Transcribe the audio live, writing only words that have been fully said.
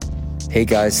Hey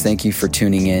guys, thank you for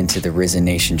tuning in to the Risen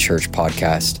Nation Church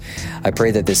podcast. I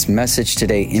pray that this message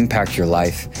today impact your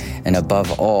life and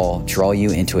above all, draw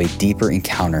you into a deeper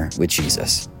encounter with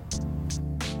Jesus.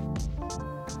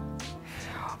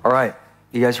 All right,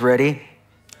 you guys ready?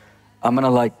 I'm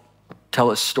gonna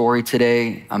tell a story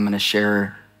today. I'm gonna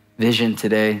share vision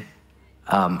today.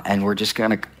 And we're just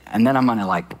gonna, and then I'm gonna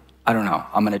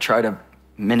I'm gonna try to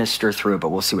minister through it,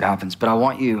 but we'll see what happens. But I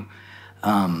want you,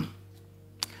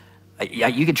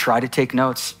 you can try to take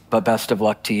notes, but best of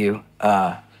luck to you.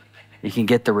 You can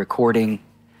get the recording.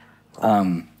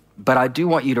 But I do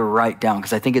want you to write down,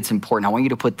 because I think it's important. I want you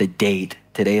to put the date.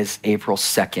 Today is April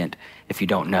 2nd, if you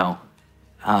don't know.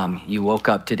 You woke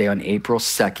up today on April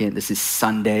 2nd. This is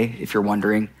Sunday, if you're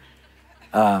wondering.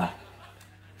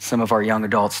 Some of our young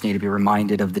adults need to be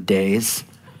reminded of the days.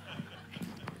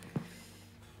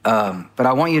 But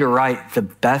I want you to write the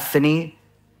Bethany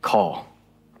call.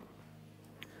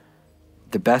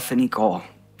 The Bethany call.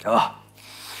 Oh,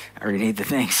 I already need the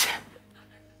things.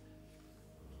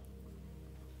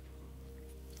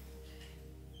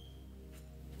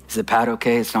 Is the pad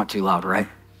okay? It's not too loud, right?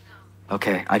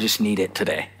 Okay, I just need it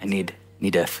today. I need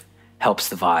it. Helps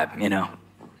the vibe, you know?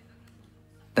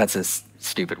 That's a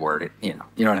stupid word, you know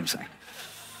what I'm saying?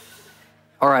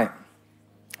 All right,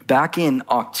 back in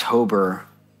October,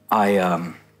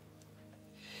 I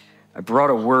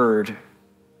brought a word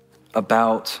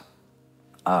about,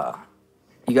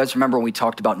 you guys remember when we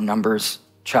talked about Numbers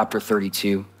chapter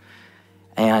 32,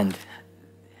 and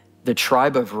the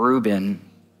tribe of Reuben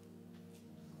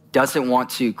doesn't want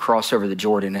to cross over the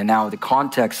Jordan. And now the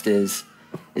context is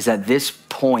at this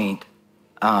point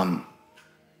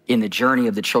in the journey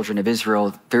of the children of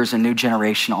Israel, there's a new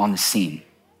generation on the scene.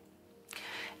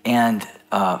 And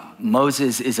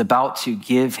Moses is about to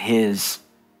give his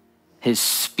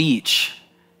speech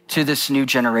to this new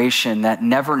generation that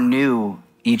never knew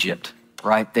Egypt,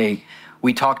 right?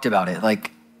 We talked about it. Like,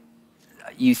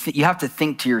 you have to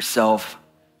think to yourself,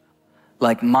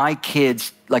 like, my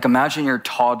kids, like, imagine your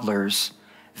toddlers,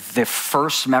 the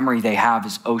first memory they have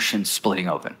is ocean splitting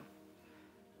open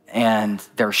and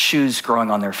their shoes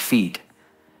growing on their feet.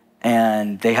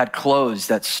 And they had clothes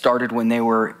that started when they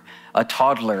were a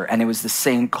toddler, and it was the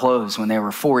same clothes when they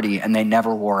were 40, and they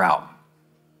never wore out.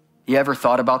 You ever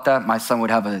thought about that? My son would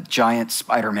have a giant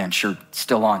Spider-Man shirt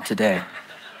still on today.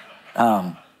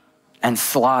 And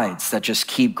slides that just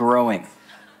keep growing.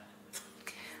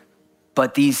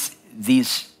 But these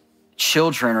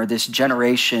children, or this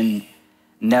generation,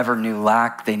 never knew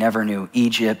lack. They never knew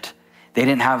Egypt. They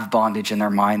didn't have bondage in their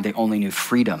mind. They only knew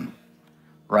freedom,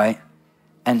 right?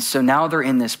 And so now they're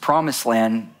in this promised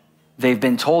land. They've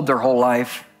been told their whole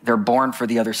life they're born for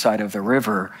the other side of the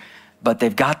river, but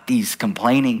they've got these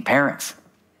complaining parents.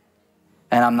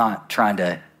 And I'm not trying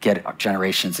to get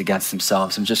generations against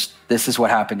themselves. This is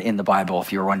what happened in the Bible,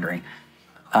 if you're wondering.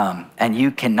 And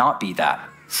you cannot be that.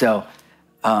 So,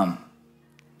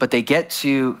 but they get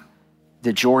to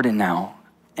the Jordan now,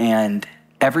 and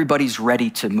everybody's ready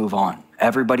to move on.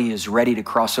 Everybody is ready to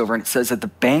cross over. And it says that the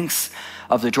banks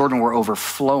of the Jordan were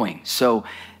overflowing. So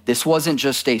this wasn't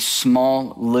just a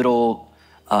small little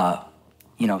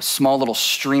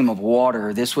stream of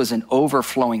water. This was an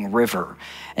overflowing river.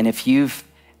 And if you've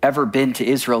ever been to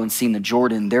Israel and seen the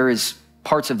Jordan, there is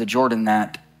parts of the Jordan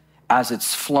that, as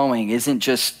it's flowing, isn't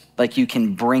just like you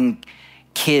can bring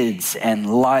kids and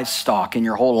livestock and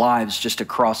your whole lives just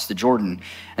across the Jordan.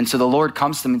 And so the Lord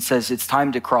comes to them and says, it's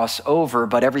time to cross over,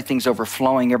 but everything's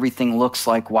overflowing. Everything looks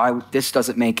like, why this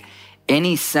doesn't make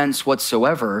any sense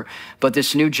whatsoever. But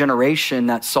this new generation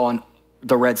that saw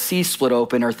the Red Sea split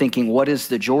open are thinking, what is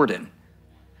the Jordan?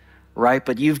 Right?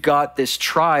 But you've got this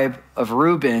tribe of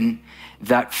Reuben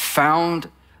that found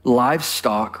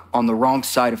livestock on the wrong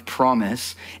side of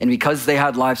promise. And because they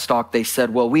had livestock, they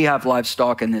said, well, we have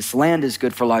livestock and this land is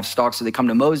good for livestock. So they come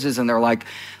to Moses and they're like,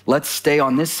 let's stay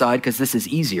on this side because this is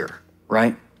easier,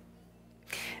 right?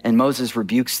 And Moses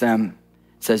rebukes them,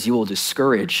 says, you will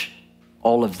discourage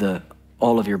all of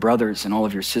your brothers and all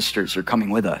of your sisters are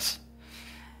coming with us.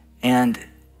 And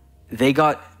they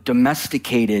got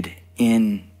domesticated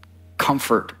in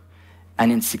comfort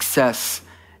and in success.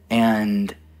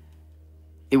 And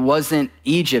it wasn't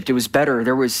Egypt, it was better.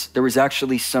 There was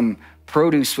actually some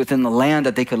produce within the land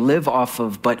that they could live off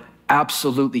of, but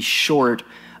absolutely short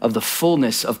of the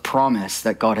fullness of promise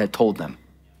that God had told them.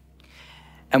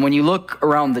 And when you look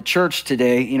around the church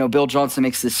today, Bill Johnson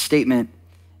makes this statement,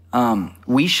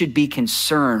 we should be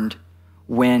concerned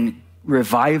when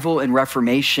revival and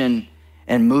reformation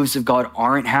and moves of God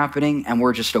aren't happening and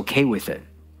we're just okay with it.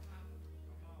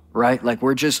 right? Like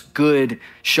we're just good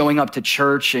showing up to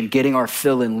church and getting our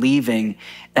fill and leaving,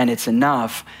 and it's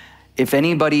enough. If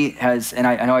anybody has, and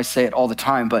I know I say it all the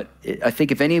time, but I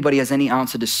think if anybody has any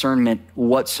ounce of discernment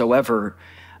whatsoever,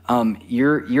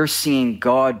 you're seeing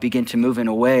God begin to move in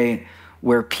a way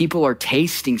where people are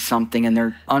tasting something and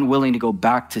they're unwilling to go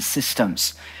back to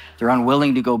systems. They're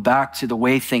unwilling to go back to the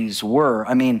way things were.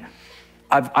 I mean,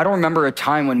 I don't remember a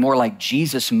time when more like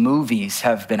Jesus movies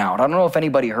have been out. I don't know if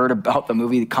anybody heard about the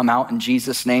movie Come Out in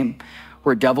Jesus' Name,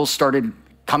 where devils started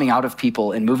coming out of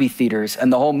people in movie theaters.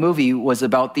 And the whole movie was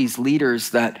about these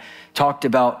leaders that talked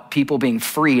about people being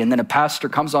free. And then a pastor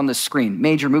comes on the screen,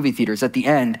 major movie theaters at the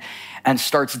end, and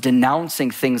starts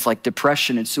denouncing things like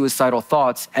depression and suicidal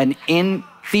thoughts. And in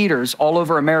theaters all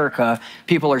over America,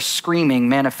 people are screaming,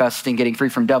 manifesting, getting free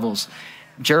from devils.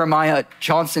 Jeremiah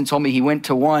Johnson told me he went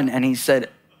to one and he said,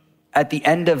 at the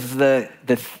end of the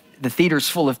theater's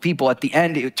full of people, at the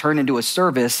end it turned into a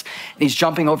service and he's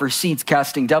jumping over seats,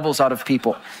 casting devils out of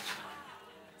people.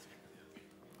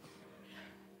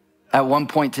 At one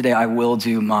point today, I will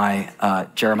do my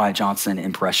Jeremiah Johnson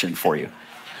impression for you.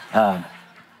 I've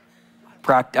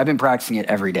been practicing it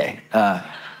every day.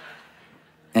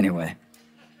 Anyway.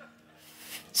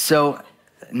 So,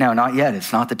 no, not yet.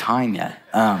 It's not the time yet.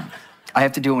 I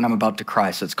have to do it when I'm about to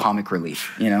cry, so it's comic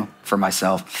relief, for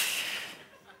myself.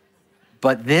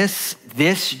 But this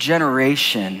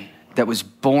generation that was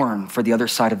born for the other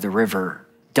side of the river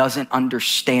doesn't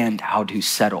understand how to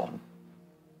settle.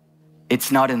 It's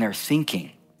not in their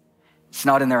thinking. It's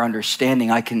not in their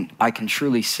understanding. I can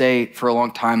truly say for a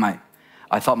long time,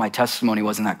 I thought my testimony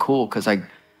wasn't that cool because I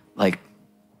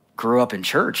grew up in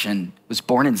church and was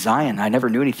born in Zion. I never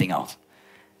knew anything else.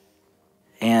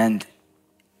 And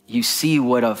you see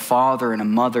what a father and a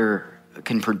mother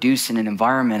can produce in an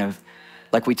environment of,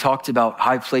 like we talked about,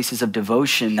 high places of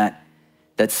devotion that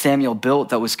Samuel built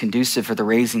that was conducive for the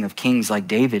raising of kings like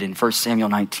David in 1 Samuel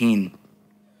 19.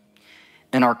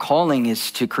 And our calling is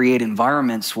to create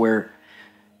environments where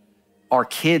our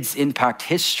kids impact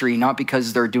history, not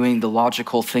because they're doing the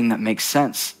logical thing that makes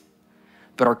sense,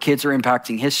 but our kids are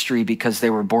impacting history because they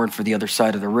were born for the other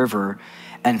side of the river,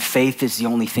 and faith is the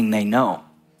only thing they know,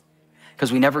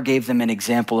 because we never gave them an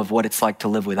example of what it's like to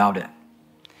live without it.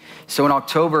 So in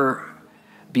October,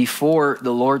 before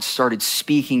the Lord started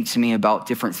speaking to me about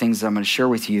different things that I'm going to share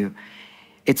with you,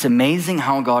 it's amazing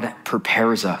how God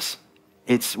prepares us.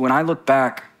 It's when I look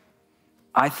back,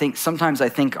 sometimes I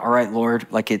think, all right, Lord,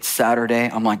 like it's Saturday.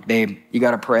 I'm like, babe, you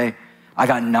got to pray. I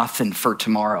got nothing for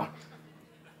tomorrow.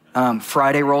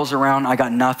 Friday rolls around. I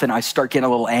got nothing. I start getting a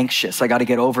little anxious. I got to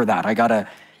get over that. I got to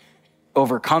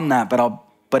overcome that.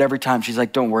 But every time she's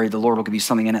like, don't worry, the Lord will give you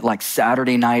something in it. Like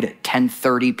Saturday night at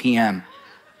 10:30 p.m.,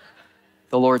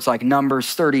 the Lord's like,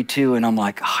 Numbers 32. And I'm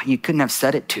like, you couldn't have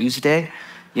said it Tuesday,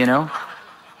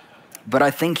 But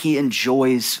I think he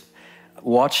enjoys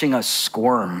watching us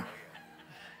squirm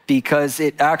because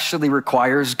it actually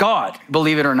requires God,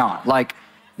 believe it or not. Like,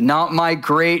 not my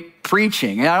great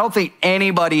preaching. And I don't think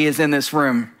anybody is in this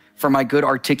room for my good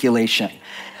articulation.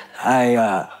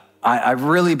 I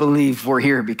really believe we're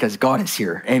here because God is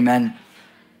here. Amen.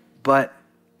 But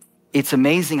it's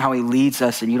amazing how he leads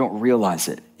us and you don't realize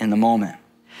it in the moment.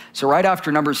 So right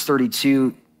after Numbers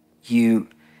 32,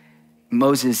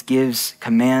 Moses gives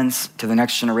commands to the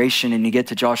next generation, and you get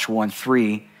to Joshua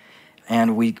 1:3,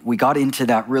 and we got into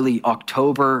that really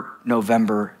October,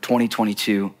 November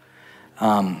 2022.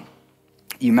 You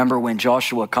remember when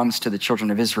Joshua comes to the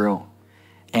children of Israel,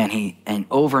 and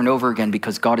over and over again,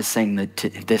 because God is saying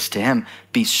this to him,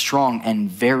 be strong and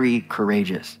very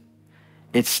courageous.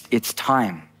 It's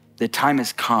time. The time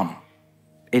has come.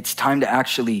 It's time to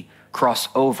actually cross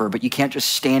over, but you can't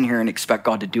just stand here and expect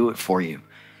God to do it for you.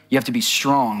 You have to be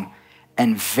strong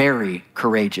and very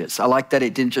courageous. I like that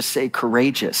it didn't just say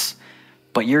courageous,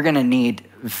 but you're going to need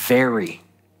very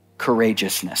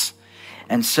courageousness.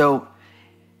 And so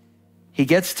he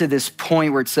gets to this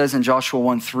point where it says in Joshua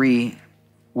 1:3,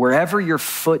 wherever your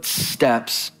foot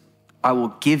steps, I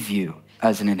will give you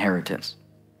as an inheritance.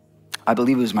 I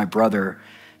believe it was my brother,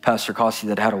 Pastor Costi,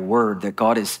 that had a word that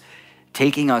God is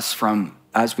taking us from,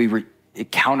 as we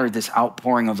encountered this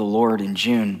outpouring of the Lord in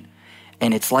June,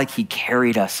 and it's like he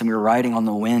carried us and we were riding on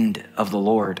the wind of the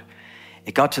Lord.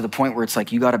 It got to the point where it's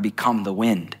like, you got to become the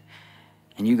wind,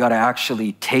 and you got to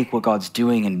actually take what God's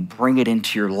doing and bring it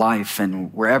into your life.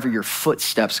 And wherever your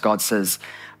footsteps, God says,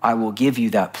 I will give you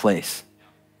that place.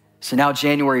 So now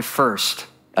January 1st,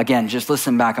 again, just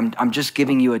listen back. I'm just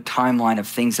giving you a timeline of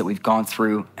things that we've gone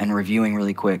through and reviewing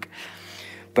really quick.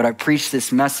 But I preached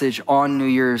this message on New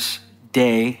Year's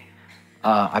Day.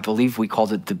 I believe we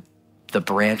called it the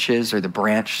branches or the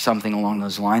branch, something along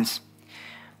those lines.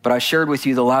 But I shared with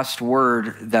you the last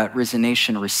word that Risen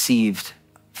Nation received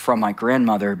from my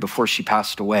grandmother before she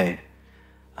passed away.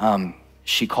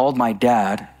 She called my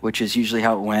dad, which is usually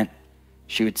how it went.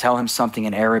 She would tell him something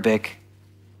in Arabic,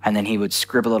 and then he would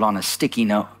scribble it on a sticky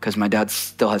note, because my dad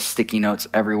still has sticky notes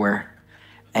everywhere.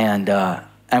 And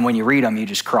when you read them, you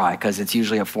just cry, because it's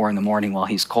usually at 4 a.m. while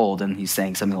he's cold and he's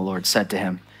saying something the Lord said to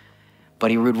him.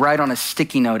 But he would write on a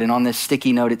sticky note, and on this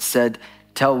sticky note it said,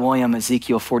 "Tell William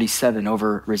Ezekiel 47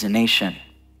 over Risen Nation."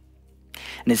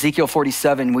 And Ezekiel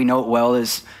 47, we know it well,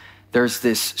 is there's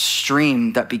this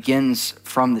stream that begins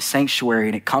from the sanctuary,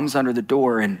 and it comes under the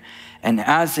door, and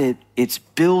as it's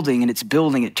building,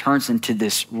 it turns into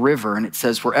this river. And it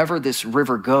says, wherever this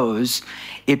river goes,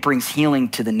 it brings healing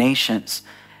to the nations.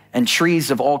 And trees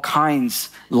of all kinds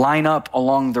line up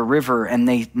along the river, and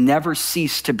they never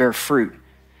cease to bear fruit.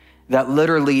 That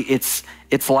literally it's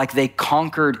like they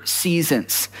conquered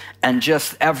seasons, and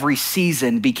just every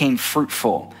season became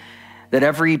fruitful. That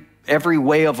every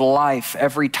way of life,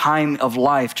 every time of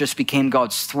life just became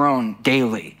God's throne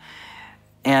daily.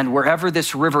 And wherever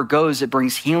this river goes, it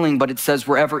brings healing, but it says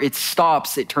wherever it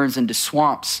stops, it turns into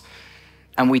swamps.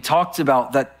 And we talked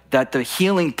about that the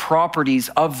healing properties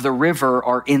of the river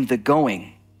are in the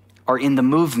going, are in the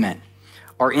movement,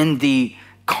 are in the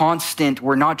constant.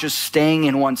 We're not just staying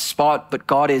in one spot, but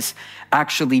God is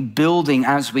actually building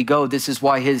as we go. This is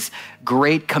why his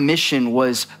great commission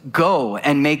was go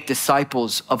and make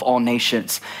disciples of all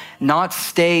nations, not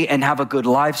stay and have a good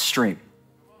live stream.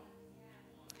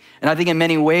 And I think in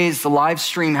many ways, the live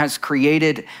stream has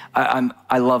created,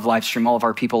 I love live stream. All of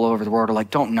our people all over the world are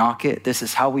like, don't knock it. This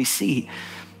is how we see.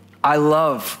 I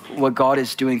love what God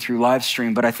is doing through live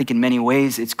stream, but I think in many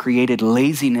ways it's created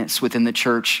laziness within the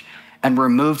church and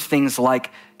removed things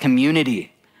like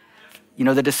community. You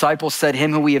know, the disciples said,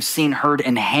 him who we have seen, heard,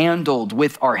 and handled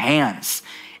with our hands.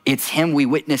 It's him we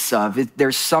witness of.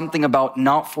 There's something about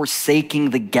not forsaking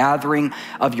the gathering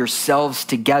of yourselves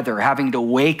together, having to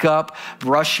wake up,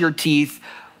 brush your teeth,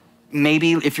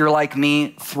 maybe if you're like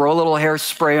me, throw a little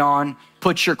hairspray on,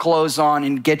 put your clothes on,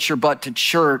 and get your butt to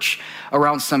church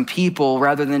around some people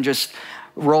rather than just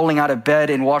rolling out of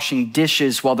bed and washing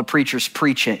dishes while the preacher's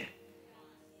preaching,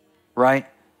 right?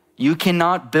 You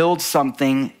cannot build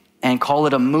something and call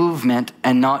it a movement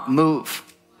and not move.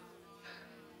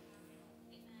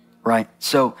 Right?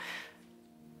 So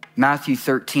Matthew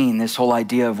 13, this whole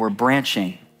idea of we're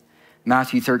branching.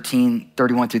 Matthew 13,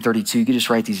 31 through 32, you can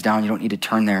just write these down. You don't need to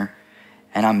turn there.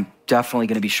 And I'm definitely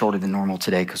going to be shorter than normal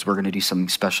today because we're going to do something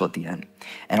special at the end.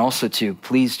 And also too,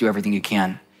 please do everything you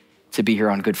can to be here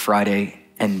on Good Friday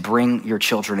and bring your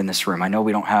children in this room. I know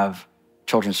we don't have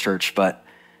children's church, but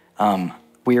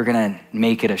we are going to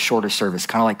make it a shorter service,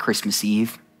 kind of like Christmas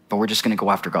Eve, but we're just going to go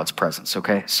after God's presence,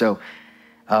 okay? So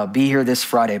be here this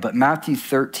Friday. But Matthew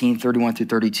 13, 31 through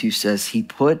 32 says, he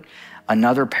put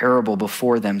another parable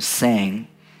before them saying,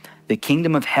 the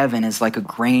kingdom of heaven is like a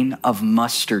grain of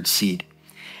mustard seed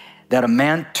that a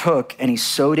man took and he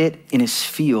sowed it in his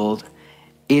field.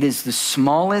 It is the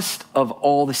smallest of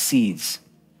all the seeds.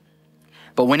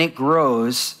 But when it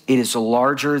grows, it is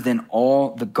larger than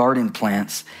all the garden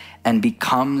plants and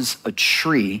becomes a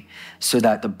tree so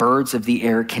that the birds of the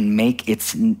air can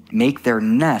make their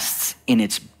nests in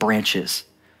its branches.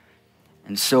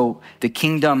 And so the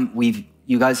kingdom,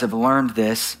 you guys have learned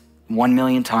this 1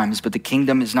 million times, but the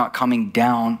kingdom is not coming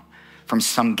down from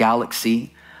some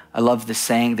galaxy. I love the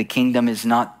saying, the kingdom is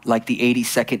not like the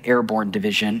 82nd Airborne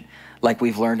Division, like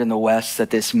we've learned in the West, that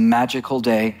this magical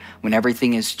day when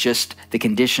everything is just, the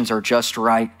conditions are just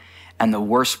right, and the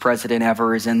worst president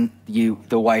ever is in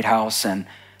the White House, and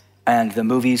the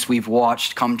movies we've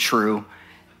watched come true.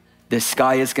 The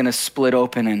sky is going to split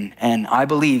open, and I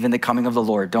believe in the coming of the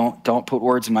Lord. Don't put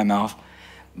words in my mouth.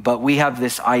 But we have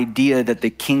this idea that the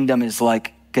kingdom is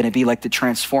like going to be like the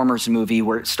Transformers movie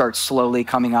where it starts slowly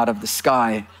coming out of the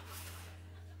sky.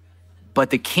 But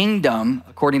the kingdom,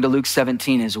 according to Luke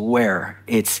 17, is where?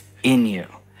 It's in you.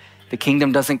 The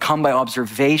kingdom doesn't come by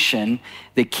observation.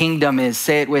 The kingdom is,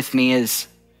 say it with me, is,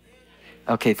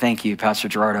 okay, thank you, Pastor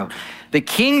Gerardo. The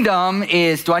kingdom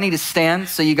is, do I need to stand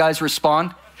so you guys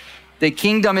respond? The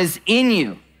kingdom is in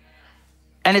you,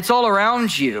 and it's all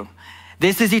around you.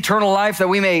 This is eternal life, that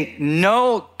we may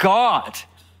know God,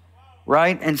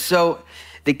 right? And so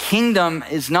the kingdom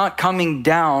is not coming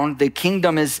down. The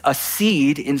kingdom is a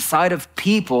seed inside of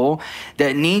people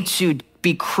that need to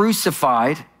be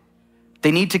crucified.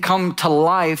 They need to come to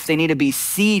life. They need to be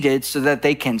seeded so that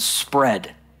they can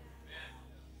spread,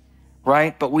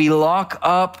 right? But we lock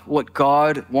up what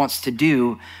God wants to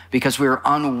do because we're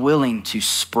unwilling to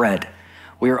spread.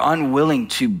 We are unwilling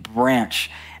to branch.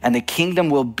 And the kingdom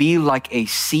will be like a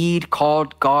seed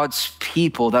called God's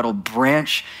people that'll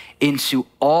branch into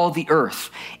all the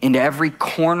earth, into every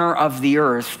corner of the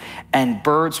earth, and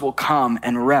birds will come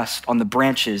and rest on the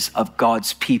branches of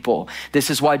God's people. This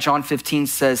is why John 15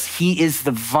 says, he is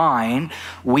the vine,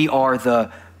 we are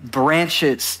the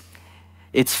branches.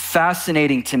 It's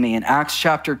fascinating to me in Acts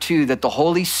chapter 2 that the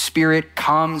Holy Spirit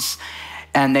comes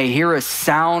and they hear a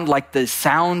sound like the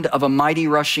sound of a mighty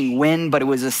rushing wind, but it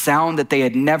was a sound that they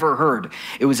had never heard.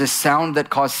 It was a sound that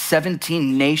caused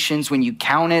 17 nations, when you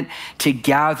count it, to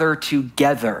gather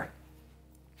together.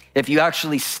 If you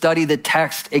actually study the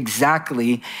text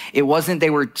exactly, it wasn't they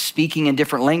were speaking in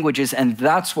different languages, and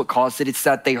that's what caused it. It's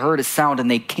that they heard a sound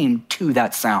and they came to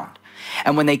that sound.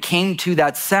 And when they came to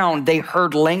that sound, they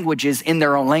heard languages in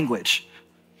their own language.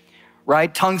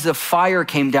 Right? Tongues of fire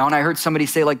came down. I heard somebody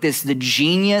say like this, the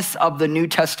genius of the New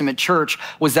Testament church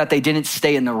was that they didn't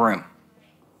stay in the room.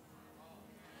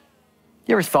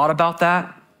 You ever thought about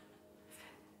that?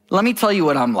 Let me tell you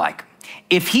what I'm like.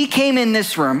 If he came in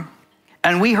this room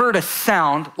and we heard a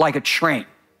sound like a train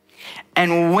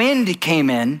and wind came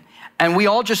in and we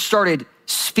all just started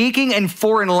speaking in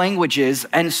foreign languages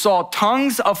and saw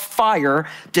tongues of fire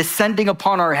descending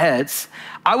upon our heads,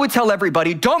 I would tell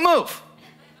everybody, don't move.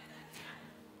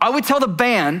 I would tell the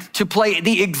band to play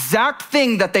the exact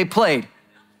thing that they played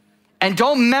and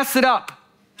don't mess it up.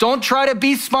 Don't try to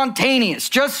be spontaneous.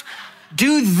 Just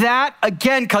do that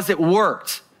again because it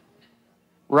worked,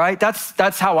 right?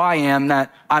 That's how I am,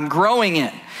 that I'm growing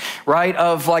in, right?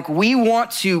 Of like, we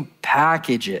want to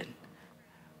package it.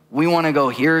 We want to go,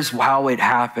 here's how it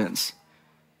happens.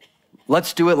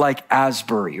 Let's do it like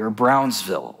Asbury or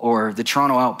Brownsville or the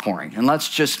Toronto Outpouring. And let's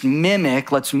just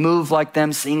mimic, let's move like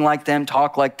them, sing like them,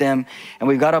 talk like them. And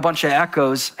we've got a bunch of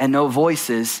echoes and no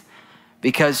voices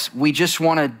because we just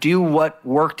want to do what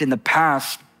worked in the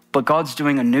past, but God's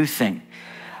doing a new thing.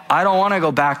 I don't want to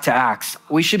go back to Acts.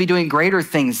 We should be doing greater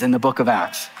things in the book of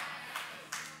Acts.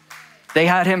 They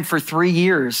had him for 3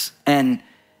 years and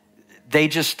they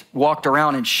just walked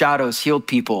around in shadows, healed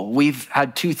people. We've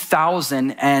had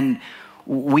 2,000 and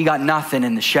we got nothing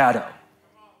in the shadow,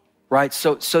 right?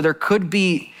 So there could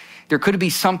be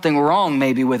something wrong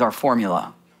maybe with our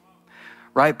formula,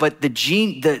 right? But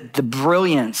the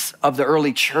brilliance of the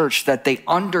early church, that they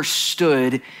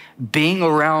understood being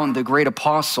around the great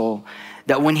apostle,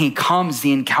 that when he comes,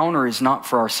 the encounter is not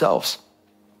for ourselves.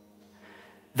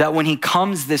 That when he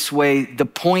comes this way, the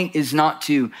point is not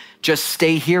to just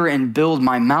stay here and build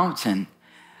my mountain,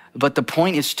 but the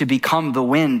point is to become the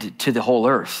wind to the whole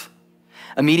earth.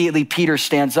 Immediately, Peter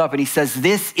stands up and he says,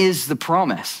 this is the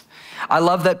promise. I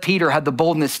love that Peter had the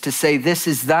boldness to say, this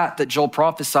is that Joel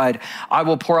prophesied. I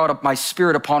will pour out my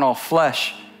spirit upon all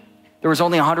flesh. There was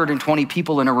only 120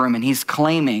 people in a room and he's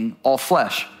claiming all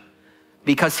flesh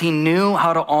because he knew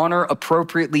how to honor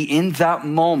appropriately in that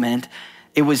moment.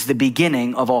 It was the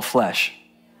beginning of all flesh.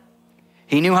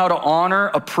 He knew how to honor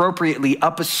appropriately,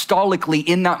 apostolically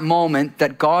in that moment,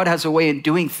 that God has a way of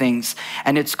doing things,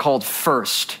 and it's called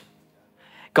first.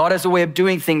 God has a way of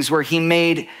doing things where he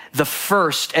made the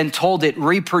first and told it,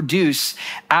 reproduce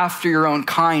after your own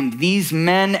kind. These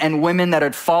men and women that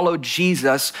had followed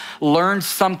Jesus learned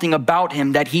something about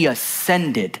him, that he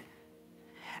ascended.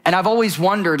 And I've always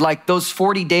wondered, like those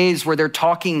 40 days where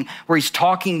he's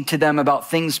talking to them about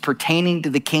things pertaining to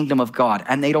the kingdom of God,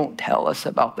 and they don't tell us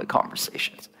about the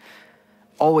conversations.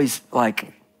 Always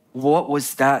like, what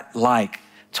was that like,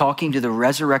 talking to the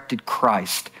resurrected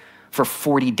Christ for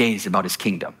 40 days about his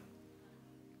kingdom?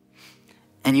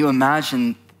 And you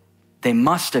imagine they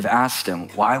must have asked him,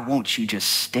 why won't you just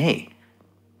stay?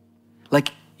 Like,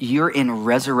 you're in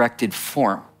resurrected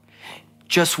form.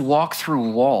 Just walk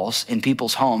through walls in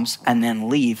people's homes and then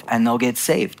leave and they'll get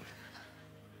saved.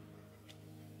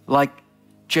 Like,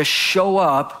 just show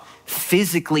up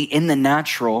physically in the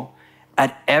natural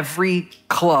at every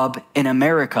club in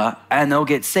America and they'll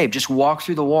get saved. Just walk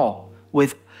through the wall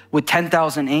with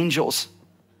 10,000 angels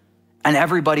and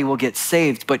everybody will get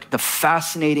saved. But the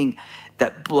fascinating,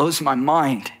 that blows my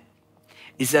mind,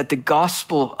 is that the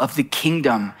gospel of the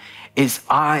kingdom is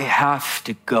I have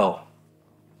to go.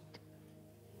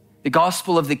 The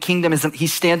gospel of the kingdom is, he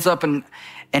stands up and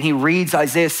he reads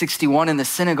Isaiah 61 in the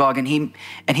synagogue and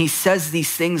he says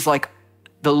these things like,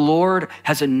 the Lord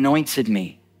has anointed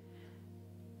me.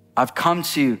 I've come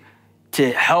to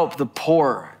help the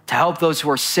poor, to help those who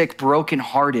are sick,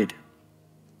 brokenhearted.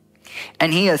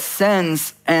 And he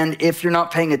ascends, and if you're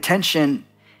not paying attention,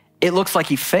 it looks like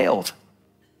he failed.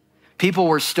 People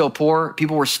were still poor,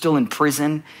 people were still in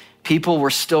prison, people were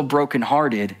still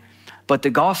brokenhearted. But the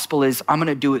gospel is, I'm going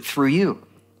to do it through you.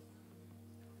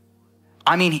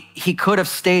 I mean, he could have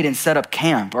stayed and set up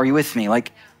camp. Are you with me?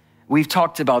 Like, we've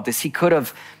talked about this. He could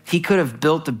have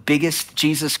built the biggest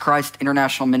Jesus Christ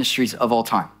international ministries of all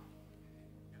time.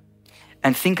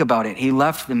 And think about it. He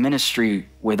left the ministry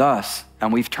with us,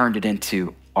 and we've turned it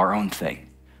into our own thing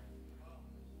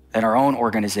and our own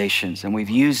organizations. And we've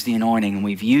used the anointing, and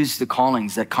we've used the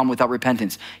callings that come without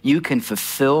repentance. You can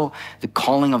fulfill the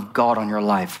calling of God on your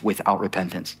life without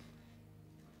repentance.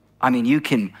 I mean, you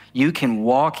can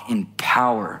walk in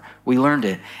power. We learned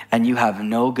it. And you have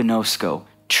no gnosko,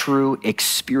 true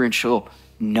experiential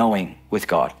knowing with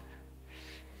God.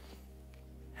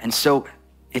 And so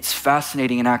it's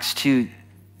fascinating in Acts 2,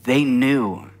 they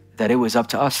knew that it was up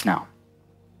to us now.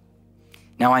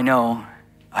 Now I know,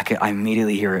 I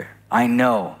immediately hear it. I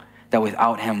know that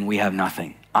without him, we have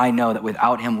nothing. I know that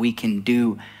without him, we can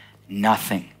do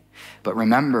nothing. But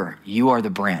remember, you are the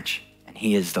branch and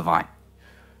he is the vine.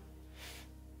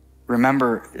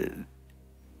 Remember,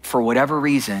 for whatever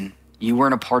reason, you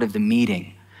weren't a part of the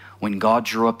meeting when God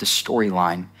drew up the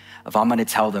storyline of I'm going to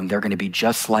tell them they're going to be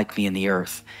just like me in the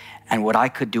earth. And what I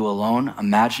could do alone,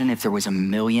 imagine if there was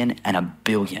 1,000,000 and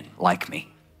 1,000,000,000 like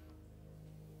me.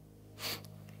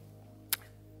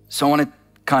 So I want to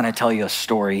kind of tell you a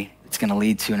story. It's going to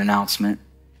lead to an announcement,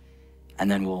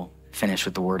 and then we'll finish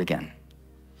with the word again.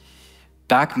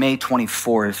 Back May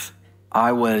 24th,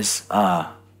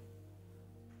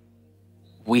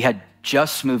 we had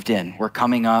just moved in. We're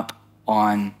coming up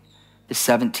on the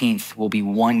 17th, will be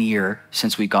 1 year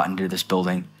since we got into this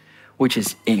building, which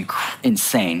is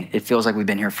insane. It feels like we've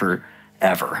been here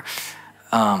forever.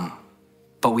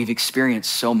 But we've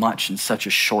experienced so much in such a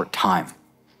short time.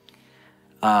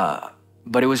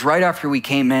 But it was right after we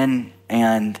came in,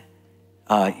 and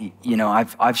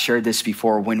I've shared this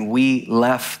before. When we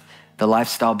left the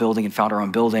lifestyle building and found our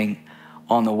own building,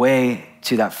 on the way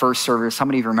to that first service, how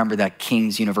many of you remember that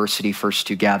King's University first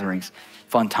 2 gatherings?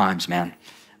 Fun times, man.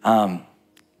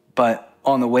 But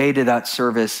on the way to that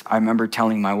service, I remember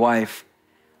telling my wife,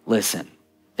 listen,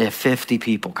 if 50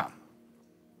 people come,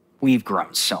 we've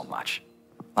grown so much.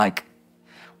 Like,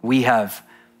 we have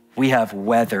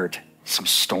weathered some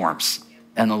storms,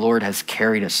 and the Lord has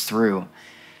carried us through.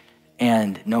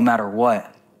 And no matter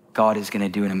what, God is going to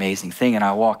do an amazing thing. And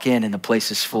I walk in and the place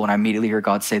is full, and I immediately hear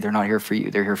God say, they're not here for you,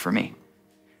 they're here for me.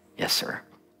 Yes, sir.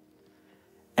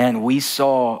 And we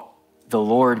saw the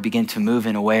Lord begin to move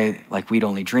in a way like we'd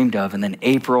only dreamed of. And then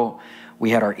April, we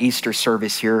had our Easter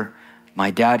service here.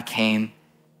 My dad came,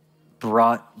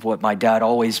 brought what my dad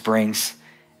always brings,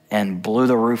 and blew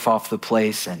the roof off the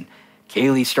place. And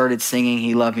Kaylee started singing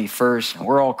He Loved Me First. And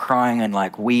we're all crying, and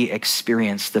like we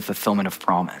experienced the fulfillment of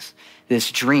promise. This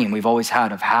dream we've always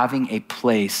had of having a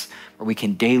place where we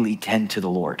can daily tend to the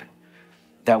Lord,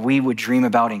 that we would dream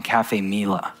about in Cafe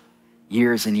Mila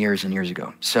years and years and years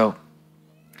ago. So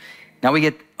now we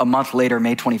get a month later,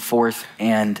 May 24th,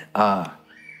 and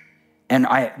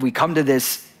we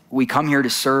come here to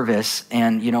service,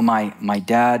 and my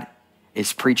dad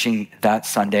is preaching that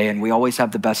Sunday, and we always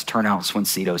have the best turnout when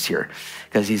Cito's here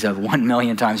because he's a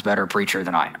 1,000,000 times better preacher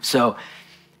than I am. So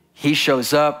he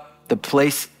shows up, the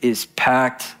place is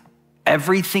packed.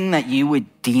 Everything that you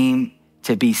would deem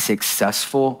to be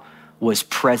successful was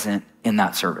present in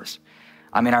that service.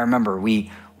 I mean, I remember we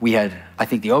had, I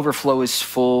think the overflow was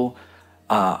full.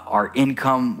 Our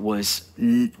income was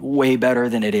way better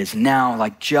than it is now.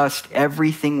 Like just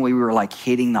everything, we were like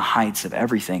hitting the heights of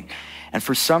everything. And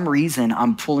for some reason,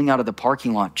 I'm pulling out of the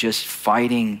parking lot just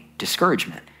fighting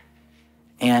discouragement.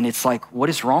 And it's like, what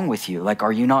is wrong with you? Like,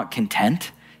 are you not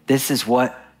content? This is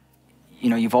what,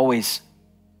 you've always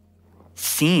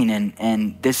seen.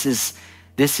 And this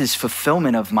is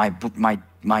fulfillment of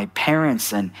my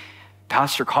parents and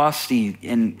Pastor Costi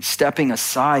in stepping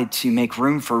aside to make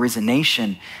room for Risen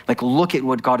Nation. Like, look at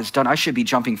what God has done. I should be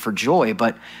jumping for joy,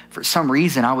 but for some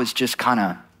reason I was just kind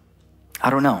of, I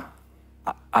don't know.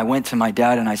 I went to my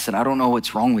dad and I said, I don't know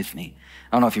what's wrong with me.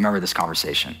 I don't know if you remember this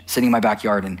conversation. Sitting in my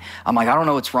backyard, and I'm like, I don't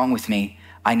know what's wrong with me.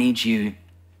 I need you.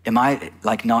 Am I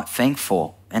like not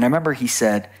thankful? And I remember he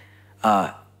said,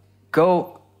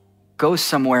 go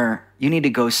somewhere. You need to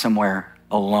go somewhere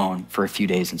alone for a few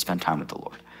days and spend time with the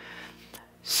Lord.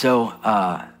 So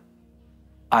I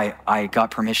got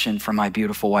permission from my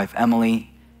beautiful wife,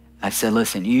 Emily. I said,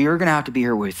 listen, you're going to have to be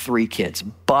here with 3 kids,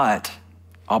 but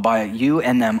I'll buy you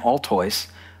and them all toys.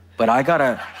 But I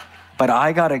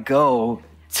gotta go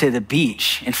to the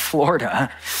beach in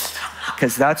Florida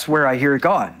because that's where I hear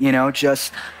God,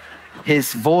 just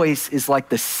his voice is like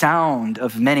the sound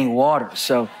of many waters.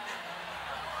 So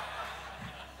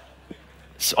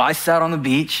I sat on the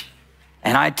beach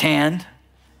and I tanned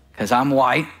because I'm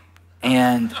white,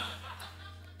 and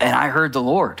And I heard the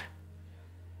Lord.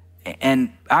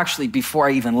 And actually, before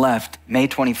I even left, May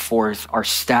 24th, our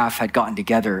staff had gotten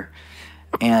together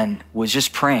and was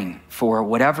just praying for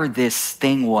whatever this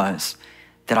thing was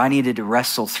that I needed to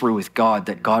wrestle through with God,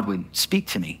 that God would speak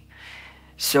to me.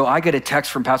 So I get a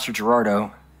text from Pastor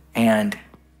Gerardo, and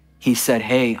he said,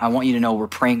 hey, I want you to know we're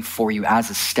praying for you as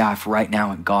a staff right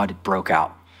now, and God broke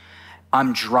out.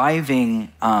 I'm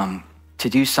driving to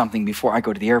do something before I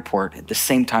go to the airport. At the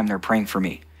same time, they're praying for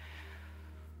me.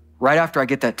 Right after I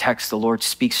get that text, the Lord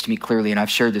speaks to me clearly, and I've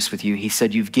shared this with you. He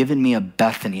said, you've given me a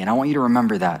Bethany, and I want you to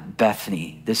remember that,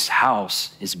 Bethany. This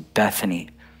house is Bethany.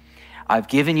 I've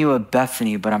given you a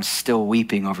Bethany, but I'm still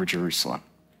weeping over Jerusalem.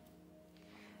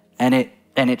 And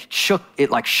it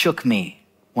shook me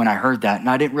when I heard that, and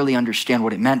I didn't really understand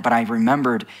what it meant, but I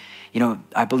remembered,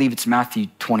 I believe it's Matthew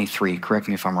 23, correct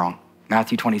me if I'm wrong,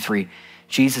 Matthew 23.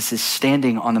 Jesus is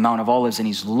standing on the Mount of Olives, and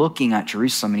he's looking at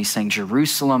Jerusalem, and he's saying,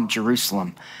 Jerusalem,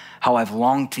 Jerusalem, how I've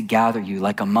longed to gather you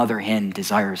like a mother hen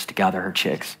desires to gather her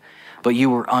chicks, but you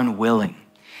were unwilling.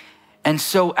 And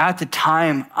so at the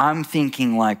time, I'm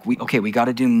thinking like, we got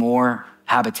to do more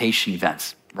habitation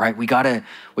events, right? We got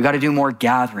to do more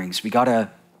gatherings. We got to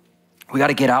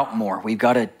get out more. We've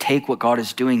got to take what God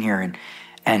is doing here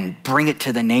and bring it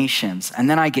to the nations. And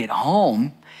then I get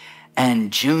home,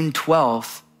 and June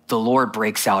 12th, the Lord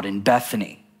breaks out in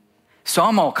Bethany. So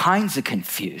I'm all kinds of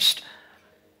confused.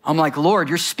 I'm like, Lord,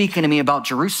 you're speaking to me about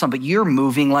Jerusalem, but you're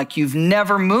moving like you've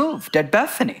never moved at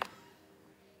Bethany.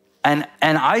 And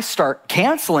I start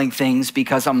canceling things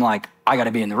because I'm like, I got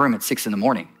to be in the room at 6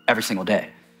 a.m. every single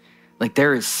day. Like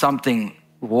there is something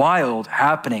wild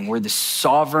happening where the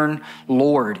sovereign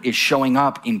Lord is showing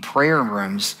up in prayer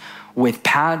rooms with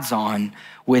pads on,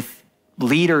 with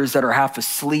leaders that are half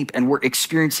asleep, and we're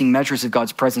experiencing measures of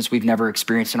God's presence we've never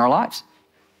experienced in our lives,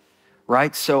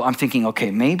 right? So I'm thinking,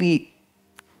 okay, maybe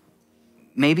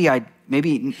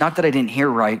not that I didn't hear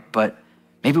right, but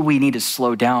maybe we need to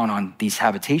slow down on these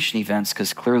habitation events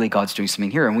because clearly God's doing something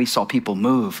here. And we saw people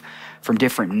move from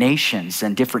different nations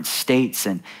and different states,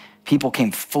 and people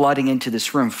came flooding into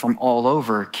this room from all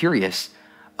over, curious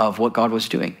of what God was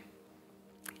doing.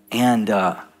 And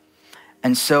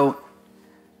so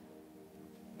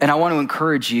I want to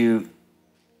encourage you,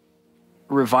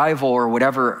 revival or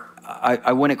whatever,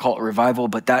 I wouldn't call it revival,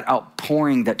 but that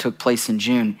outpouring that took place in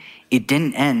June, it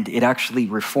didn't end. It actually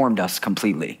reformed us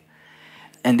completely.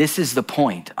 And this is the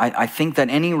point. I think that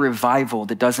any revival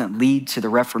that doesn't lead to the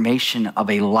reformation of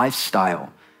a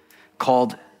lifestyle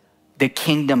called the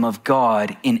kingdom of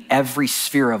God in every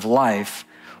sphere of life,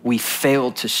 we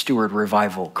failed to steward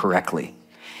revival correctly.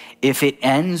 If it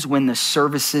ends when the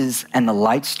services and the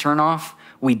lights turn off,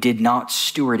 we did not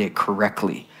steward it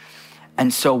correctly.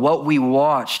 And so what we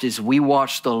watched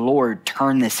the Lord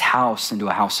turn this house into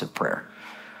a house of prayer.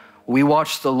 We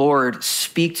watched the Lord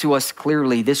speak to us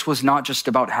clearly. This was not just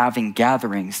about having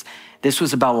gatherings. This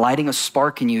was about lighting a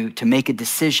spark in you to make a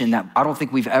decision that I don't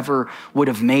think we've ever would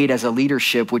have made as a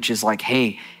leadership, which is like,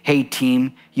 hey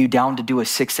team, you down to do a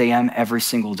 6 a.m. every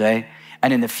single day?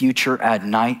 And in the future at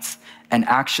night, and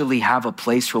actually have a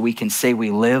place where we can say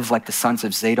we live like the sons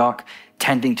of Zadok,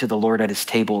 tending to the Lord at his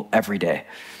table every day.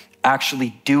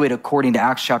 Actually do it according to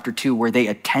Acts chapter 2, where they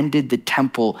attended the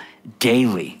temple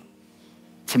daily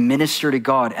to minister to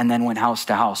God and then went house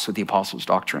to house with the apostles'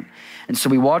 doctrine. And so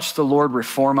we watched the Lord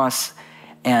reform us,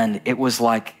 and it was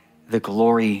like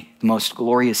the most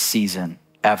glorious season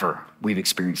ever we've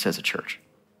experienced as a church.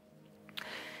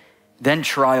 Then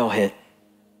trial hit,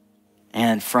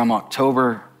 and from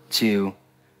October to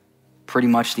pretty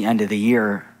much the end of the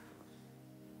year,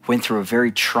 went through a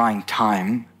very trying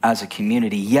time as a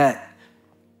community, yet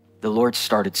the Lord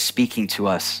started speaking to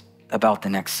us about the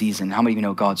next season. How many of you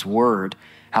know God's word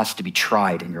has to be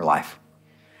tried in your life?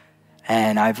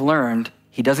 And I've learned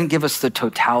he doesn't give us the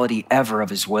totality ever of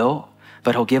his will,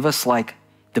 but he'll give us like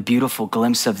the beautiful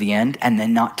glimpse of the end and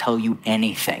then not tell you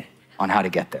anything on how to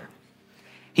get there.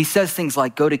 He says things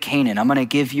like, go to Canaan.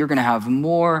 You're going to have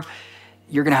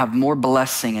more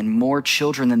blessing and more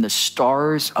children than the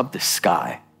stars of the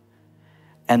sky.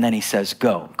 And then he says,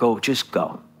 just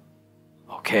go.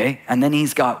 Okay. And then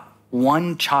he's got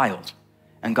one child,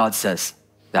 and God says,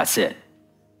 that's it.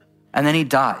 And then he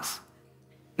dies.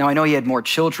 Now I know he had more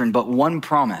children, but one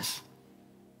promise.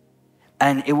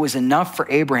 And it was enough for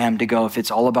Abraham to go, if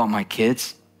it's all about my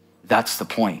kids, that's the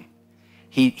point.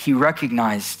 He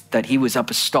recognized that he was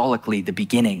apostolically the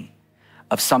beginning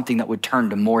of something that would turn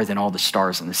to more than all the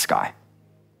stars in the sky.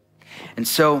 And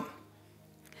so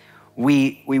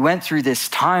we went through this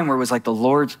time where it was like the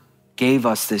Lord gave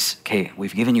us this, okay,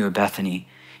 we've given you a Bethany,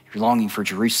 you're longing for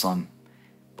Jerusalem,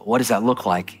 but what does that look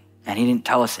like? and he didn't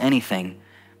tell us anything,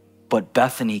 but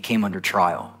Bethany came under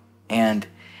trial. And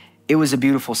it was a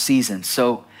beautiful season.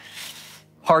 So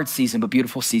hard season, but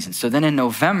beautiful season. So then in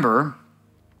November,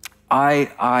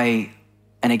 I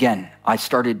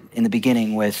started in the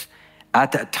beginning with,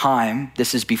 at that time,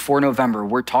 this is before November,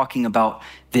 we're talking about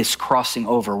this crossing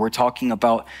over. We're talking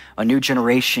about a new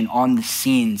generation on the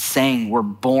scene saying we're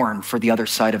born for the other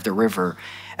side of the river,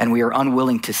 and we are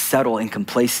unwilling to settle in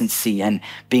complacency and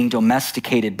being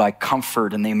domesticated by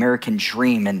comfort and the American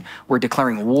dream. And we're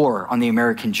declaring war on the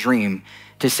American dream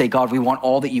to say, God, we want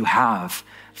all that you have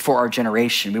for our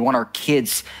generation. We want our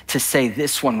kids to say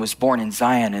this one was born in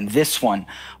Zion and this one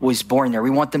was born there. We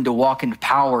want them to walk in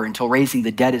power until raising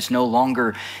the dead is no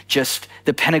longer just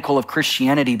the pinnacle of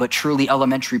Christianity, but truly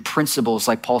elementary principles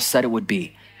like Paul said it would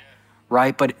be,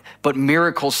 right? But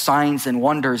miracles, signs, and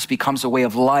wonders becomes a way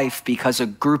of life because a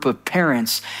group of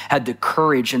parents had the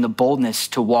courage and the boldness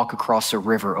to walk across a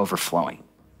river overflowing.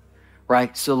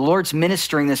 Right? So the Lord's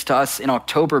ministering this to us in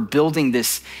October, building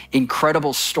this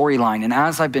incredible storyline. And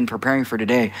as I've been preparing for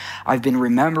today, I've been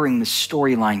remembering the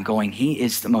storyline going, he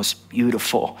is the most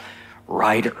beautiful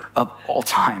writer of all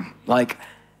time. Like,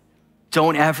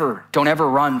 don't ever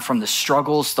run from the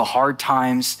struggles, the hard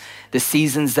times, the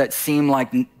seasons that seem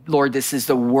like, Lord, this is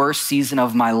the worst season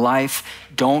of my life.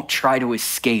 Don't try to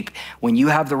escape. When you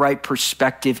have the right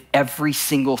perspective, every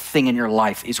single thing in your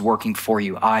life is working for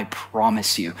you. I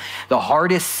promise you. The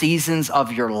hardest seasons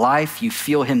of your life, you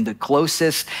feel him the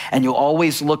closest, and you'll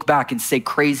always look back and say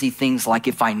crazy things like,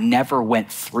 if I never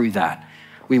went through that,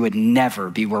 we would never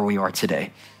be where we are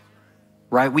today.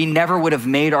 Right? We never would have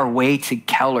made our way to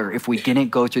Keller if we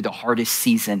didn't go through the hardest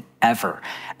season ever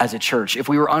as a church. If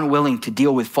we were unwilling to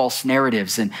deal with false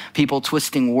narratives and people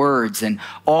twisting words and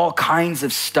all kinds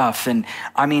of stuff. And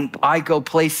I mean, I go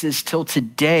places till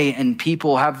today and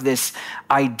people have this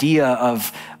idea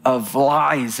of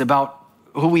lies about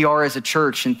who we are as a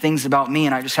church and things about me.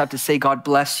 And I just have to say, God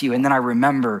bless you. And then I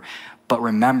remember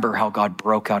how God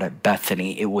broke out at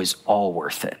Bethany. It was all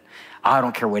worth it. I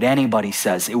don't care what anybody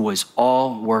says. It was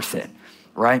all worth it,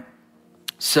 right?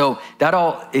 So that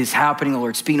all is happening. The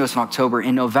Lord's speaking to us in October.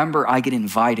 In November, I get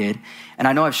invited, and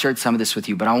I know I've shared some of this with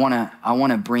you, but I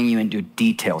want to bring you into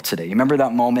detail today. You remember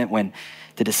that moment when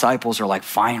the disciples are like,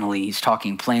 finally, he's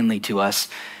talking plainly to us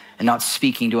and not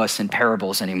speaking to us in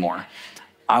parables anymore.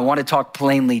 I want to talk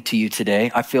plainly to you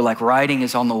today. I feel like writing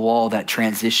is on the wall. That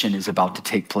transition is about to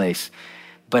take place.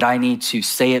 But I need to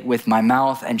say it with my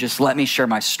mouth and just let me share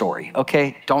my story,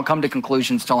 okay? Don't come to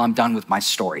conclusions till I'm done with my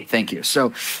story. Thank you.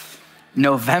 So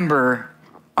November,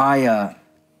 I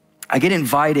get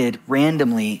invited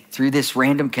randomly through this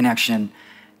random connection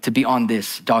to be on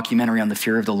this documentary on the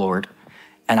fear of the Lord.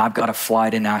 And I've got to fly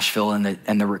to Nashville, and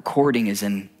the recording is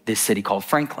in this city called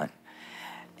Franklin.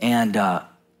 And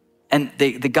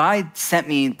the guy sent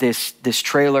me this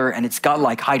trailer, and it's got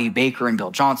like Heidi Baker and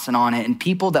Bill Johnson on it and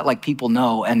people that like people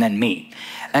know, and then me.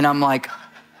 And I'm like,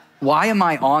 why am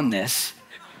I on this?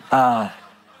 I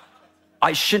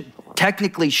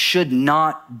technically should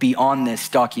not be on this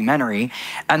documentary.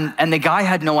 And the guy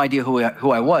had no idea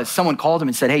who I was. Someone called him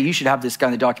and said, hey, you should have this guy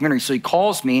in the documentary. So he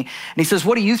calls me and he says,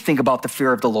 what do you think about the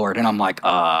fear of the Lord? And I'm like,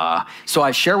 So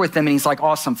I share with him, and he's like,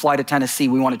 awesome, fly to Tennessee.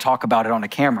 We want to talk about it on a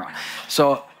camera.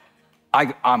 So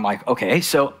I'm like, okay.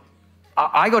 So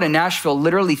I go to Nashville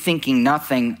literally thinking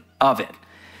nothing of it.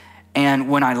 And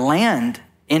when I land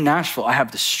in Nashville, I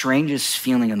have the strangest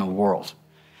feeling in the world.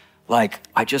 Like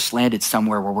I just landed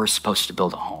somewhere where we're supposed to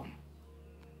build a home.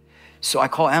 So I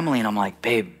call Emily and I'm like,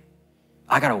 babe,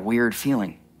 I got a weird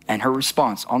feeling. And her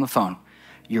response on the phone,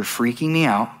 you're freaking me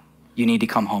out. You need to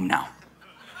come home now.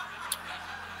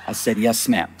 I said, yes,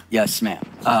 ma'am. Yes, ma'am.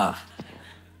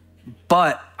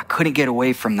 But I couldn't get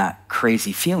away from that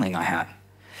crazy feeling I had.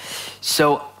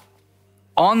 So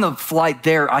on the flight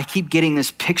there, I keep getting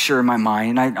this picture in my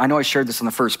mind. And I know I shared this on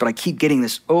the first, but I keep getting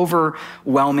this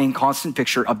overwhelming, constant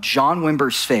picture of John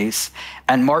Wimber's face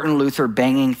and Martin Luther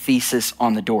banging thesis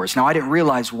on the doors. Now, I didn't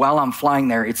realize while I'm flying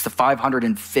there, it's the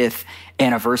 505th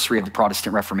anniversary of the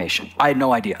Protestant Reformation. I had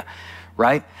no idea,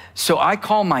 right? So I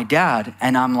call my dad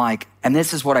and I'm like, and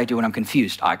this is what I do when I'm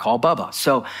confused. I call Bubba.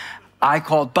 So I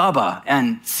called Bubba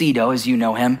and Cito, as you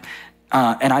know him,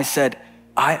 and I said,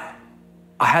 I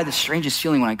had the strangest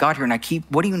feeling when I got here, and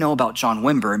what do you know about John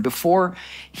Wimber? And before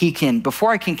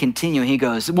I can continue, he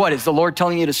goes, what, is the Lord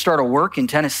telling you to start a work in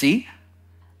Tennessee?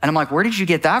 And I'm like, where did you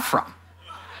get that from?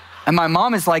 And my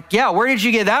mom is like, yeah, where did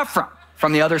you get that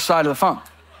from the other side of the phone.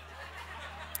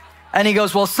 And he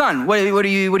goes, well, son, what do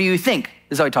you think?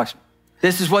 This is how he talks to me.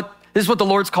 This is what the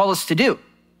Lord's called us to do.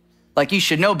 Like, you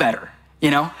should know better, you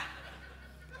know?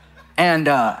 And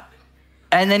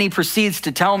And then he proceeds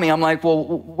to tell me, I'm like, well,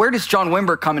 where does John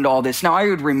Wimber come into all this? Now, I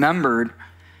had remembered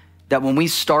that when we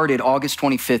started August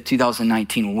 25th,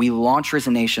 2019, when we launched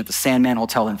Risen Nation at the Sandman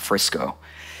Hotel in Frisco,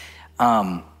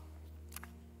 I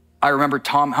remember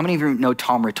Tom. How many of you know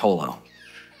Tom Rotolo?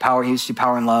 He used to do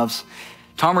Power and Loves.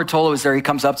 Tom Rotolo is there. He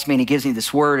comes up to me and he gives me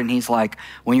this word. And he's like,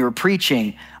 when you were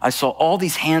preaching, I saw all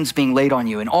these hands being laid on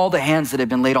you and all the hands that had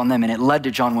been laid on them. And it led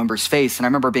to John Wimber's face. And I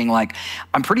remember being like,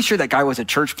 I'm pretty sure that guy was a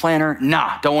church planner.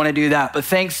 Nah, don't want to do that. But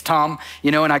thanks, Tom.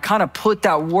 And I kind of put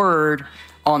that word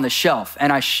on the shelf.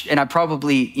 And I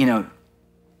probably,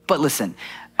 but listen,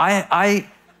 I'm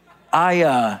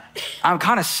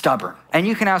kind of stubborn. And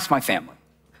you can ask my family.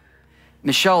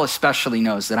 Michelle especially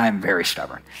knows that I am very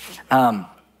stubborn.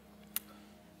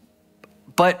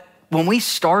 But when we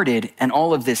started and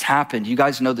all of this happened, you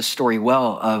guys know the story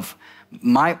well of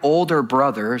my older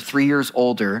brother, 3 years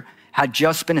older, had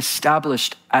just been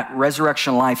established at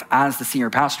Resurrection Life as the senior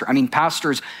pastor. I mean,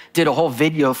 pastors did a whole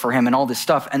video for him and all this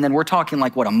stuff. And then we're talking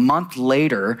like, a month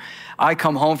later, I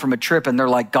come home from a trip and they're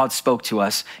like, God spoke to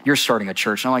us. You're starting a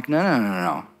church. And I'm like,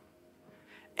 no.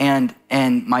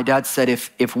 And my dad said,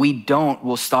 if we don't,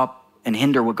 we'll stop and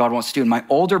hinder what God wants to do. And my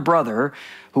older brother,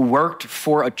 who worked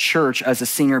for a church as a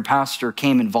senior pastor,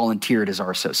 came and volunteered as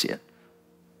our associate,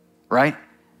 right?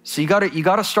 So you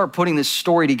gotta start putting this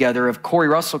story together. If Corey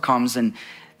Russell comes and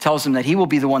tells him that he will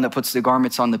be the one that puts the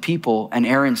garments on the people, and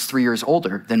Aaron's 3 years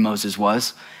older than Moses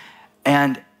was.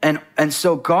 And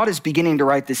so God is beginning to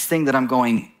write this thing that I'm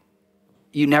going,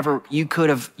 you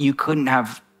couldn't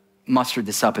have mustered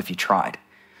this up if you tried.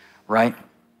 Right?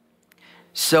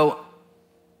 So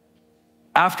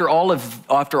after all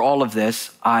of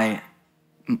this, I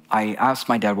asked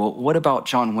my dad, well, what about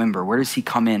John Wimber? Where does he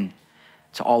come in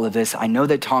to all of this? I know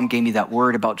that Tom gave me that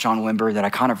word about John Wimber that I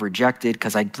kind of rejected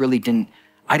because I didn't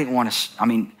want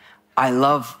to, I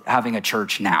love having a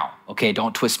church now. Okay,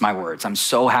 don't twist my words. I'm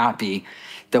so happy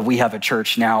that we have a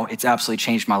church now. It's absolutely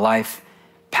changed my life.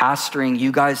 Pastoring,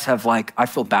 you guys have I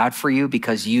feel bad for you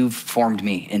because you've formed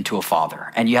me into a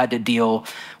father and you had to deal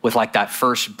with that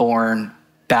firstborn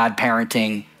bad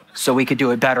parenting so we could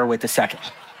do it better with the second.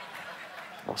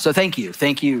 So thank you.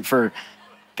 Thank you for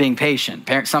being patient.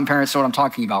 Some parents know what I'm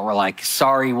talking about. We're like,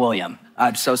 sorry, William.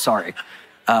 I'm so sorry.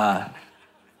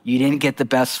 You didn't get the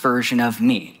best version of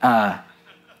me.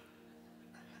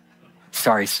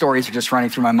 Sorry, stories are just running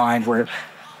through my mind where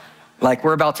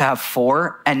we're about to have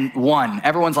 4 and 1.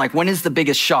 Everyone's like, when is the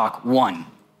biggest shock? 1.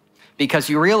 Because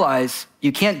you realize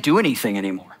you can't do anything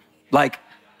anymore.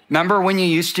 Remember when you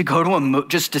used to go to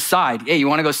just decide, hey, you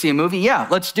want to go see a movie? Yeah,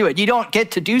 let's do it. You don't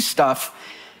get to do stuff.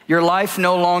 Your life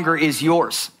no longer is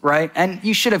yours, right? And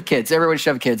you should have kids. Everybody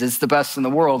should have kids. It's the best in the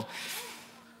world.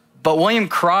 But William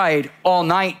cried all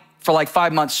night for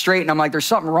 5 months straight. And I'm like, there's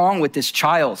something wrong with this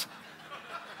child.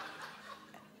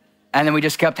 And then we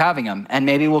just kept having them. And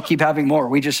maybe we'll keep having more.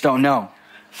 We just don't know.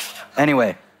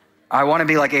 Anyway, I want to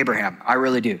be like Abraham. I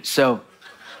really do. So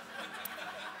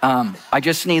I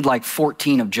just need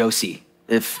 14 of Josie.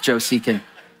 If Josie can,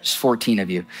 just 14 of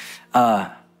you.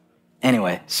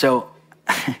 Anyway, so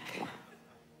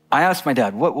I asked my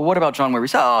dad, what about John Wimber? He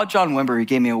said, John Wimber, he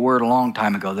gave me a word a long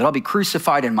time ago that I'll be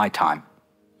crucified in my time.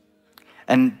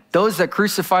 And those that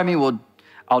crucify me,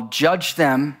 I'll judge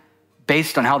them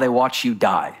based on how they watch you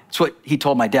die. That's what he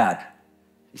told my dad.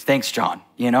 Thanks, John,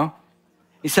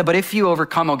 He said, but if you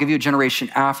overcome, I'll give you a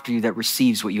generation after you that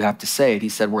receives what you have to say. And he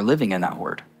said, we're living in that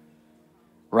word,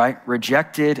 right?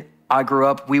 Rejected. I grew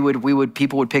up,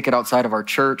 people would pick it outside of our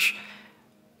church.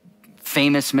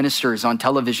 Famous ministers on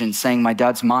television saying my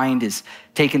dad's mind is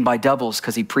taken by devils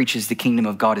because he preaches the kingdom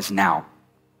of God is now.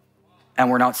 And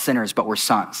we're not sinners, but we're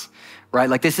sons.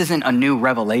 Right? This isn't a new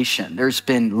revelation. There's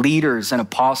been leaders and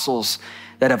apostles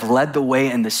that have led the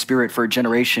way in the spirit for a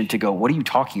generation to go, what are you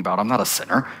talking about? I'm not a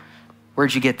sinner.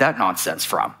 Where'd you get that nonsense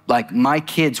from? My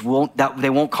kids won't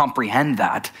comprehend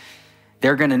that.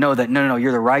 They're going to know that, no,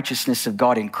 you're the righteousness of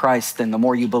God in Christ. And the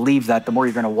more you believe that, the more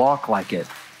you're going to walk like it.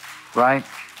 Right?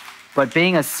 But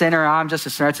being a sinner, I'm just a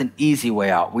sinner, that's an easy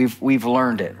way out. We've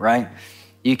learned it, right?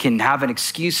 You can have an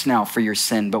excuse now for your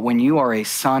sin, but when you are a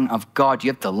son of God,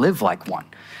 you have to live like one.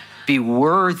 Be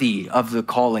worthy of the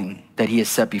calling that he has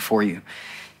set before you.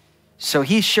 So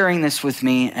he's sharing this with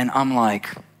me, and I'm like,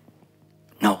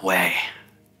 no way.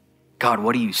 God,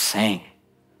 what are you saying?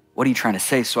 What are you trying to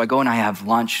say? So I go and I have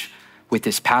lunch with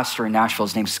this pastor in Nashville.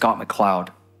 His name's Scott McLeod.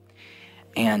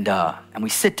 And we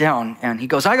sit down, and he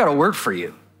goes, I got a word for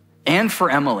you and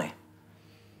for Emily.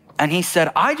 And he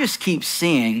said, I just keep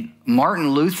seeing Martin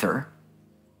Luther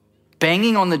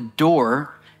banging on the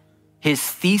door, his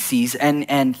theses,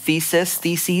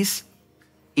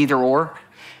 either or,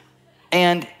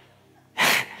 And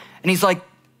he's like,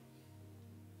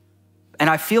 and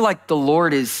I feel like the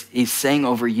Lord is saying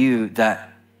over you that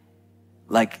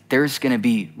like there's gonna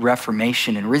be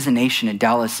reformation, and Risen Nation in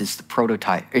Dallas is the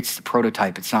prototype. It's the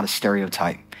prototype, it's not a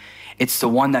stereotype. It's the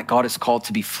one that God has called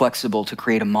to be flexible, to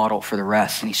create a model for the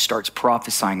rest. And he starts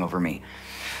prophesying over me.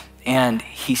 And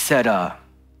he said,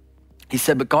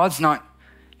 but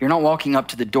you're not walking up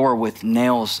to the door with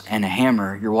nails and a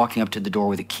hammer, you're walking up to the door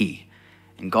with a key.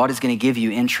 And God is gonna give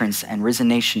you entrance and Risen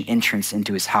Nation entrance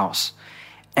into his house.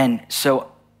 And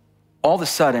so all of a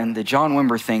sudden, the John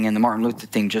Wimber thing and the Martin Luther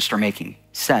thing just are making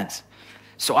sense.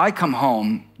 So I come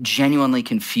home genuinely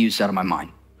confused out of my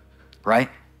mind, right?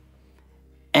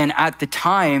 And at the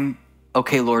time,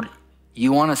 okay, Lord,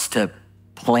 you want us to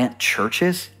plant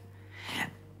churches?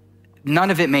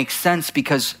 None of it makes sense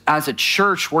because as a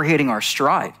church, we're hitting our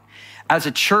stride. As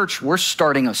a church, we're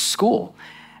starting a school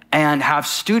and have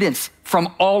students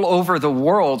from all over the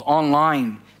world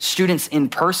online, students in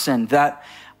person, that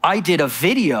I did a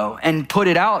video and put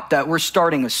it out that we're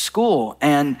starting a school.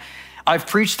 And I've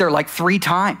preached there like 3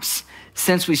 times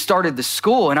since we started the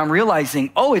school. And I'm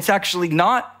realizing, oh, it's actually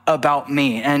not about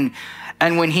me. And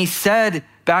when he said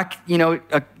back,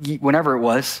 whenever it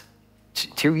was,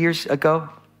 2 years ago,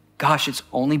 gosh, it's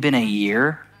only been a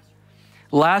year.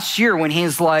 Last year when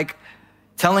he's like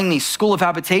telling me School of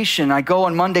Habitation, I go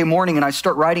on Monday morning and I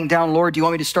start writing down, Lord, do you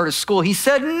want me to start a school? He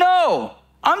said, no,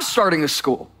 I'm starting a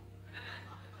school.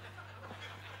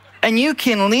 And you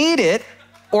can lead it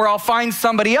or I'll find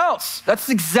somebody else. That's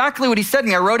exactly what he said to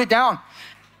me. I wrote it down.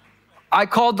 I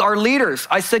called our leaders.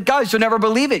 I said, guys, you'll never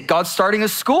believe it. God's starting a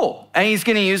school and he's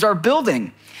gonna use our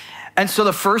building. And so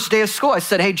the first day of school, I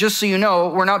said, hey, just so you know,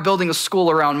 we're not building a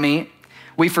school around me.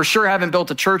 We for sure haven't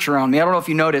built a church around me. I don't know if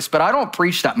you noticed, but I don't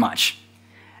preach that much.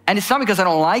 And it's not because I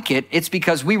don't like it. It's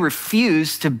because we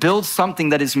refuse to build something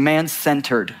that is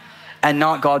man-centered and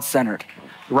not God-centered.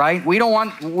 Right? We don't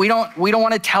want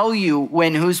to tell you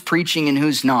who's preaching and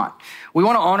who's not. We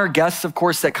want to honor guests, of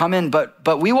course, that come in,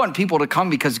 but we want people to come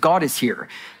because God is here,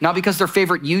 not because their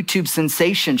favorite YouTube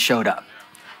sensation showed up.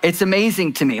 It's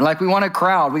amazing to me. Like we want a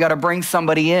crowd. We got to bring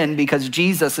somebody in because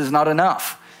Jesus is not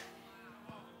enough.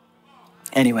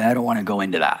 Anyway, I don't want to go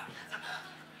into that.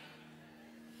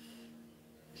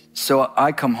 So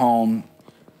I come home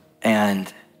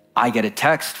and I get a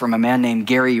text from a man named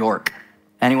Gary York.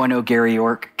 Anyone know Gary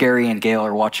York? Gary and Gail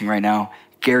are watching right now.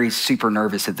 Gary's super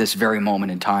nervous at this very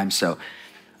moment in time, so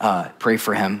pray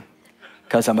for him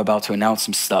because I'm about to announce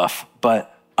some stuff.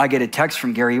 But I get a text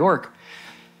from Gary York,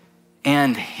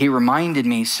 and he reminded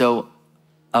me, so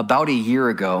about a year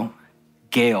ago,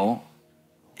 Gail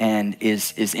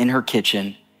is in her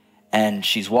kitchen, and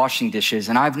she's washing dishes,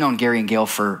 and I've known Gary and Gail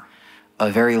for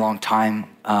a very long time.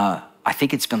 I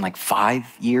think it's been like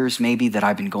 5 years maybe that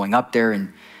I've been going up there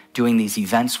and doing these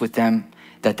events with them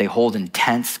that they hold in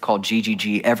tents called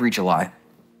GGG every July.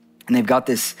 And they've got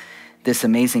this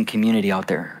amazing community out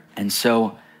there. And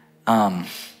so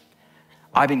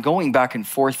I've been going back and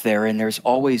forth there, and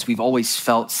we've always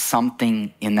felt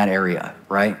something in that area,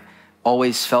 right?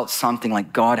 Always felt something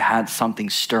like God had something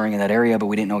stirring in that area, but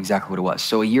we didn't know exactly what it was.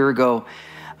 So a year ago,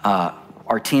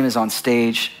 our team is on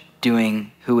stage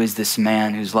doing Who Is This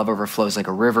Man Whose Love Overflows Like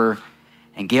a River?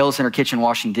 And Gail's in her kitchen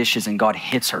washing dishes, and God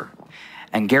hits her.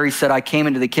 And Gary said, I came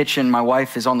into the kitchen, my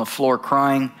wife is on the floor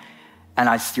crying, and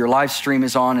your live stream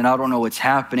is on, and I don't know what's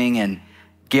happening. And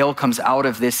Gail comes out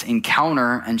of this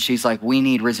encounter, and she's like, we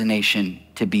need Risen Nation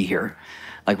to be here.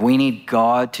 Like, we need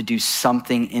God to do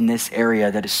something in this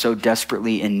area that is so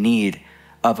desperately in need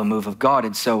of a move of God.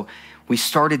 And so we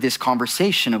started this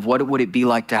conversation of what would it be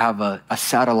like to have a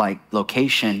satellite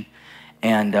location,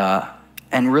 and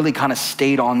really kind of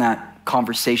stayed on that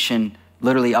conversation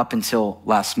literally up until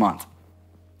last month.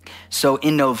 So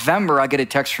in November, I get a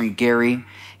text from Gary.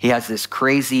 He has this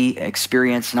crazy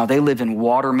experience. Now they live in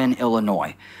Waterman,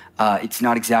 Illinois. It's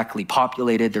not exactly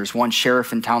populated. There's one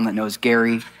sheriff in town that knows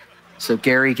Gary. So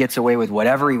Gary gets away with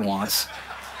whatever he wants.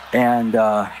 And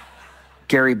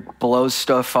Gary blows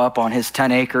stuff up on his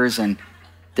 10 acres. And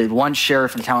the one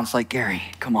sheriff in town's like, Gary,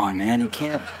 come on, man. You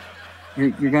can't,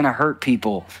 you're going to hurt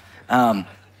people.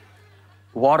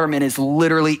 Waterman is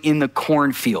literally in the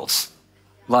cornfields.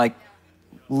 Like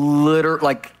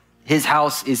his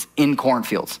house is in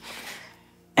cornfields.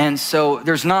 And so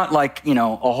there's not like,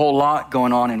 a whole lot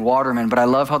going on in Waterman, but I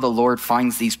love how the Lord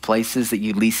finds these places that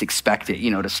you least expect it,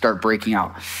 to start breaking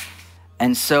out.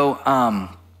 And so,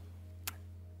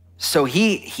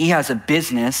 he has a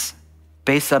business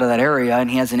based out of that area, and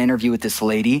he has an interview with this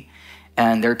lady,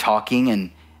 and they're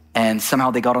talking, And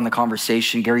somehow they got on the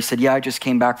conversation. Gary said, yeah, I just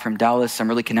came back from Dallas. I'm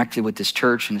really connected with this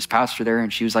church and this pastor there.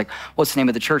 And she was like, what's the name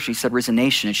of the church? He said, Risen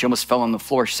Nation. And she almost fell on the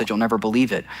floor. She said, you'll never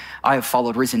believe it. I have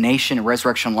followed Risen Nation and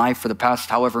Resurrection Life for the past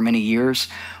however many years.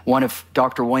 One of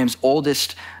Dr. Williams'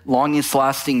 oldest, longest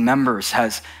lasting members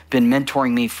has been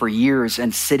mentoring me for years.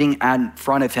 And sitting in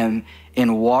front of him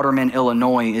in Waterman,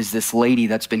 Illinois, is this lady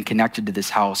that's been connected to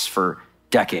this house for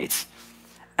decades.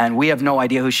 And we have no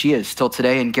idea who she is till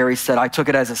today. And Gary said, I took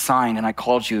it as a sign and I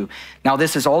called you. Now,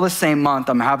 this is all the same month.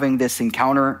 I'm having this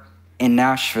encounter in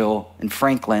Nashville, in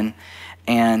Franklin.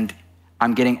 And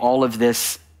I'm getting all of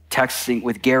this texting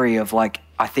with Gary of like,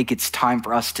 I think it's time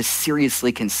for us to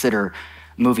seriously consider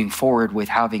moving forward with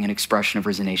having an expression of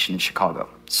Risen Nation in Chicago.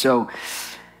 So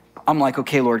I'm like,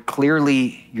 okay, Lord,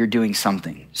 clearly you're doing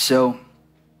something. So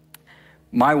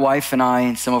my wife and I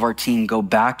and some of our team go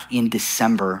back in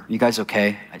December. You guys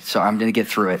okay? So I'm going to get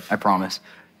through it, I promise.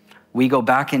 We go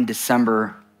back in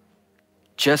December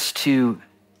just to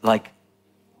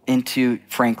into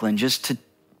Franklin, just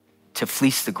to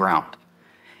fleece the ground.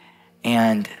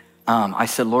 And I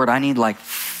said, Lord, I need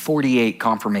 48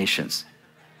 confirmations.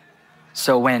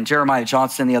 So when Jeremiah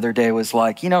Johnson the other day was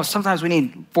like, sometimes we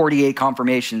need 48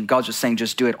 confirmations. God's just saying,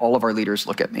 just do it. All of our leaders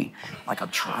look at me like I'm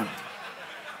trying.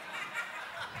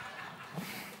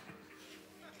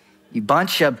 You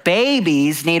bunch of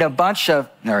babies need a bunch of,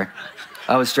 no,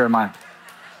 that was Jeremiah.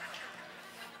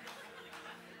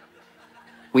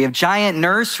 We have giant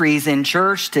nurseries in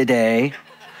church today.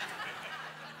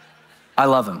 I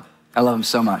love him. I love him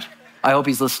so much. I hope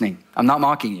he's listening. I'm not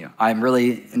mocking you. I'm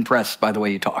really impressed by the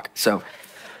way you talk. So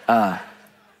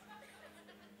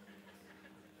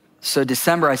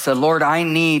December, I said, Lord, I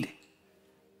need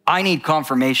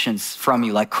confirmations from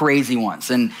you, like crazy ones.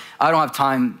 And I don't have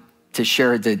time to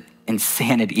share the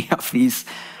insanity of these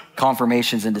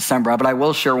confirmations in December, but I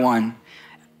will share one.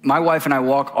 My wife and I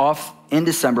walk off in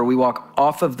December. We walk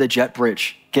off of the jet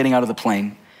bridge, getting out of the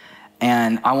plane,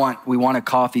 and we want a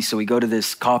coffee, so we go to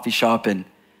this coffee shop, and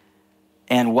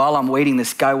while I'm waiting,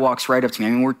 this guy walks right up to me. I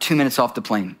mean, we're 2 minutes off the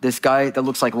plane. This guy that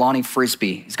looks like Lonnie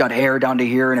Frisbee, he's got hair down to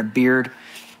here and a beard,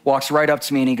 walks right up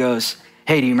to me and he goes,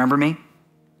 hey, do you remember me?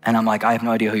 And I'm like, I have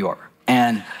no idea who you are.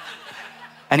 And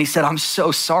he said, I'm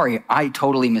so sorry. I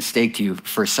totally mistaked you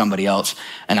for somebody else.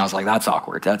 And I was like, that's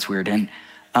awkward. That's weird. And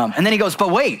then he goes,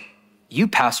 but wait, you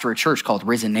pastor a church called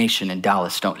Risen Nation in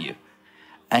Dallas, don't you?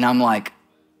 And I'm like,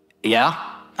 yeah.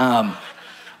 And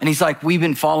he's like, we've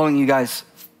been following you guys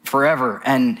forever.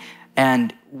 And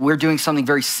we're doing something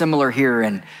very similar here.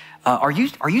 And are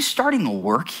you starting to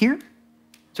work here?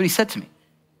 That's what he said to me.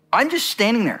 I'm just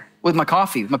standing there with my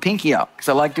coffee, with my pinky out, because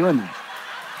I like doing that.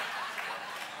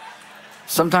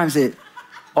 Sometimes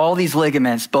all these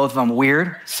ligaments, both of them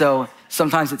weird, so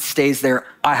sometimes it stays there.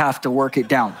 I have to work it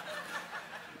down.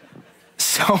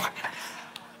 So,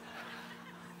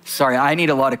 sorry, I need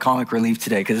a lot of comic relief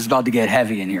today because it's about to get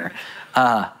heavy in here.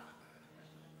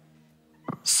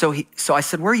 So I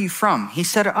said, where are you from? He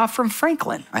said, from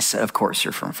Franklin. I said, of course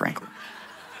you're from Franklin.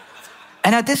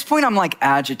 And at this point, I'm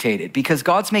agitated because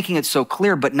God's making it so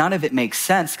clear, but none of it makes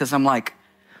sense because I'm like,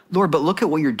 Lord, but look at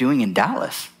what you're doing in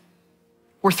Dallas.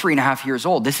 We're 3.5 years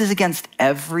old. This is against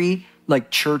every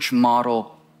church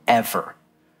model ever.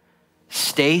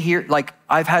 Stay here.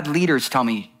 I've had leaders tell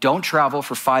me, don't travel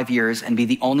for 5 years and be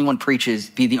the only one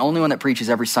that preaches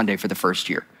every Sunday for the first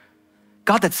year.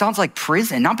 God, that sounds like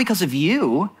prison, not because of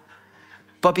you,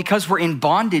 but because we're in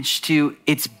bondage to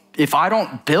if I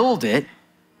don't build it,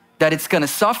 that it's gonna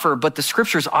suffer. But the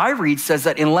scriptures I read says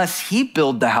that unless he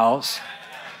build the house,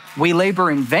 we labor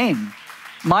in vain.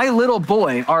 My little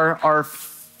boy, our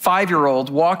 5-year-old,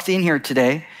 walked in here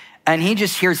today and he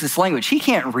just hears this language. He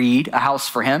can't read A House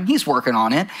for Him. He's working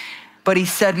on it. But he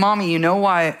said, Mommy, you know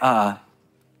why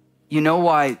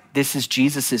this is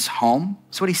Jesus's home?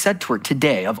 That's what he said to her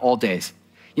today of all days.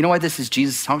 You know why this is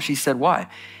Jesus' home? She said, why?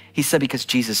 He said, because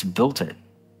Jesus built it.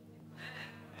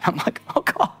 I'm like, oh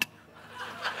God.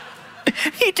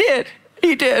 He did.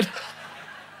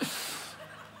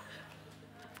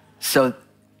 So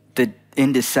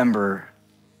in December,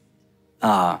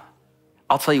 I'll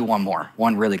tell you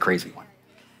one really crazy one.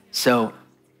 So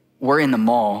we're in the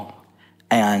mall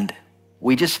and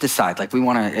we just decide we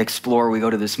want to explore. We go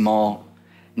to this mall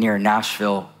near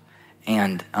Nashville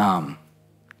and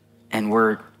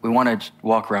we want to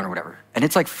walk around or whatever. And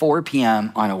it's 4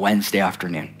 p.m. on a Wednesday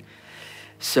afternoon.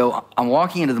 So I'm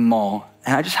walking into the mall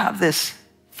and I just have this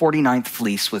 49th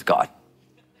fleece with God.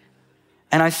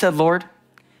 And I said, Lord,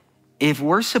 if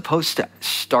we're supposed to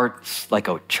start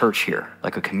a church here,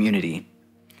 a community,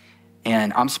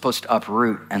 and I'm supposed to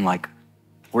uproot and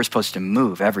we're supposed to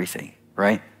move everything,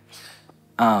 right?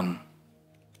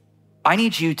 I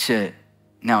need you to,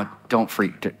 now don't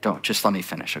just let me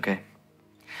finish, okay?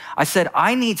 I said,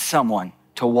 I need someone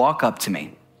to walk up to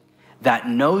me that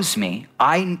knows me.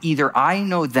 Either I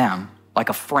know them like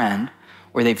a friend,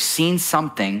 or they've seen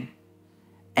something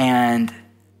and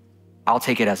I'll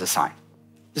take it as a sign.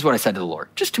 This is what I said to the Lord,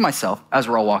 just to myself as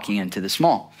we're all walking into this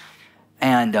mall.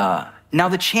 And now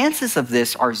the chances of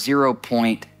this are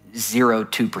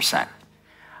 0.02%.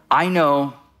 I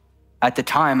know at the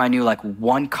time I knew like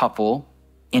one couple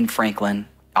in Franklin.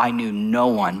 I knew no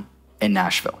one in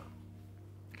Nashville.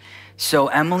 So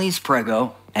Emily's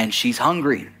preggo and she's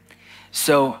hungry.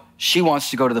 So she wants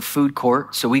to go to the food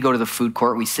court. So we go to the food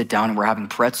court, we sit down and we're having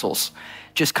pretzels,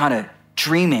 just kind of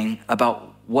dreaming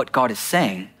about what God is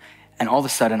saying. And all of a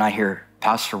sudden I hear,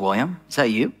 Pastor William, is that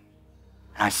you?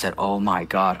 And I said, oh my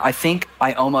God. I think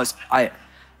a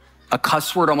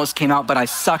cuss word almost came out, but I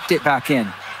sucked it back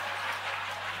in.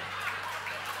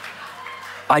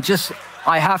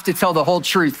 I have to tell the whole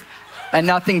truth and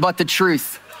nothing but the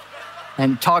truth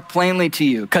and talk plainly to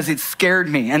you because it scared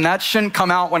me. And that shouldn't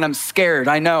come out when I'm scared,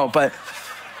 I know, but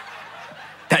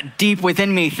that deep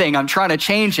within me thing, I'm trying to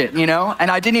change it, you know?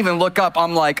 And I didn't even look up.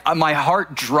 I'm like, my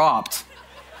heart dropped.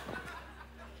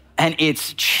 And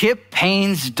it's Chip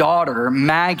Payne's daughter,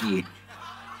 Maggie,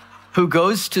 who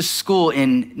goes to school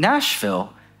in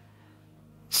Nashville.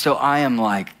 So I am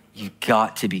like, you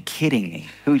got to be kidding me.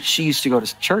 She used to go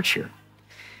to church here.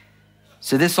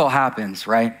 So this all happens,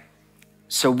 right?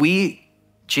 So we,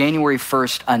 January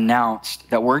 1st, announced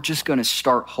that we're just gonna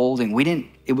start holding.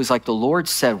 It was like the Lord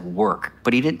said work,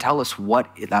 but he didn't tell us what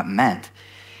that meant.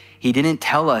 He didn't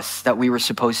tell us that we were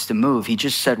supposed to move. He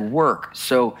just said work.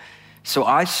 So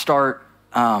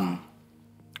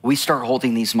we start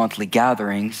holding these monthly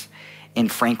gatherings in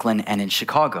Franklin and in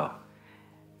Chicago.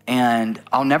 And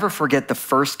I'll never forget the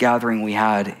first gathering we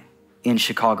had in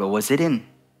Chicago. Was it in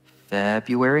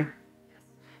February?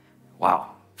 Wow.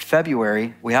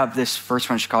 February, we have this first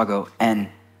one in Chicago, and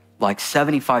like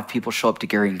 75 people show up to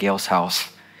Gary and Gail's house,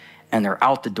 and they're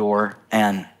out the door.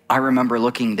 And I remember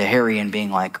looking to Harry and being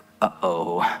like,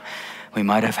 uh-oh, we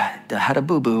might have had a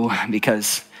boo-boo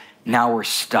because now we're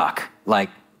stuck.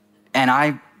 And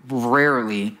I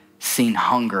rarely seen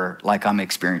hunger like I'm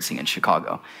experiencing in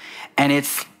Chicago. And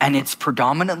it's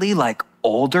predominantly like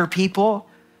older people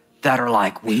that are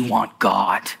like, we want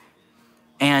God.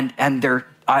 And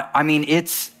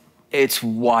it's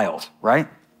wild, right?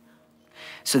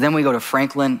 So then we go to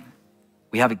Franklin,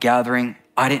 we have a gathering.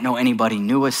 I didn't know anybody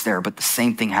knew us there, but the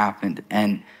same thing happened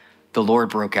and the Lord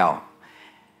broke out.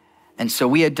 And so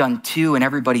we had done 2, and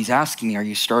everybody's asking me, are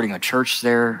you starting a church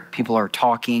there? People are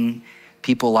talking.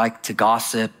 People like to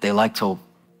gossip. They like to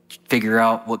figure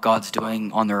out what God's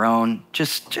doing on their own.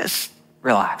 Just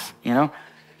relax, you know?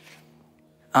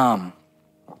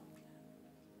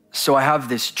 So I have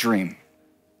this dream.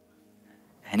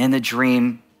 And in the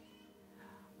dream,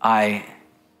 I'm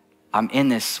in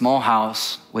this small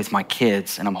house with my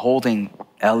kids, and I'm holding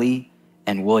Ellie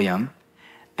and William.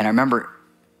 And I remember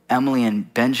Emily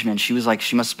and Benjamin, she must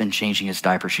have been changing his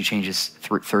diaper. She changes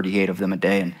 38 of them a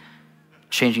day, and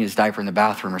changing his diaper in the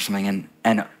bathroom or something.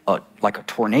 And like a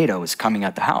tornado is coming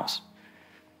at the house.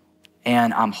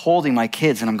 And I'm holding my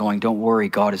kids and I'm going, don't worry,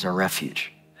 God is our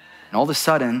refuge. And all of a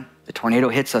sudden, the tornado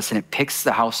hits us and it picks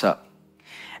the house up.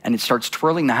 And it starts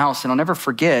twirling the house. And I'll never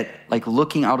forget, like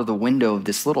looking out of the window of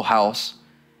this little house,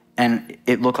 and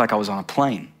it looked like I was on a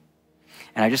plane.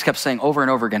 And I just kept saying over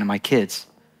and over again to my kids,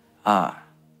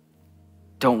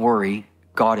 don't worry,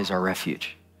 God is our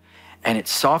refuge. And it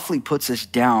softly puts us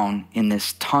down in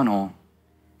this tunnel,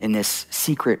 in this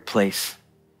secret place.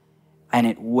 And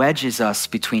it wedges us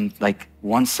between like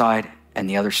one side and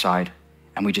the other side.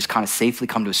 And we just kind of safely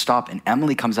come to a stop. And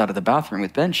Emily comes out of the bathroom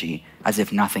with Benji as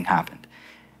if nothing happened.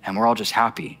 And we're all just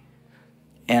happy.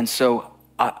 And so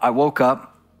I woke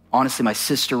up. Honestly, my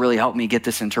sister really helped me get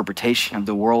this interpretation of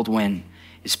the whirlwind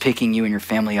is picking you and your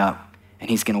family up, and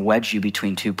he's gonna wedge you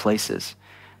between 2 places.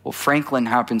 Well, Franklin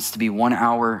happens to be 1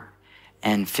 hour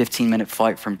and 15-minute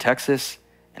flight from Texas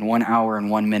and 1 hour and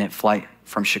 1 minute flight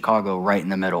from Chicago, right in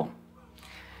the middle.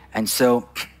 And so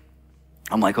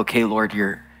I'm like, okay, Lord,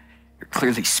 you're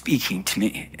clearly speaking to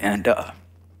me. And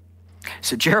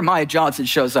so Jeremiah Johnson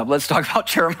shows up. Let's talk about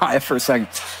Jeremiah for a second.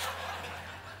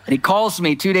 And he calls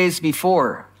me 2 days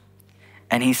before,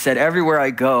 and he said, everywhere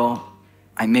I go,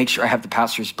 I make sure I have the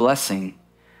pastor's blessing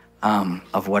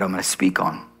of what I'm gonna speak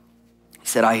on. He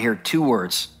said, I hear 2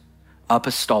 words,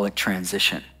 apostolic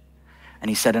transition. And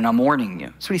he said, and I'm warning you.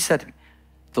 That's what he said to me.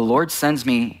 The Lord sends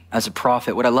me as a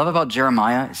prophet. What I love about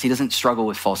Jeremiah is he doesn't struggle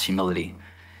with false humility.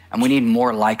 And we need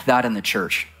more like that in the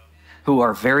church. who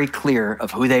are very clear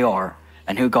of who they are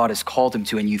and who God has called them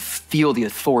to, and you feel the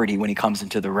authority when he comes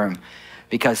into the room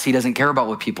because he doesn't care about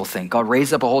what people think. God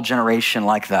raised up a whole generation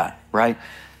like that, right?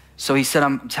 So he said,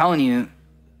 I'm telling you,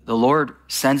 the Lord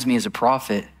sends me as a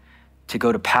prophet to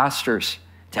go to pastors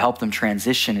to help them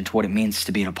transition into what it means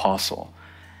to be an apostle.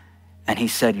 And he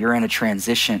said, you're in a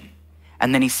transition.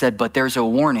 And then he said, but there's a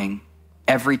warning.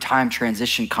 Every time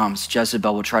transition comes,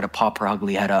 Jezebel will try to pop her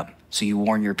ugly head up. So you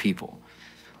warn your people,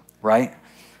 right?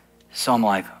 So I'm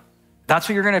like, that's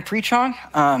what you're gonna preach on?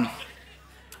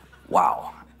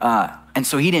 Wow. And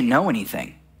so he didn't know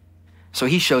anything. So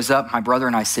he shows up, my brother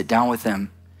and I sit down with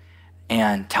him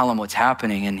and tell him what's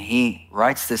happening. And he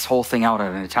writes this whole thing out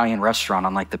at an Italian restaurant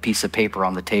on like the piece of paper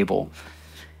on the table.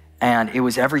 And it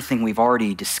was everything we've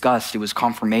already discussed. It was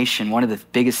confirmation. One of the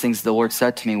biggest things the Lord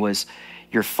said to me was,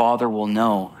 your father will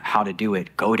know how to do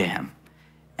it. Go to him.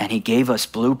 And he gave us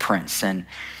blueprints. And,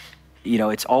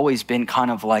 it's always been kind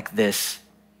of like this,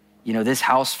 this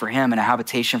house for him and a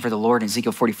habitation for the Lord in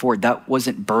Ezekiel 44, that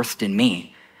wasn't birthed in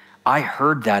me. I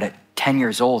heard that at 10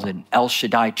 years old in El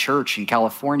Shaddai Church in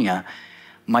California.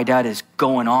 My dad is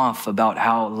going off about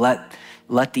how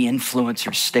let the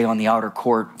influencers stay on the outer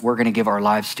court. We're going to give our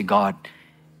lives to God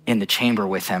in the chamber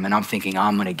with him. And I'm thinking,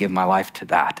 I'm going to give my life to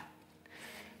that.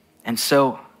 And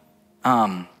so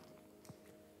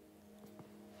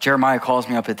Jeremiah calls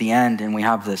me up at the end and we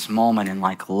have this moment and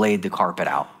like laid the carpet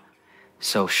out.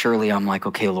 So surely I'm like,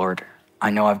 okay, Lord, I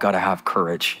know I've got to have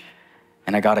courage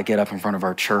and I got to get up in front of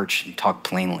our church and talk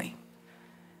plainly.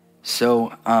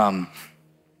 So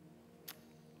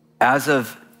as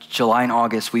of July and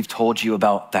August, we've told you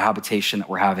about the habitation that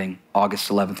we're having August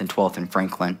 11th and 12th in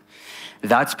Franklin.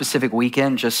 That specific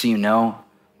weekend, just so you know,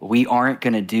 we aren't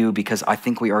going to do, because I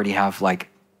think we already have like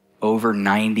over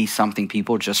 90 something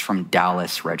people just from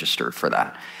Dallas registered for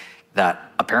that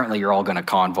apparently you're all going to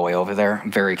convoy over there.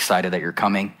 I'm very excited that you're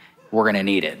coming. We're going to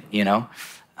need it,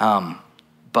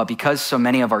 but because so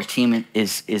many of our team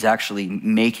is actually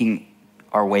making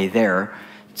our way there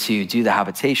to do the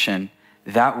habitation,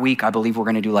 that week, I believe we're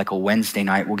going to do like a Wednesday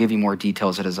night. We'll give you more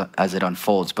details as it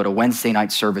unfolds, but a Wednesday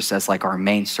night service as like our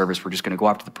main service. We're just going to go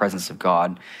after the presence of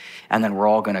God. And then we're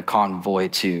all going to convoy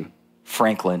to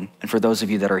Franklin. And for those of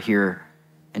you that are here,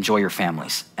 enjoy your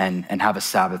families and have a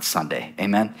Sabbath Sunday.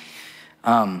 Amen.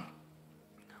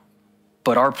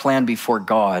 But our plan before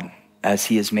God, as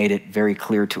he has made it very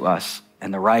clear to us,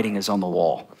 and the writing is on the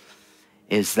wall,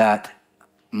 is that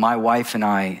my wife and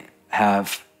I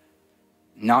have,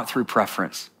 not through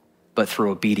preference, but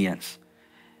through obedience,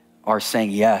 are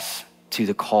saying yes to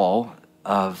the call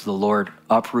of the Lord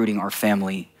uprooting our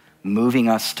family, moving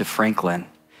us to Franklin.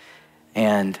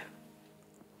 And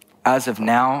as of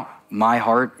now, my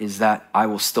heart is that I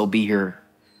will still be here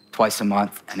twice a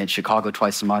month and in Chicago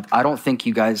twice a month. I don't think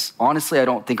you guys, honestly, I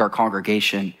don't think our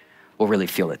congregation will really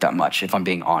feel it that much, if I'm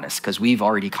being honest, because we've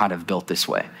already kind of built this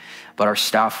way. But our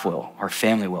staff will, our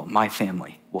family will, my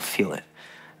family will feel it.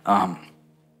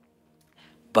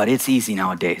 But it's easy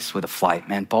nowadays with a flight,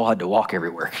 man. Paul had to walk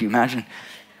everywhere. Can you imagine?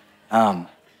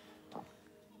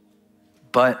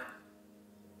 But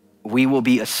we will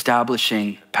be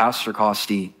establishing Pastor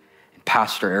Costi and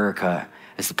Pastor Erica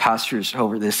as the pastors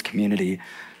over this community.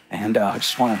 And I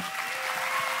just want to,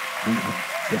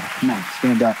 come on,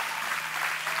 stand up.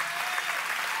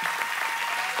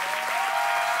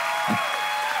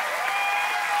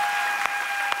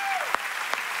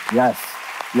 Yes.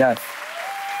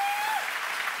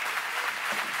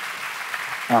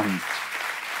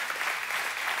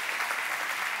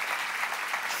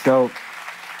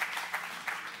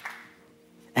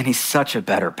 And he's such a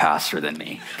better pastor than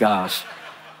me. Gosh.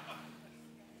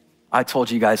 I told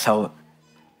you guys how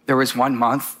there was 1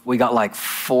 month we got like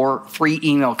 3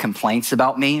 email complaints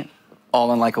about me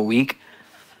all in like a week.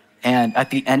 And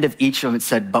at the end of each of them it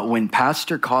said, but when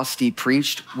Pastor Costi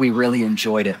preached, we really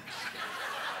enjoyed it.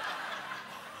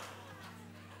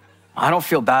 I don't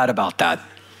feel bad about that.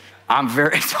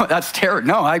 That's terrible.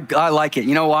 No, I like it.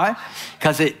 You know why?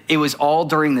 Because it was all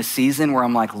during the season where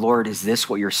I'm like, Lord, is this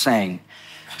what you're saying?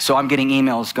 So I'm getting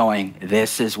emails going,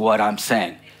 this is what I'm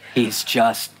saying. He's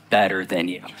just better than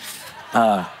you.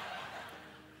 But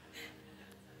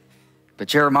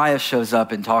Jeremiah shows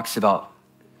up and talks about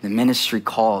the ministry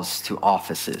calls to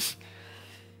offices.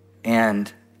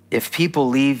 And if people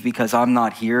leave because I'm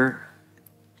not here,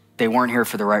 they weren't here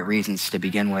for the right reasons to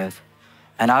begin with.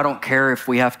 And I don't care if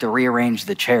we have to rearrange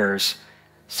the chairs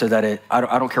so that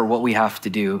I don't care what we have to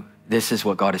do. This is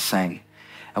what God is saying.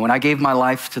 And when I gave my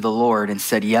life to the Lord and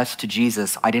said yes to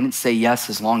Jesus, I didn't say yes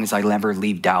as long as I never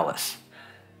leave Dallas.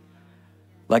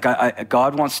 Like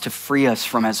God wants to free us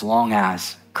from as long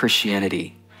as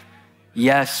Christianity.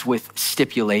 Yes, with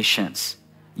stipulations.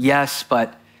 Yes,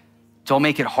 but don't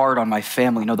make it hard on my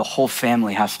family. No, the whole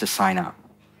family has to sign up.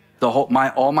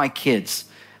 All my kids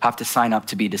have to sign up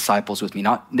to be disciples with me.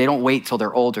 They don't wait till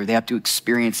they're older. They have to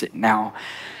experience it now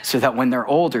so that when they're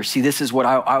older, see, this is what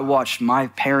I watched my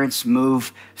parents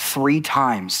move 3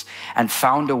 times and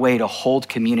found a way to hold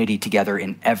community together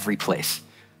in every place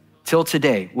till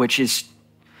today, which is,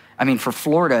 for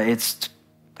Florida, it's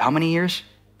how many years?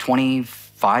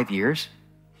 25 years?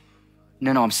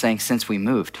 No, I'm saying since we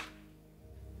moved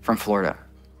from Florida,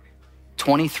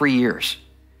 23 years.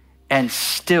 And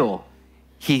still,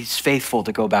 he's faithful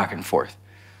to go back and forth.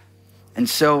 And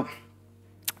so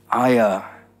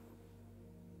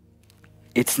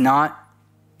it's not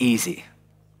easy.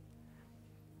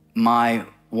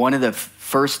 One of the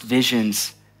first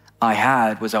visions I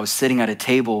had was I was sitting at a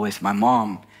table with my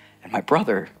mom and my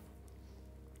brother.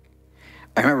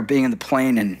 I remember being in the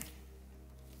plane, and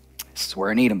this is where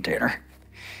I need him, Tanner.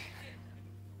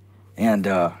 And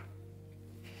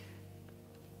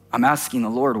I'm asking the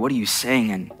Lord, what are you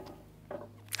saying? And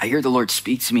I hear the Lord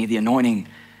speak to me, the anointing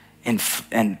and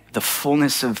the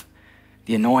fullness of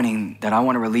the anointing that I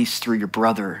want to release through your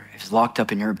brother is locked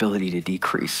up in your ability to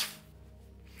decrease.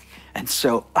 And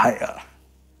so I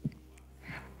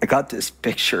got this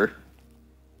picture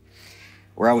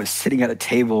where I was sitting at a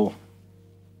table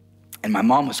and my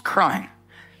mom was crying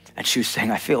and she was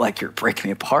saying, I feel like you're breaking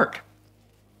me apart.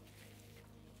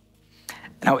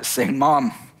 And I was saying,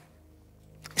 Mom,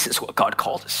 this is what God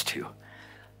called us to.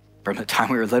 From the time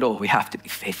we were little, we have to be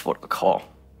faithful to the call.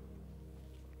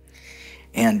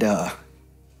 And I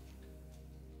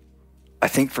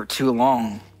think for too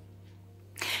long,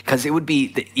 because it would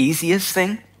be the easiest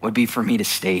thing would be for me to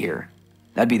stay here.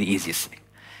 That'd be the easiest thing.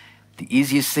 The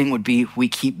easiest thing would be we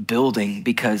keep building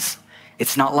because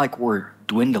it's not like we're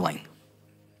dwindling.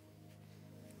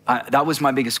 That was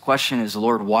my biggest question is,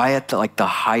 Lord, why at the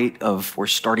height of we're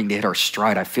starting to hit our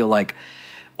stride, I feel like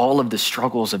all of the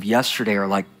struggles of yesterday are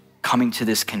like coming to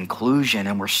this conclusion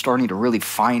and we're starting to really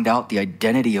find out the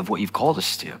identity of what you've called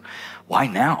us to. Why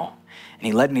now? And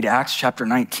he led me to Acts chapter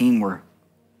 19 where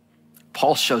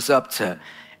Paul shows up to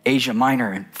Asia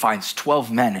Minor and finds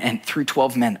 12 men, and through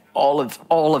 12 men, all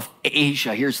of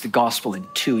Asia hears the gospel in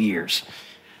 2 years.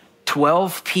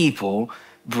 12 people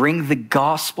bring the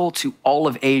gospel to all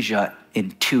of Asia in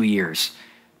 2 years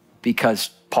because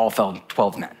Paul found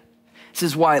 12 men. This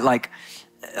is why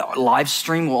live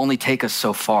stream will only take us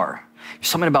so far. There's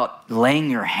something about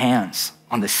laying your hands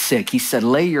on the sick. He said,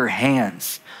 lay your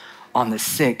hands on the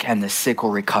sick and the sick will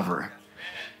recover.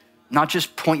 Not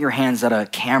just point your hands at a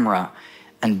camera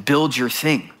and build your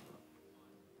thing.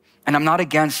 And I'm not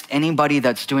against anybody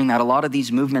that's doing that. A lot of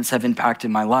these movements have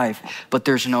impacted my life, but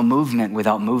there's no movement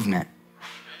without movement.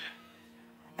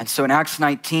 And so in Acts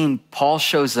 19, Paul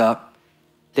shows up,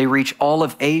 they reach all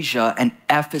of Asia, and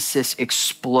Ephesus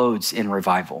explodes in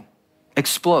revival.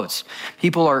 Explodes.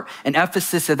 And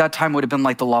Ephesus at that time would have been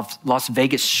like the Las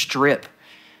Vegas Strip.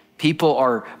 People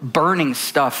are burning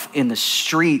stuff in the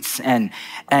streets and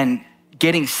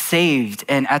getting saved.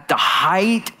 And at the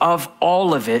height of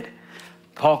all of it,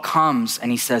 Paul comes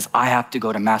and he says, I have to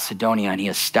go to Macedonia, and he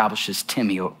establishes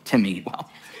Timmy. Wow.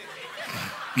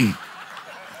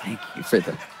 Thank you for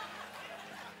the...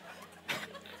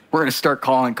 We're going to start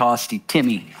calling Costi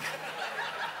Timmy.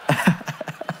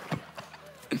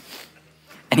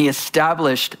 And he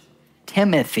established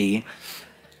Timothy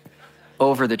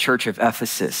over the church of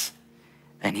Ephesus.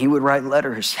 And he would write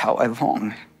letters, how I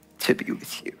long to be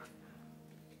with you.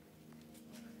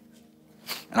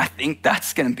 And I think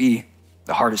that's going to be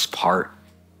the hardest part,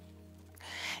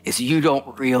 is you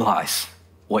don't realize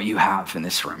what you have in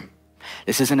this room.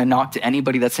 This isn't a knock to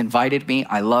anybody that's invited me.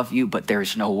 I love you, but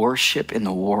there's no worship in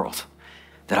the world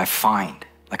that I find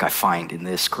like I find in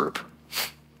this group.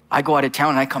 I go out of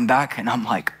town and I come back and I'm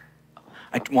like,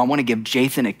 I want to give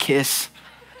Jathan a kiss,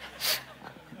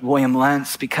 William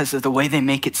Lentz, because of the way they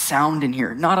make it sound in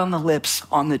here. Not on the lips,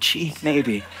 on the cheek,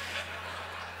 maybe.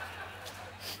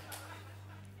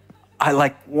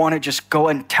 I want to just go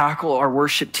and tackle our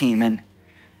worship team, and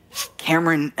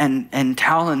Cameron and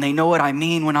Talon, they know what I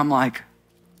mean when I'm like,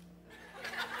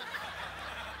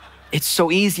 it's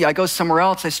so easy. I go somewhere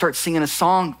else, I start singing a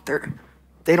song,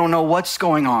 they don't know what's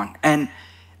going on. And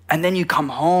then you come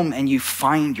home and you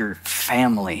find your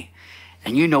family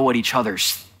and you know what each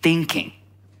other's thinking.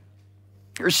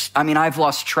 I've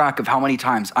lost track of how many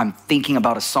times I'm thinking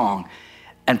about a song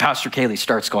and Pastor Kaylee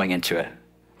starts going into it.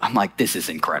 I'm like, this is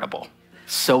incredible.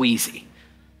 So easy.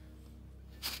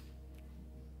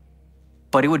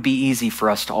 But it would be easy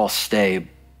for us to all stay,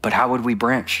 but how would we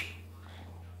branch?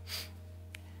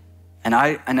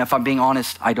 And if I'm being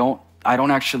honest, I don't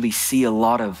actually see a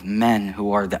lot of men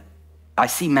who are I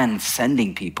see men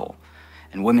sending people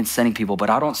and women sending people, but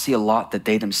I don't see a lot that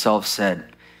they themselves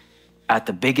said at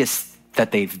the biggest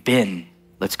that they've been,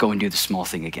 let's go and do the small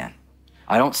thing again.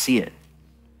 I don't see it.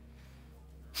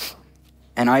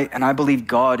 And I believe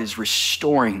God is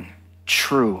restoring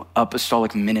true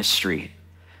apostolic ministry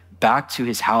back to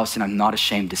his house, and I'm not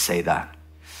ashamed to say that.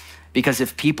 Because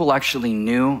if people actually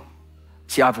knew,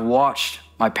 see, I've watched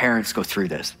my parents go through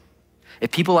this.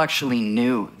 If people actually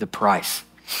knew the price,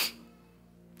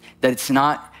 that it's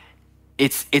not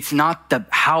the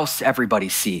house everybody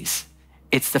sees,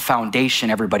 it's the foundation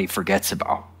everybody forgets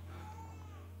about.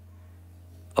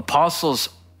 Apostles,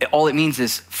 all it means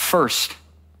is first.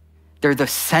 They're the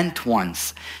sent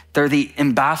ones. They're the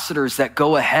ambassadors that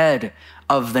go ahead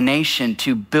of the nation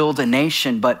to build a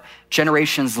nation, but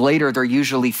generations later, they're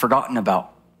usually forgotten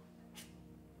about.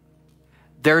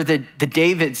 They're the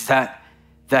Davids that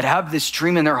have this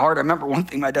dream in their heart. I remember one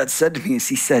thing my dad said to me is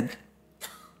he said,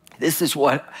 this is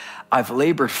what I've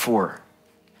labored for.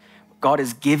 God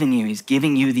has given you. He's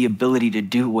giving you the ability to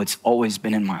do what's always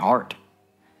been in my heart.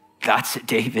 That's a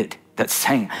David that's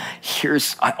saying,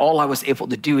 all I was able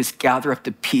to do is gather up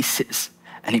the pieces,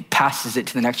 and he passes it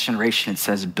to the next generation and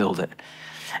says, build it.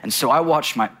 And so I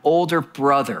watched my older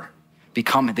brother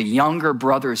become the younger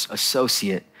brother's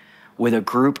associate with a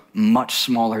group much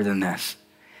smaller than this.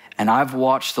 And I've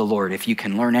watched the Lord, if you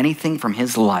can learn anything from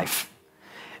his life,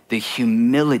 the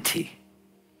humility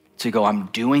to go, I'm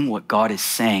doing what God is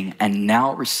saying, and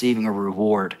now receiving a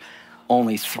reward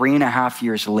only 3.5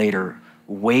 years later,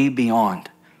 way beyond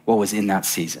what was in that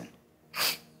season.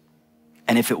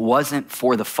 And if it wasn't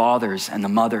for the fathers and the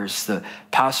mothers, the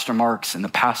Pastor Marks and the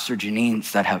Pastor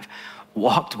Janines that have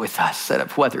walked with us, that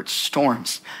have weathered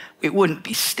storms, we wouldn't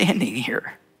be standing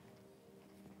here.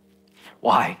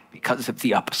 Why? Because of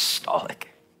the apostolic.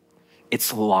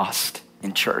 It's lost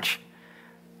in church.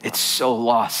 It's so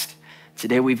lost.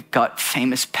 Today we've got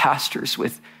famous pastors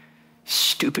with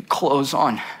stupid clothes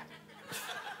on,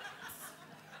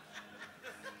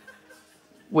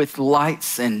 with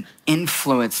lights and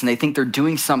influence, and they think they're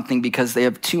doing something because they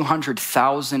have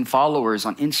 200,000 followers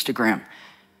on Instagram.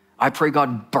 I pray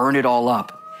God burn it all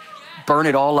up. Burn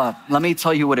it all up. Let me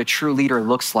tell you what a true leader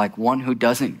looks like, one who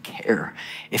doesn't care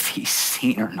if he's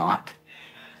seen or not.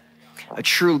 A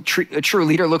true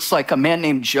leader looks like a man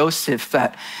named Joseph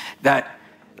that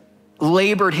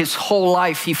labored his whole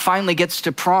life. He finally gets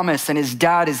to promise, and his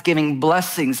dad is giving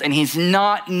blessings, and he's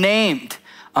not named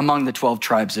among the 12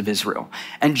 tribes of Israel.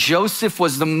 And Joseph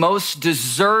was the most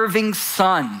deserving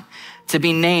son to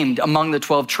be named among the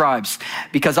 12 tribes,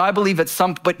 because I believe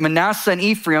but Manasseh and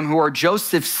Ephraim, who are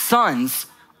Joseph's sons,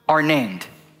 are named.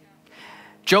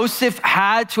 Joseph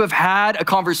had to have had a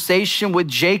conversation with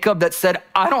Jacob that said,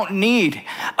 I don't need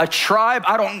a tribe.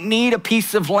 I don't need a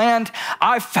piece of land.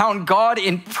 I found God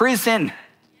in prison.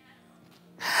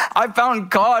 I found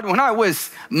God when I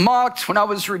was mocked, when I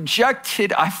was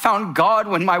rejected. I found God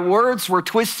when my words were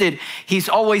twisted. He's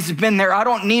always been there. I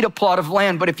don't need a plot of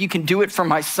land, but if you can do it for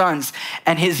my sons.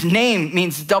 And his name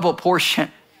means double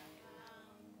portion.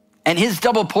 And his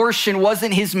double portion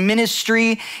wasn't his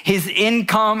ministry, his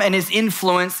income, and his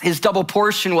influence. His double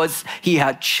portion was he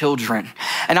had children.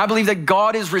 And I believe that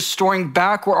God is restoring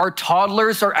back where our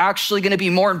toddlers are actually going to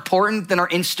be more important than our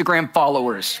Instagram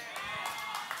followers.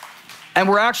 And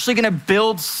we're actually going to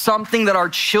build something that our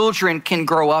children can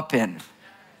grow up in.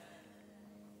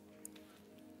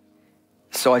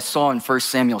 So I saw in 1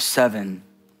 Samuel 7,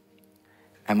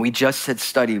 and we just had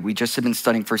been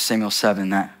studying 1 Samuel 7,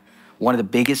 that one of the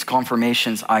biggest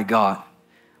confirmations I got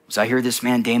was I hear this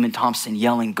man, Damon Thompson,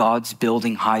 yelling, God's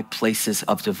building high places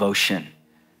of devotion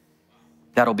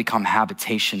that'll become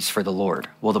habitations for the Lord.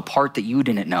 Well, the part that you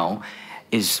didn't know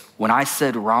is when I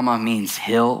said Ramah means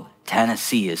hill,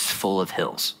 Tennessee is full of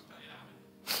hills.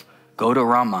 Go to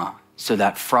Ramah so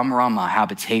that from Ramah,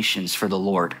 habitations for the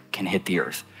Lord can hit the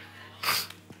earth.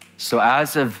 So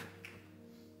as of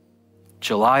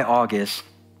July, August,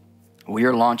 we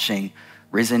are launching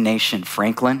Risen Nation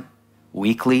Franklin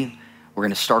weekly. We're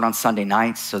going to start on Sunday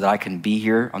nights so that I can be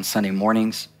here on Sunday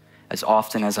mornings as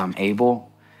often as I'm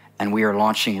able. And we are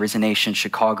launching Risen Nation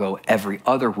Chicago every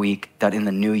other week, that in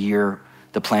the new year,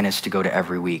 the plan is to go to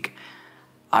every week.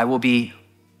 I will be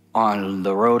on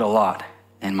the road a lot,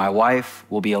 and my wife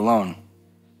will be alone.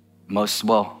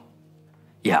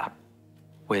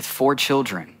 With 4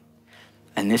 children,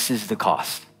 and this is the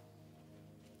cost.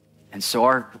 And so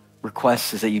our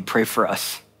request is that you pray for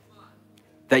us,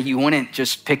 that you wouldn't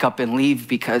just pick up and leave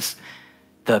because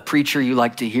the preacher you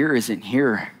like to hear isn't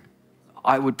here.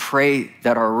 I would pray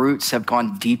that our roots have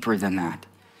gone deeper than that.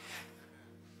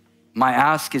 My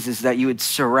ask is that you would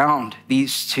surround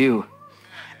these two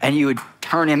and you would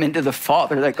turn him into the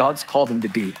father that God's called him to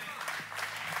be.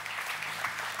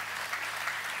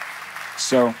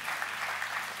 So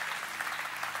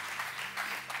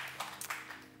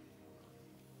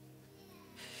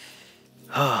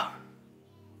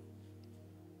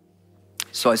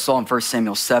I saw in 1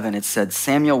 Samuel 7, it said,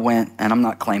 Samuel went, and I'm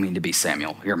not claiming to be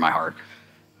Samuel, hear my heart.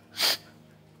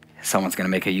 Someone's gonna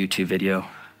make a YouTube video.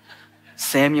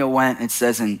 Samuel went, it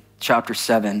says in chapter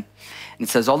 7, and it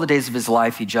says, all the days of his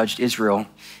life he judged Israel,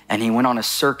 and he went on a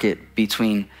circuit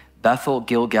between Bethel,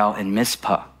 Gilgal, and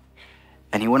Mizpah.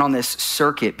 And he went on this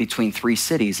circuit between 3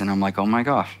 cities, and I'm like, oh my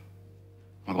gosh,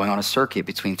 I'm going on a circuit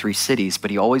between 3 cities, but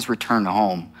he always returned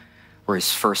home where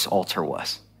his first altar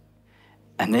was.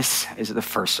 And this is the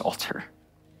first altar.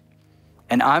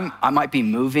 And I might be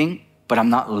moving, but I'm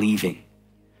not leaving.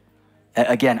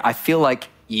 Again, I feel like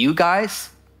you guys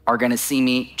are gonna see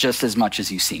me just as much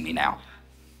as you see me now.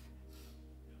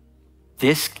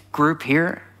 This group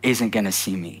here isn't gonna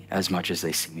see me as much as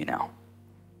they see me now.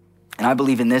 And I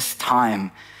believe in this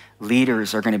time,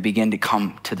 leaders are gonna begin to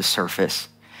come to the surface.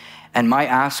 And my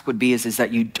ask would be is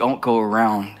that you don't go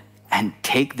around and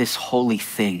take this holy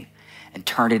thing and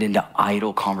turn it into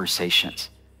idle conversations.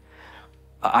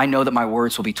 I know that my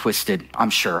words will be twisted, I'm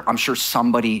sure. I'm sure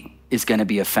somebody is gonna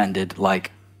be offended,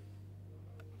 like,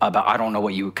 about, I don't know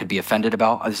what you could be offended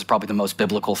about. This is probably the most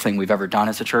biblical thing we've ever done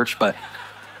as a church, but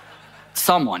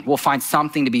someone will find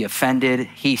something to be offended.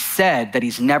 He said that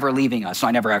he's never leaving us. So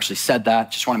I never actually said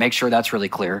that. Just wanna make sure that's really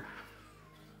clear.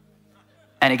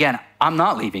 And again, I'm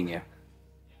not leaving you.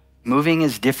 Moving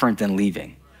is different than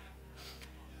leaving.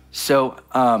 So,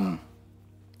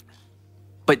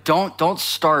 but don't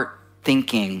start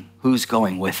thinking who's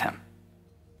going with him.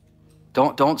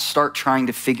 Don't start trying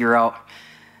to figure out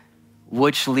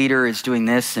which leader is doing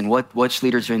this and which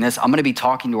leader is doing this. I'm gonna be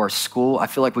talking to our school. I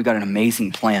feel like we got an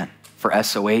amazing plan for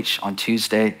SOH on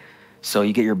Tuesday. So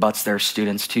you get your butts there,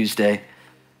 students, Tuesday.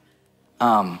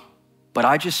 But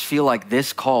I just feel like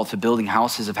this call to building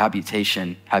houses of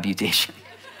habitation,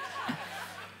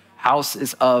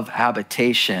 houses of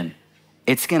habitation,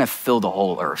 it's gonna fill the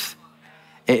whole earth.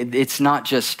 It's not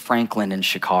just Franklin and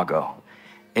Chicago.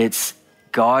 It's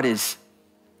God is,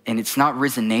 and it's not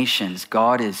risen nations.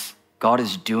 God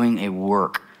is doing a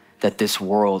work that this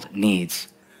world needs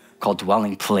called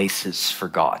dwelling places for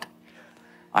God.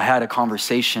 I had a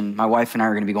conversation, my wife and I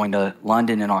are gonna be going to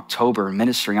London in October,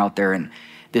 ministering out there, and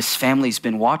this family's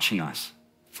been watching us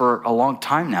for a long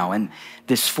time now. And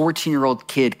this 14-year-old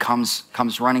kid comes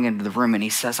running into the room and he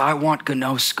says, I want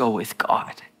gnosko with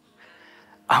God.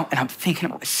 And I'm thinking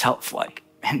to myself, like,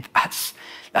 man,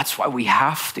 that's why we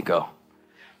have to go.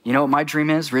 You know what my dream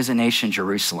is? Risen Nation,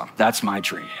 Jerusalem. That's my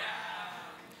dream.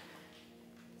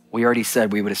 We already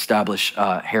said we would establish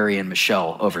Harry and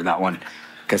Michelle over that one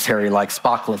because Harry likes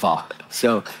baklava.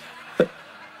 So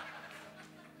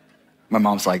my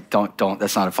mom's like, don't,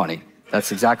 that's not a funny.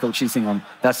 That's exactly what she's thinking.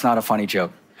 That's not a funny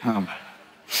joke. Can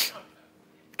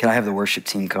I have the worship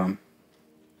team come?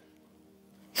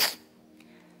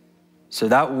 So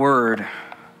that word,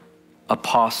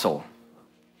 apostle,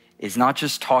 is not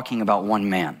just talking about one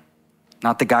man,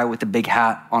 not the guy with the big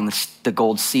hat on the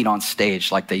gold seat on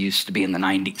stage like they used to be in the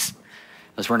 90s.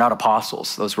 Those were not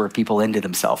apostles. Those were people into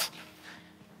themselves.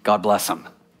 God bless them.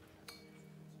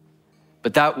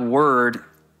 But that word,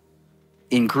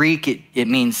 in Greek, it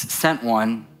means sent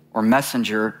one or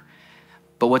messenger.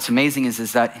 But what's amazing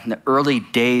is that in the early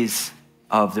days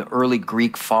of the early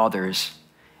Greek fathers,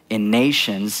 in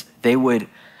nations,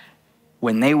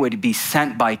 when they would be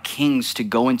sent by kings to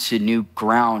go into new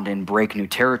ground and break new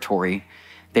territory,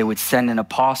 they would send an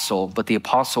apostle, but the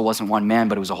apostle wasn't one man,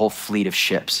 but it was a whole fleet of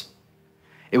ships.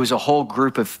 It was a whole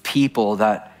group of people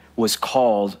that was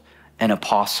called an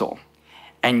apostle.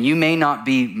 And you may not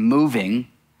be moving,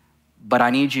 but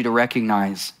I need you to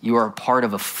recognize you are a part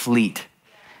of a fleet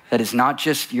that is not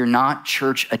just, you're not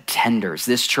church attenders.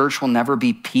 This church will never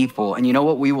be people. And you know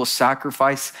what we will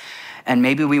sacrifice? And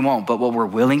maybe we won't, but what we're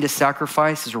willing to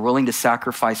sacrifice is we're willing to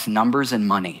sacrifice numbers and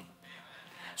money.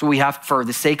 So we have, for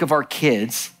the sake of our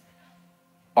kids,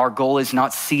 our goal is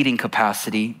not seating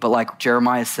capacity, but like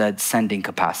Jeremiah said, sending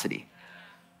capacity,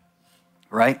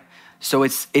 right? So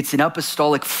it's an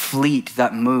apostolic fleet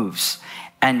that moves.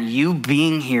 And you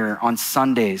being here on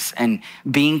Sundays and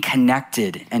being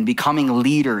connected and becoming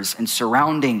leaders and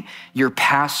surrounding your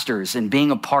pastors and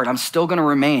being a part, I'm still gonna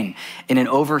remain in an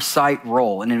oversight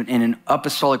role, in an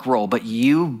apostolic role, but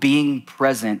you being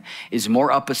present is more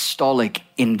apostolic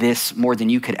in this more than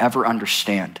you could ever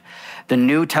understand. The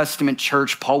New Testament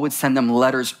church, Paul would send them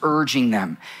letters urging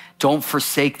them, don't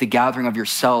forsake the gathering of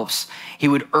yourselves. He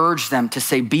would urge them to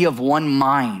say, be of one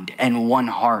mind and one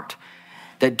heart.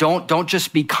 That don't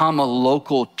just become a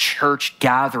local church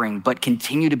gathering, but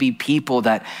continue to be people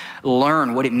that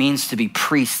learn what it means to be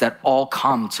priests that all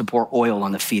come to pour oil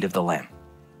on the feet of the Lamb.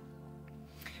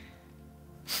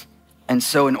 And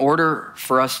so in order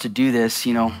for us to do this,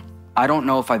 I don't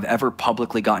know if I've ever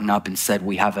publicly gotten up and said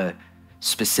we have a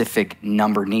specific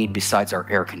number need besides our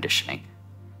air conditioning.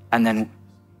 And then,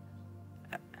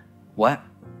 what?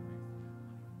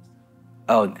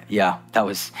 Oh, yeah,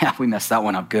 we messed that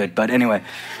one up good. But anyway,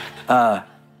 and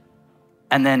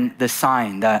then the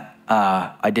sign that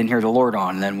I didn't hear the Lord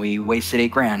on, and then we wasted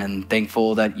 $8,000 and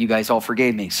thankful that you guys all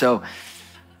forgave me. So,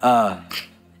 but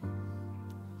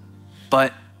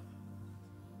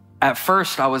at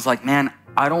first I was like, man,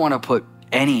 I don't want to put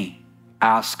any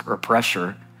ask or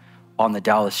pressure on the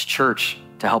Dallas church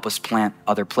to help us plant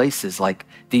other places. Like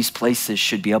these places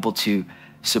should be able to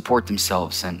support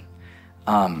themselves.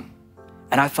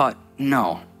 And I thought,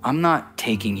 no, I'm not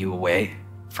taking you away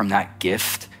from that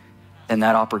gift and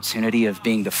that opportunity of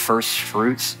being the first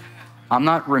fruits. I'm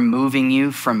not removing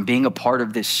you from being a part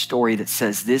of this story that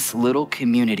says this little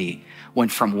community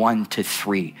went from 1 to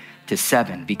 3 to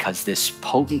 7 because this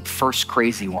potent first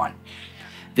crazy one,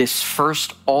 this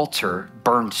first altar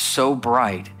burned so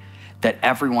bright that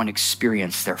everyone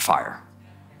experienced their fire.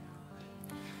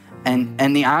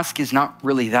 And the ask is not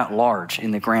really that large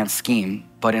in the grand scheme,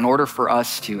 but in order for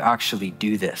us to actually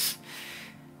do this,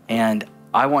 and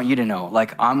I want you to know,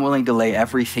 like, I'm willing to lay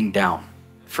everything down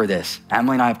for this.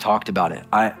 Emily and I have talked about it.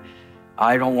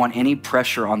 I don't want any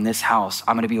pressure on this house.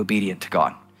 I'm gonna be obedient to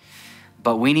God.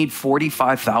 But we need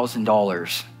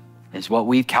 $45,000 is what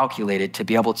we've calculated to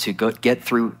be able to get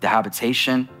through the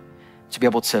habitation, to be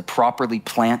able to properly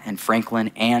plant in Franklin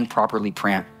and properly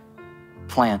plant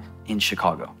in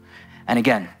Chicago. And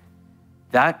again,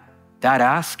 that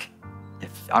ask,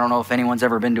 I don't know if anyone's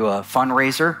ever been to a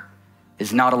fundraiser,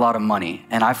 is not a lot of money.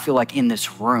 And I feel like in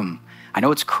this room, I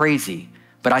know it's crazy,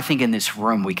 but I think in this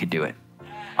room we could do it.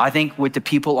 I think with the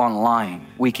people online,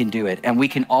 we can do it. And we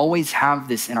can always have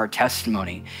this in our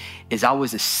testimony, is I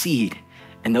was a seed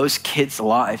in those kids'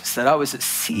 lives, that I was a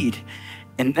seed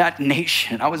in that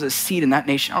nation. I was a seed in that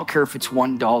nation. I don't care if it's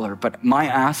 $1, but my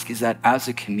ask is that as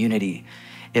a community,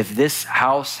 if this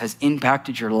house has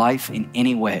impacted your life in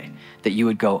any way, that you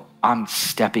would go, I'm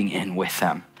stepping in with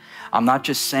them. I'm not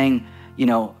just saying,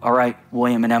 all right,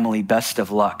 William and Emily, best of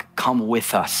luck. Come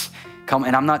with us. Come.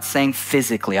 And I'm not saying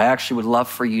physically. I actually would love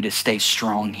for you to stay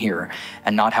strong here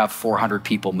and not have 400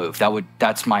 people move.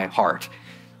 That's my heart.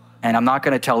 And I'm not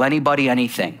going to tell anybody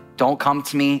anything. Don't come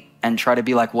to me and try to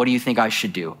be like, what do you think I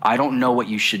should do? I don't know what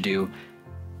you should do.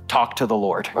 Talk to the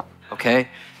Lord, okay?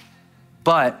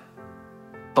 But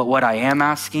what I am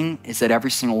asking is that every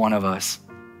single one of us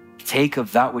take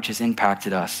of that which has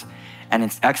impacted us. And in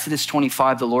Exodus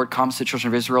 25, the Lord comes to the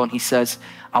children of Israel and he says,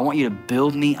 I want you to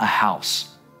build me a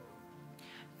house.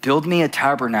 Build me a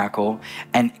tabernacle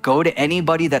and go to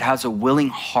anybody that has a willing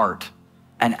heart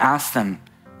and ask them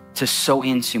to sow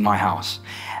into my house.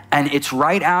 And it's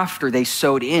right after they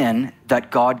sowed in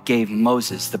that God gave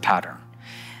Moses the pattern.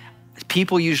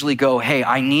 People usually go, hey,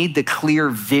 I need the clear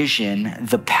vision,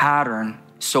 the pattern,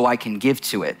 so I can give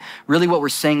to it. Really what we're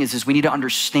saying is we need to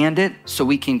understand it so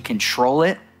we can control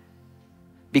it,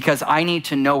 because I need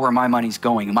to know where my money's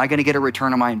going. Am I gonna get a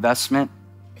return on my investment?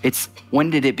 When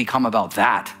did it become about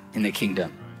that in the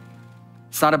kingdom?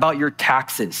 It's not about your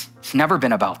taxes. It's never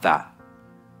been about that.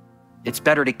 It's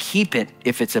better to keep it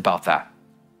if it's about that.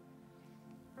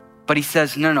 But he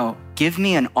says, no, give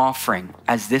me an offering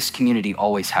as this community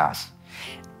always has.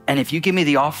 And if you give me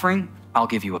the offering, I'll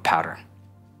give you a pattern.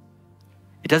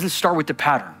 It doesn't start with the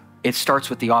pattern. It starts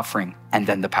with the offering and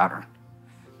then the pattern.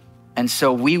 And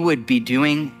so we would be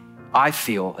doing, I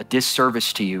feel, a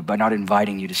disservice to you by not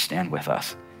inviting you to stand with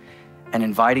us and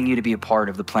inviting you to be a part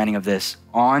of the planning of this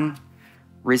on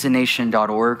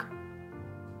risennation.org.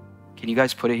 Can you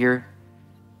guys put it here?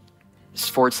 It's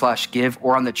 /give,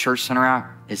 or on the Church Center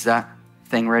app. Is that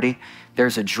thing ready?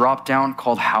 There's a drop down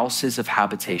called Houses of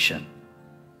Habitation.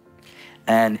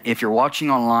 And if you're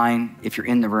watching online, if you're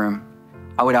in the room,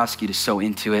 I would ask you to sow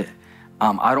into it.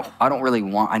 I don't really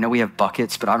want, I know we have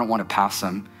buckets, but I don't want to pass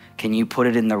them. Can you put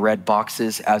it in the red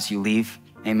boxes as you leave?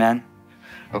 Amen?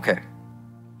 Okay.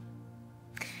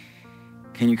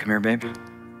 Can you come here, babe? Can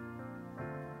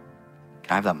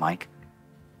I have that mic?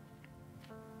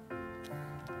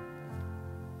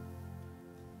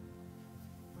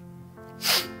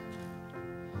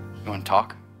 You want to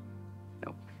talk?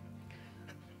 Nope.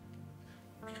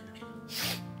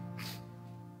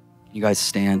 You guys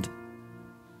stand.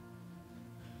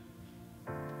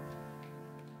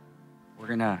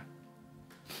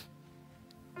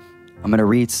 I'm gonna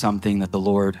read something that the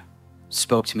Lord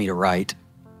spoke to me to write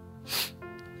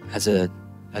as a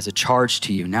charge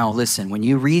to you. Now listen, when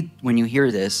you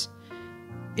hear this,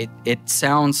 it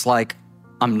sounds like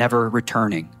I'm never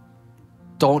returning.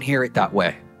 Don't hear it that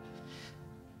way.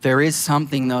 There is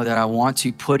something though that I want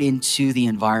to put into the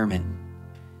environment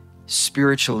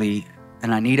spiritually,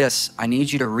 and I need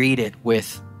you to read it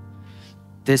with,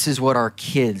 this is what our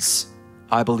kids,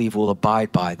 I believe, will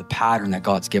abide by, the pattern that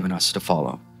God's given us to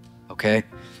follow. Okay?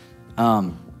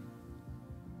 Let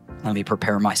me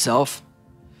prepare myself.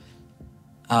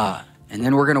 And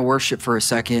then we're going to worship for a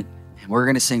second, and we're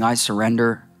going to sing I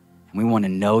Surrender, and we want to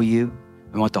know you.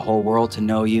 We want the whole world to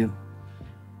know you.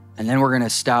 And then we're going to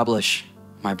establish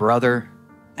my brother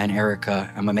and Erica.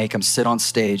 I'm going to make them sit on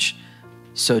stage.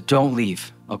 So don't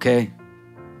leave, okay?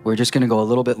 We're just going to go a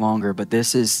little bit longer, but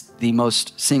this is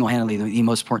single-handedly the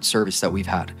most important service that we've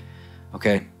had,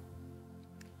 okay?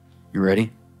 You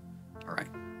ready? All right,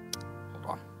 hold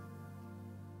on.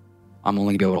 I'm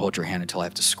only going to be able to hold your hand until I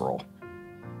have to scroll.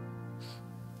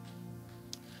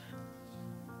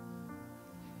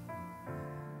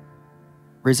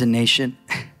 Risen Nation,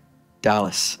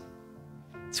 Dallas.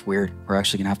 It's weird. We're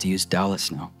actually going to have to use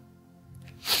Dallas now.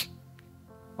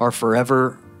 Our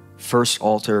forever first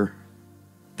altar,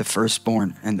 the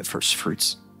firstborn and the first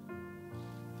fruits.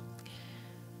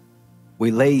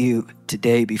 We lay you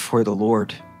today before the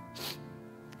Lord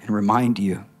and remind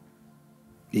you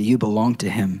that you belong to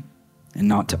him and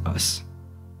not to us.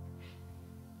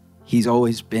 He's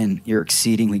always been your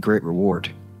exceedingly great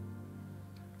reward.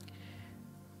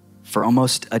 For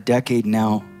almost a decade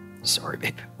now,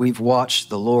 we've watched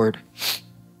the Lord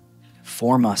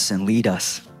form us and lead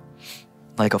us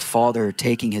like a father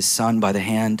taking his son by the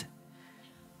hand,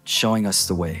 showing us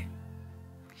the way.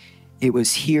 It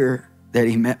was here that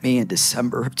he met me in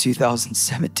December of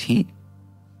 2017.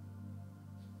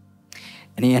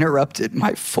 And he interrupted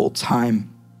my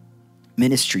full-time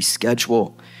ministry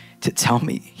schedule to tell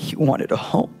me he wanted a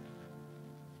home.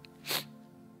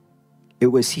 It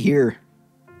was here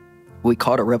we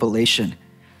caught a revelation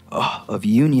of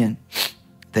union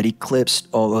that eclipsed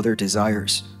all other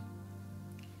desires.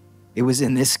 It was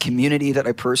in this community that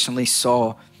I personally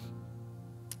saw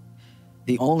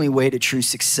the only way to true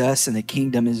success in the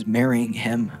kingdom is marrying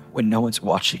him when no one's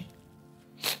watching.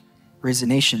 Risen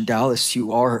Nation Dallas,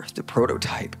 you are the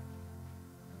prototype.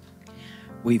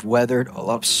 We've weathered a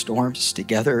lot of storms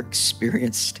together,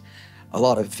 experienced a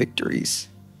lot of victories.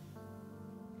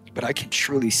 But I can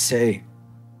truly say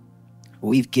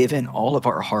we've given all of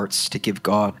our hearts to give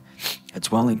God a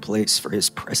dwelling place for his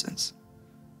presence.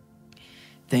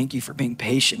 Thank you for being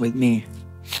patient with me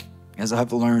as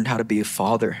I've learned how to be a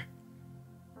father,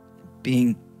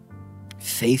 being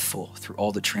faithful through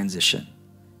all the transition.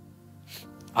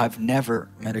 I've never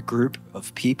met a group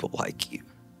of people like you.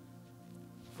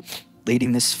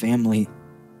 Leading this family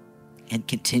and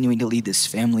continuing to lead this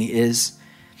family is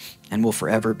and will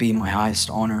forever be my highest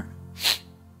honor.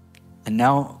 And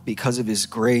now, because of his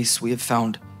grace, we have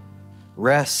found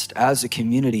rest as a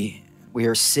community. We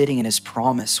are sitting in his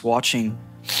promise, watching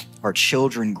our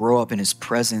children grow up in his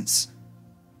presence.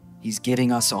 He's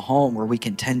giving us a home where we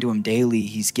can tend to him daily.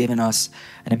 He's given us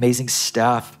an amazing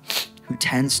staff who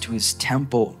tends to his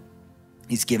temple.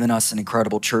 He's given us an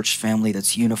incredible church family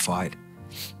that's unified.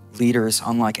 Leaders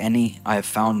unlike any I have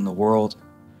found in the world,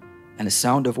 and a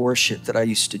sound of worship that I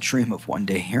used to dream of one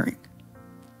day hearing.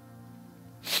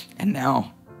 And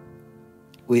now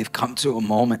we have come to a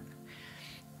moment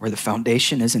where the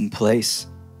foundation is in place.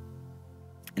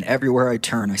 And everywhere I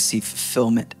turn, I see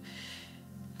fulfillment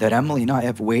that Emily and I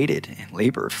have waited and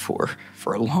labored for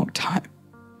a long time.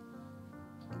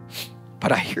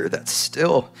 But I hear that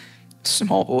still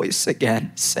small voice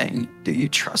again saying, do you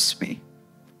trust me?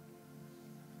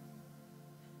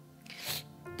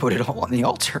 Put it all on the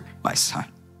altar, my son.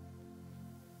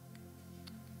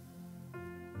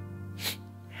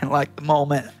 And like the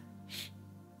moment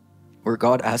where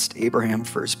God asked Abraham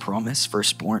for his promised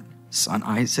firstborn son,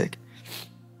 Isaac.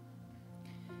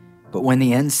 But when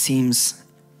the end seems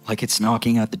like it's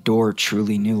knocking at the door,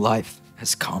 truly new life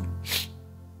has come.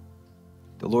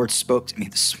 The Lord spoke to me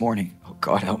this morning. Oh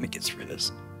God, help me get through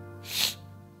this.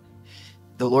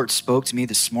 The Lord spoke to me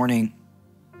this morning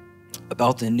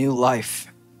about the new life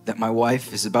that my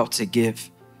wife is about to give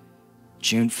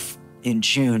in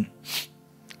June,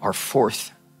 our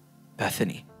fourth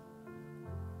Bethany.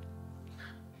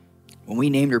 When we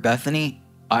named her Bethany,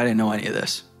 I didn't know any of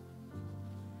this.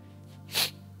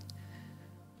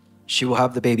 She will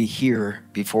have the baby here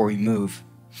before we move.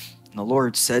 And the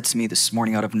Lord said to me this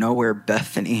morning out of nowhere,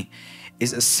 Bethany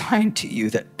is a sign to you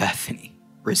that Bethany,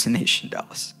 Risen Nation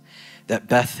Dallas, that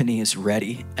Bethany is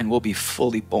ready and will be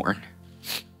fully born.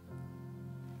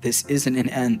 This isn't an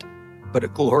end, but a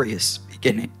glorious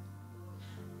beginning.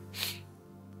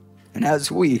 And as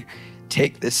we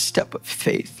take this step of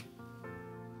faith,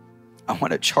 I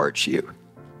want to charge you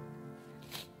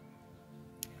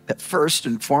that first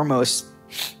and foremost,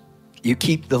 you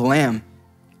keep the Lamb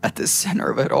at the center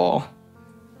of it all.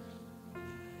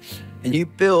 And you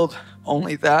build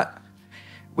only that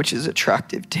which is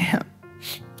attractive to him.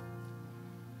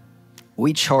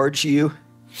 We charge you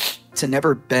to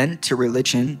never bend to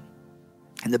religion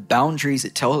and the boundaries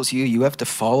it tells you you have to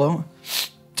follow.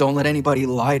 Don't let anybody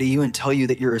lie to you and tell you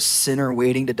that you're a sinner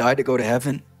waiting to die to go to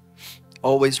heaven.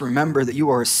 Always remember that you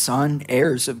are a son,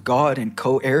 heirs of God, and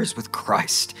co-heirs with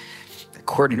Christ,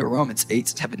 according to Romans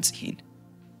 8:17.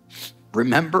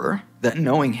 Remember that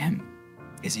knowing him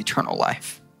is eternal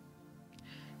life.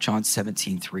 John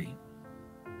 17:3.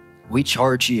 We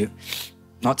charge you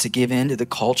not to give in to the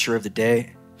culture of the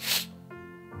day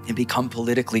and become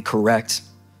politically correct,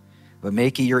 but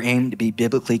make it your aim to be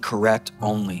biblically correct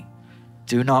only.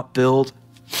 Do not build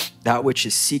that which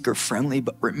is seeker-friendly,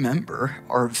 but remember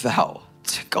our vow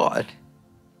to God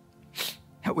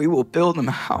that we will build him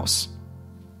a house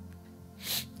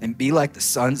and be like the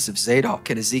sons of Zadok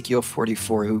in Ezekiel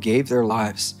 44, who gave their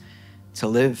lives to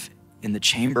live in the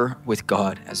chamber with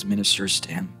God as ministers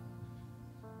to him.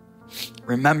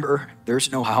 Remember,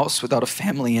 there's no house without a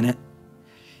family in it.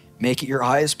 Make it your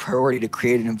highest priority to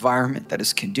create an environment that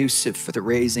is conducive for the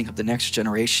raising of the next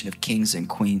generation of kings and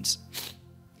queens.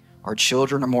 Our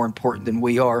children are more important than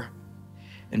we are,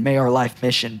 and may our life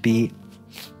mission be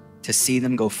to see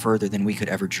them go further than we could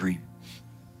ever dream.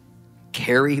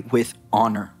 Carry with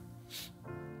honor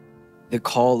the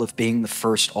call of being the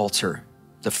first altar,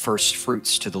 the first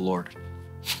fruits to the Lord.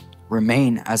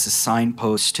 Remain as a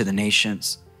signpost to the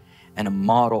nations and a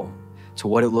model to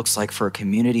what it looks like for a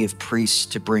community of priests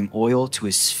to bring oil to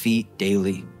his feet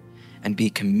daily and be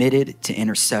committed to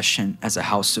intercession as a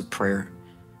house of prayer.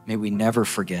 May we never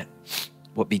forget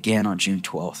what began on June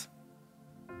 12th.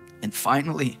 And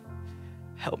finally,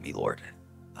 help me, Lord.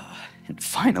 And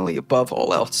finally, above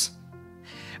all else,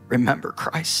 remember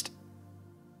Christ.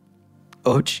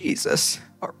 Oh, Jesus,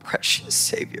 our precious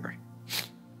Savior.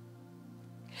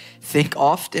 Think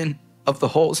often of the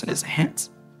holes in his hands.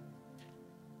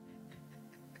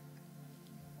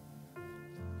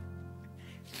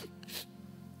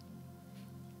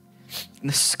 And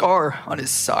the scar on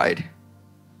his side.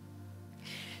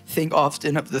 Think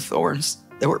often of the thorns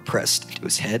that were pressed into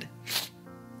his head,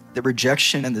 the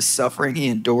rejection and the suffering he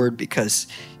endured because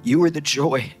you were the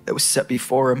joy that was set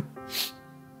before him.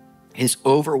 His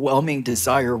overwhelming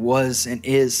desire was and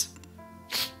is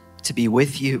to be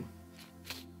with you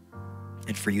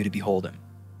and for you to behold him.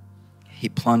 He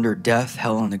plundered death,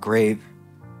 hell, and the grave,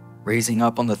 raising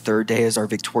up on the third day as our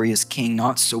victorious King,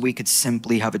 not so we could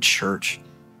simply have a church,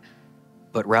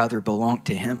 but rather belong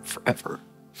to him forever.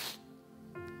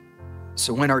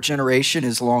 So when our generation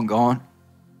is long gone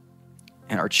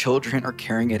and our children are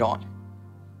carrying it on,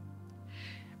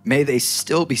 may they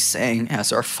still be saying,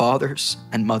 as our fathers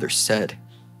and mothers said,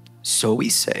 so we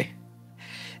say,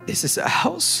 this is a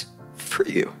house for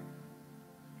you.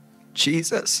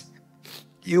 Jesus,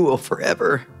 you will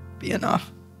forever be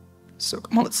enough. So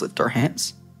come on, let's lift our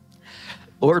hands.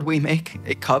 Lord, we make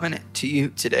a covenant to you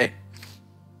today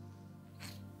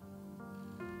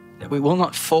that we will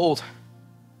not fold,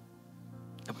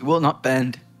 that we will not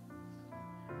bend,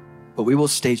 but we will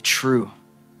stay true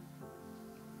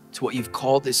to what you've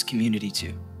called this community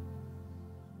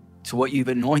to what you've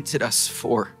anointed us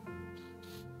for.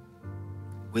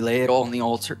 We lay it all on the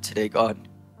altar today, God.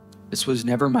 This was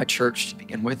never my church to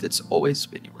begin with. It's always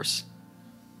been yours.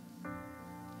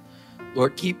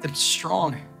 Lord, keep them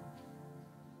strong.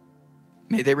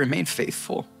 May they remain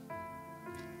faithful.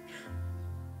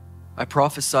 I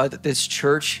prophesy that this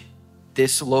church,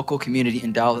 this local community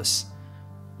in Dallas,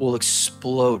 will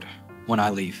explode when I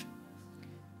leave.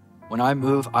 When I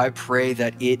move, I pray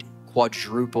that it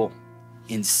quadruple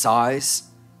in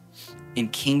size, in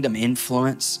kingdom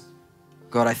influence.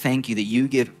 God, I thank you that you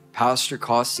give Pastor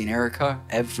Costi and Erica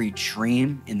every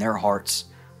dream in their hearts.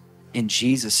 In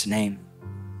Jesus' name.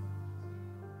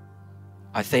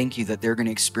 I thank you that they're going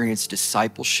to experience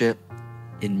discipleship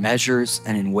in measures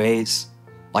and in ways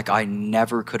like I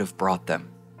never could have brought them.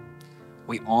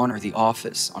 We honor the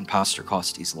office on Pastor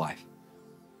Costi's life.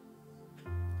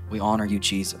 We honor you,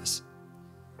 Jesus.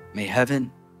 May heaven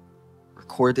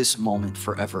record this moment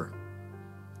forever.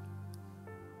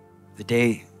 The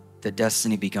day that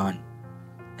destiny begun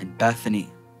and Bethany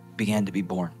began to be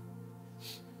born.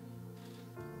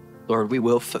 Lord, we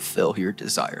will fulfill your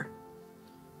desire.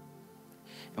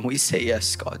 And we say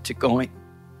yes, God, to going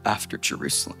after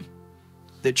Jerusalem,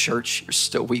 the church you're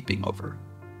still weeping over.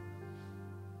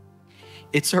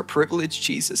 It's our privilege,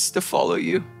 Jesus, to follow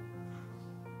you.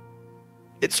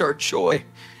 It's our joy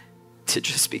to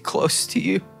just be close to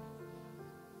you.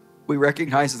 We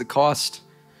recognize the cost,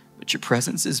 but your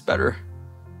presence is better.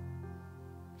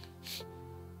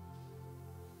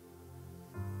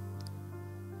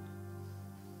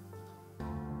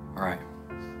 All right.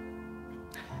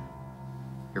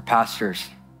 Your pastors,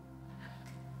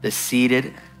 the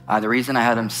seated, the reason I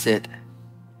had them sit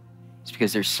is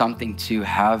because there's something to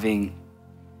having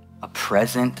a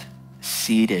present,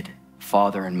 seated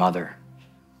father and mother.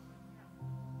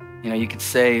 You know, you could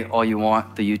say all you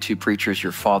want, the YouTube preacher is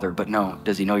your father, but no,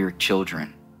 does he know your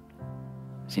children?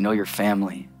 Does he know your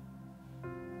family?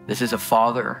 This is a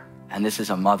father and this is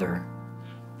a mother,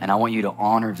 and I want you to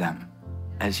honor them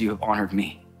as you have honored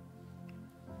me.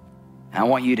 And I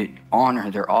want you to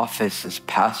honor their office as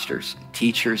pastors, and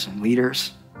teachers, and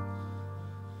leaders.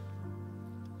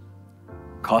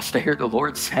 Because I hear the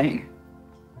Lord saying,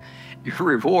 your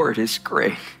reward is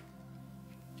great.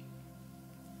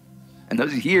 And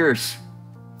those years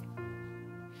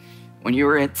when you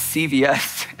were at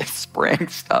CVS spraying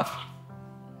stuff,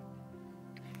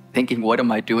 thinking, what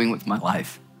am I doing with my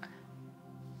life?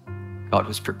 God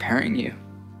was preparing you.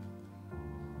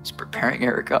 He was preparing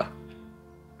Erica.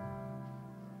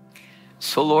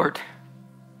 So Lord,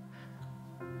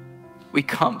 we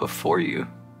come before you.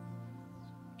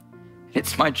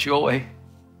 It's my joy,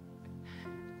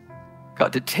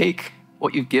 God, to take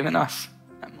what you've given us,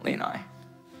 Emily and I,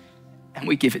 and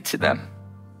we give it to them.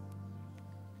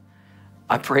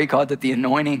 I pray, God, that the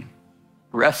anointing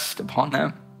rests upon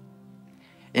them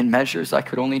in measures I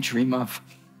could only dream of.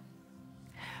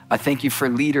 I thank you for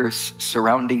leaders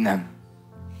surrounding them.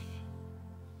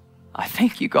 I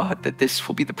thank you, God, that this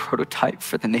will be the prototype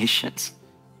for the nations.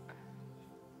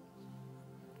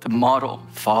 The model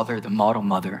father, the model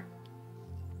mother.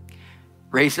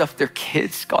 Raise up their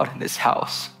kids, God, in this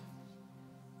house.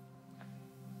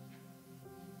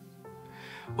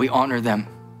 We honor them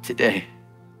today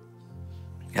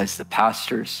as the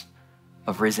pastors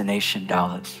of Risen Nation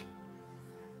Dallas.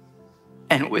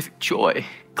 And with joy,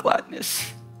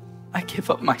 gladness, I give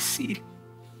up my seat.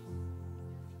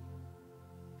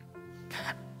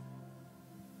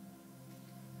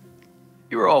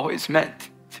 You were always meant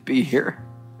to be here.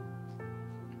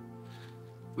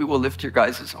 We will lift your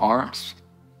guys' arms.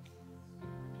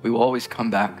 We will always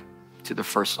come back to the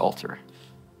first altar.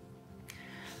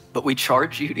 But we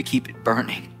charge you to keep it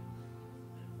burning.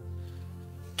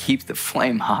 Keep the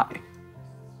flame high.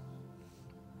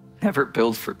 Never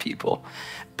build for people.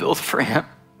 Build for him.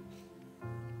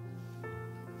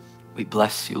 We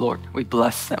bless you, Lord. We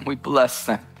bless them. We bless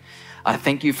them. I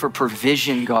thank you for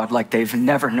provision, God, like they've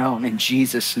never known, in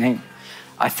Jesus' name.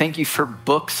 I thank you for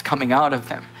books coming out of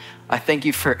them. I thank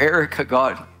you for Erica,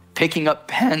 God, picking up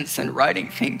pens and writing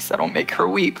things that'll make her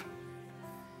weep.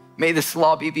 May this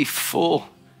lobby be full,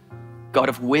 God,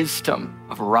 of wisdom,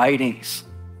 of writings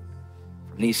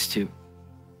from these two.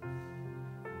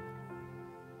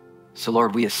 So,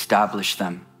 Lord, we establish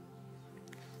them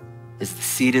as the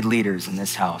seated leaders in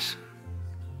this house.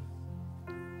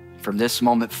 From this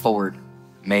moment forward,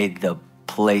 may the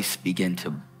place begin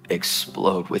to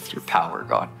explode with your power,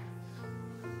 God.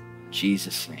 In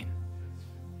Jesus' name.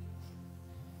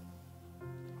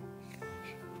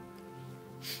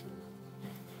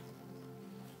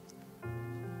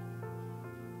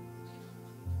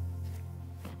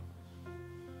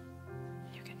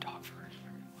 You can talk first.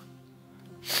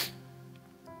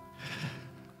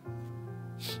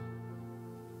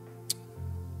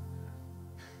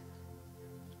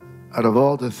 Out of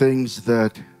all the things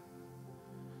that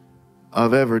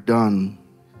I've ever done,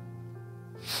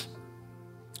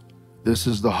 this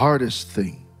is the hardest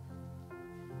thing.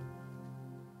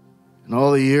 In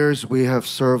all the years we have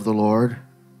served the Lord,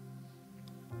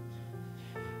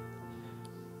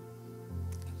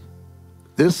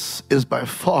 this is by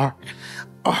far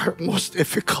our most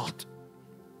difficult.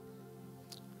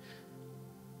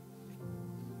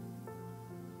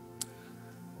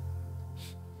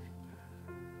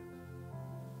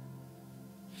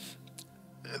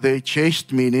 They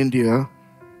chased me in India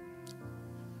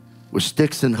with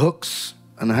sticks and hooks,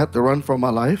 and I had to run for my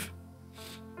life.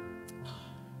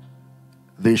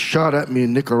 They shot at me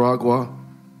in Nicaragua.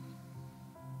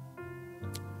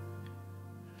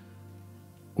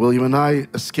 William and I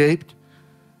escaped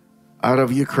out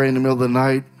of Ukraine in the middle of the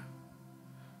night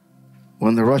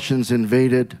when the Russians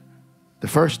invaded the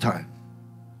first time.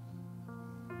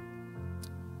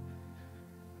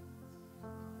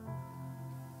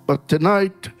 But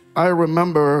tonight, I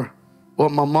remember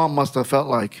what my mom must have felt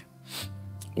like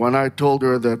when I told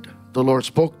her that the Lord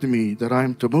spoke to me that I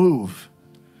am to move.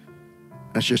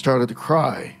 And she started to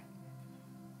cry.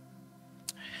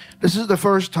 This is the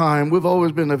first time. We've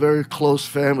always been a very close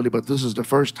family, but this is the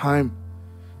first time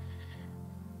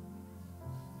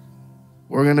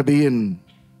we're going to be in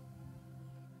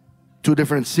 2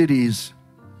 different cities,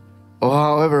 or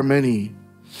however many.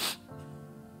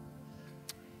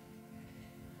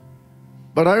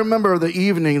 But I remember the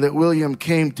evening that William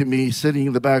came to me sitting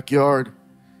in the backyard,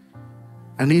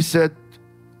 and he said,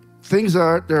 things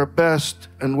are at their best,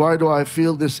 and why do I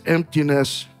feel this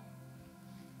emptiness?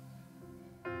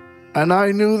 And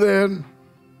I knew then,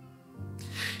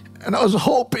 and I was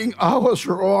hoping I was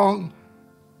wrong.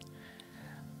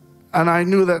 And I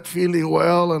knew that feeling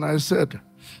well, and I said,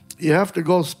 you have to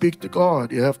go speak to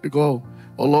God. You have to go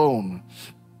alone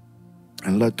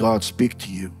and let God speak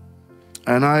to you.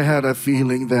 And I had a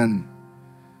feeling then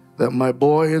that my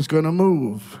boy is going to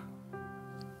move.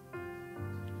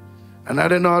 And I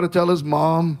didn't know how to tell his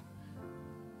mom.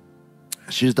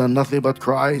 She's done nothing but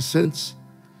cry since.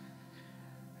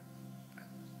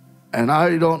 And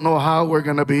I don't know how we're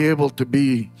going to be able to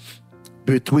be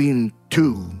between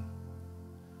two.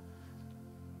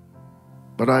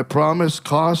 But I promise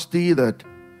Costi that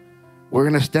we're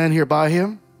going to stand here by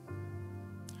him.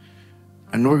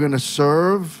 And we're going to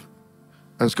serve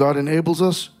as God enables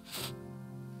us.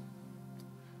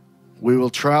 We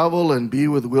will travel and be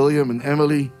with William and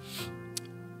Emily.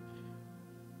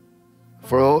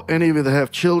 For any of you that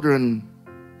have children,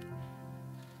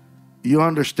 you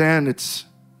understand it's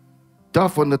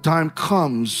tough when the time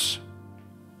comes,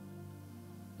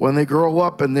 when they grow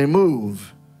up and they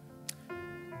move.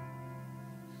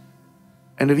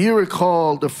 And if you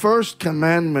recall, the first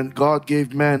commandment God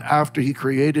gave man after he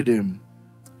created him,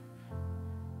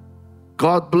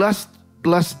 God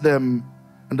blessed them.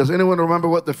 And does anyone remember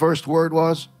what the first word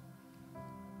was?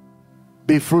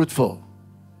 Be fruitful.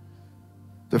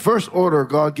 The first order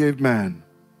God gave man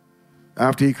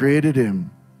after he created him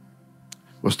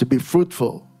was to be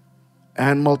fruitful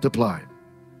and multiply.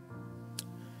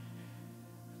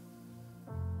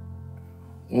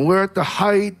 When we're at the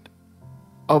height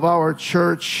of our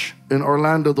church in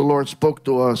Orlando, the Lord spoke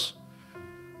to us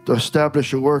to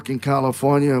establish a work in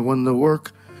California. When the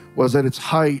work was at its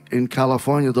height in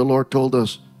California, the Lord told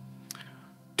us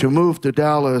to move to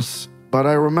Dallas. But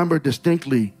I remember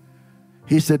distinctly,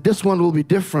 he said, this one will be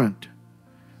different.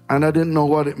 And I didn't know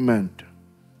what it meant.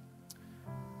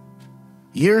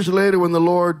 Years later, when the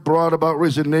Lord brought about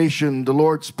Risen Nation, the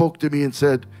Lord spoke to me and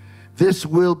said, this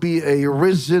will be a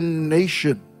risen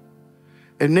nation.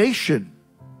 A nation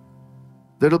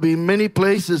that'll be in many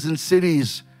places and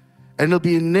cities, and it'll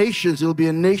be in nations, it'll be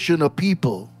a nation of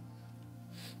people.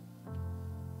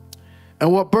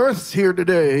 And what births here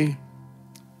today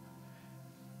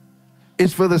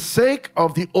is for the sake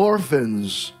of the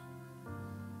orphans.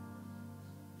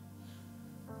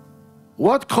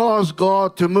 What caused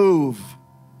God to move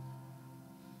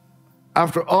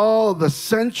after all the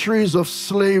centuries of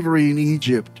slavery in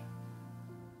Egypt?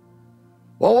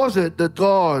 What was it that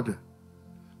God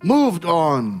moved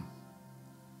on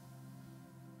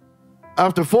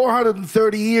after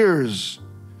 430 years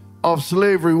of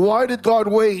slavery? Why did God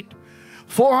wait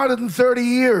 430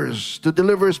 years to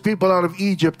deliver his people out of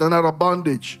Egypt and out of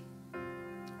bondage?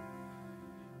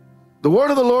 The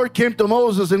word of the Lord came to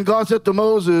Moses, and God said to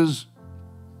Moses,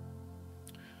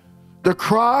 the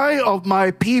cry of my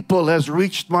people has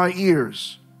reached my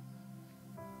ears.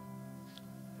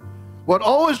 What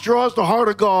always draws the heart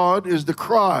of God is the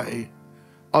cry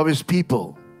of his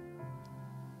people.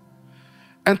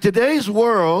 And today's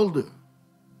world,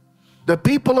 the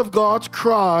people of God's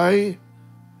cry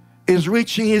is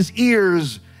reaching his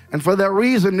ears, and for that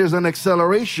reason there's an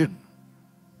acceleration.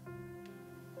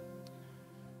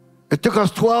 It took us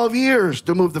 12 years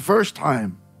to move the first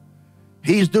time.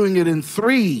 He's doing it in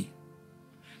 3.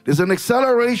 There's an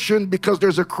acceleration because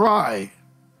there's a cry.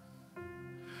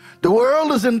 The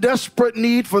world is in desperate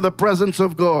need for the presence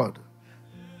of God.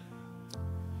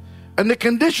 And the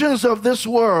conditions of this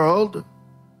world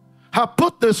have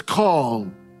put this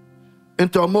call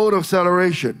into a mode of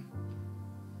acceleration.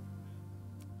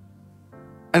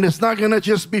 And it's not going to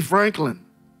just be Franklin.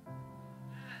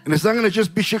 And it's not going to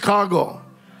just be Chicago.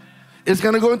 It's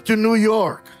going to go into New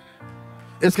York.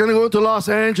 It's going to go into Los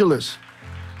Angeles.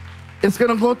 It's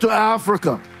going to go to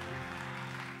Africa.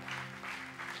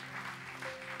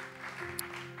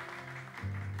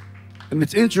 And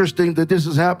it's interesting that this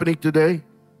is happening today.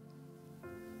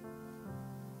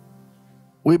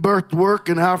 We birthed work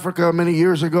in Africa many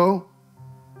years ago,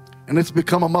 and it's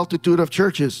become a multitude of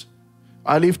churches.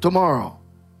 I leave tomorrow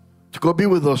to go be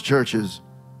with those churches.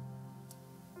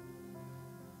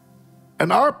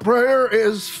 And our prayer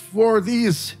is for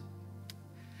these.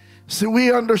 See,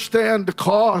 we understand the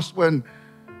cost when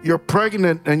you're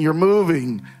pregnant and you're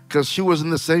moving, because she was in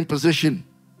the same position.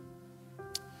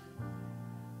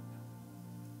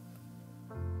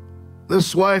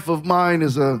 This wife of mine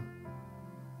is a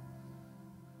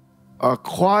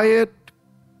quiet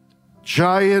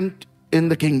giant in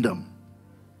the kingdom.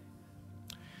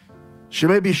 She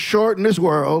may be short in this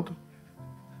world.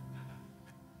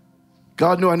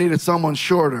 God knew I needed someone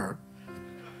shorter.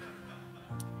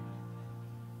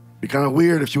 Be kind of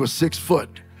weird if she was 6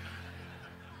 foot.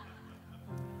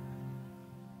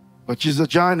 But she's a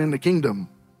giant in the kingdom.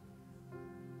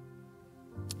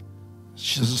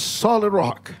 She's a solid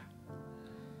rock.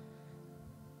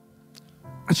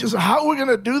 And she said, how are we going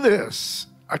to do this?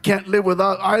 I can't live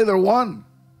without either one.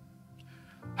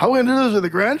 How are we going to do this with the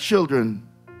grandchildren?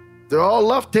 They all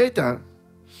love Teta.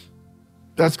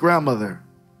 That's grandmother.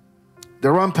 They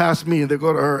run past me and they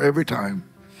go to her every time.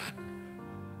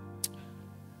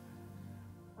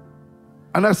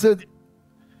 And I said,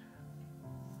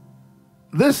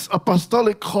 this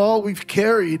apostolic call we've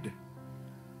carried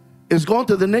is going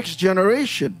to the next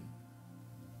generation.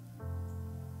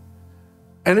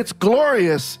 And it's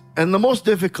glorious and the most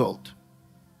difficult.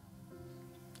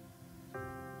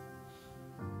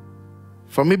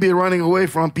 For me be running away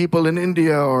from people in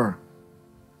India or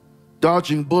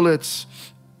dodging bullets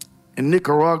in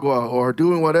Nicaragua or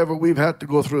doing whatever we've had to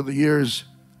go through the years,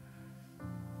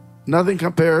 nothing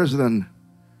compares than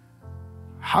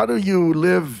how do you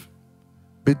live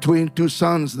between two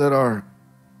sons that are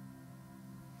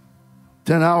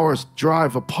 10 hours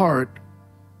drive apart.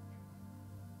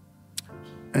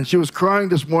 And she was crying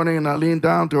this morning, and I leaned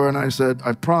down to her and I said,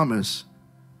 I promise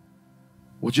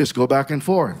we'll just go back and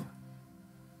forth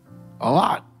a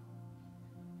lot.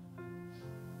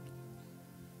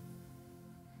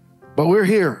 But we're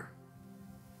here.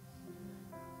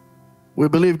 We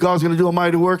believe God's going to do a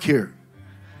mighty work here.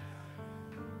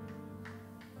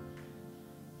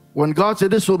 When God said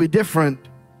this will be different,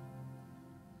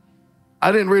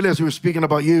 I didn't realize He was speaking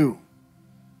about you.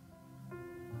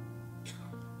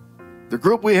 The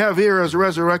group we have here as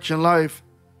Resurrection Life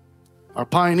are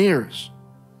pioneers.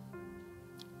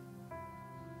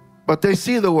 But they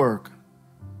see the work.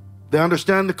 They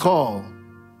understand the call.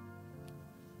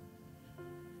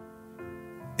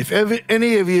 If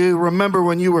any of you remember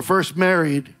when you were first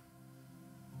married,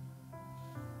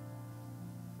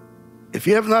 if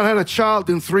you have not had a child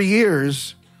in 3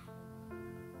 years,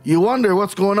 you wonder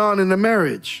what's going on in the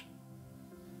marriage.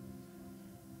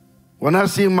 When I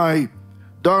see my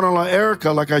daughter-in-law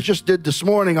Erica, like I just did this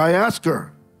morning, I asked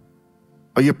her,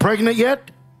 are you pregnant yet?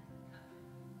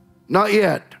 Not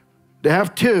yet. They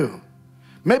have 2.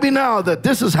 Maybe now that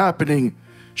this is happening,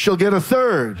 she'll get a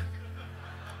 3rd.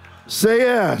 Say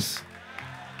yes.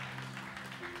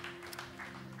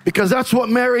 Because that's what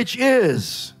marriage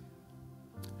is.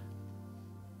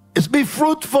 It's be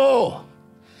fruitful.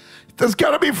 There's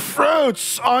got to be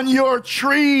fruits on your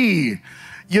tree.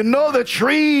 You know the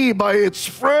tree by its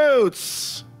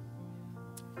fruits.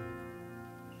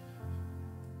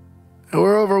 And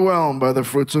we're overwhelmed by the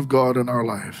fruits of God in our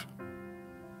life.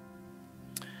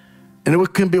 And we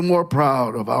can be more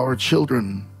proud of our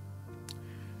children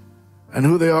and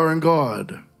who they are in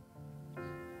God.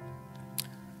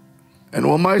 And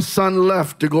when my son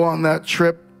left to go on that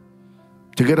trip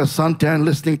to get a suntan,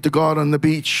 listening to God on the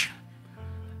beach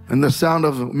and the sound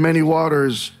of many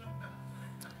waters,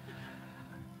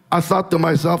 I thought to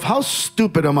myself, how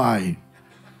stupid am I?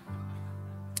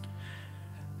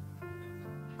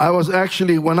 I was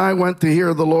actually, when I went to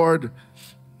hear the Lord,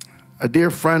 a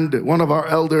dear friend, one of our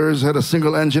elders, had a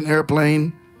single-engine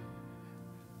airplane,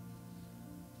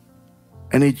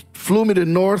 and he flew me to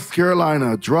North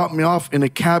Carolina, dropped me off in a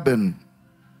cabin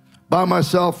by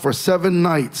myself for 7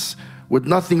 nights with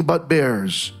nothing but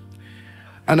bears.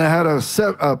 And I had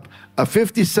a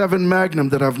 57 Magnum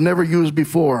that I've never used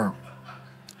before.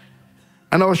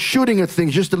 And I was shooting at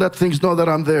things just to let things know that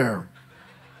I'm there.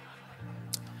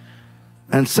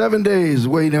 And 7 days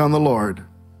waiting on the Lord.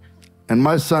 And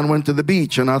my son went to the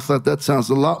beach, and I thought that sounds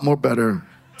a lot more better.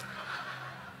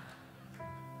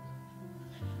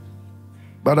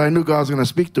 But I knew God was going to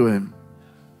speak to him.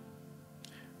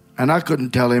 And I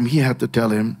couldn't tell him. He had to tell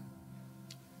him.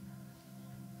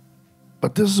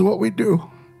 But this is what we do.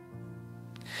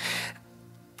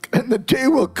 And the day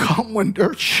will come when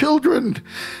their children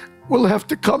will have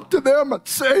to come to them and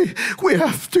say, we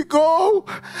have to go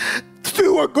to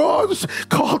do what God's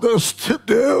called us to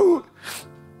do.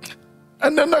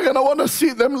 And then they're going to want to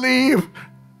see them leave.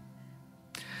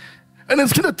 And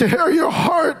it's going to tear your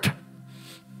heart.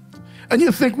 And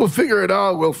you think we'll figure it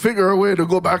out. We'll figure a way to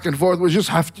go back and forth. We just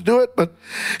have to do it. But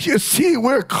you see,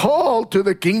 we're called to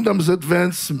the kingdom's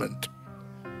advancement.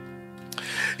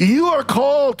 You are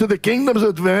called to the kingdom's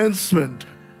advancement.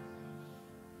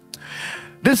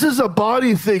 This is a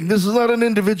body thing. This is not an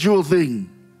individual thing.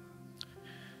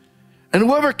 And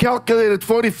whoever calculated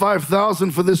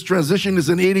 45,000 for this transition is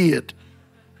an idiot.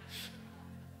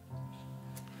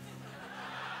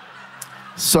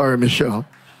 Sorry, Michelle.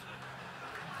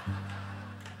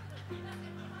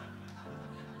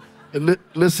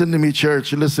 Listen to me,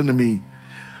 church. Listen to me.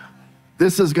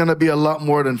 This is going to be a lot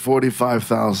more than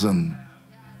 45,000.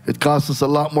 It costs us a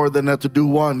lot more than that to do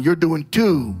one. You're doing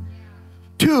two.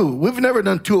 Two. We've never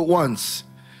done two at once.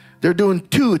 They're doing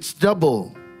two. It's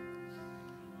double.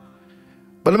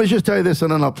 But let me just tell you this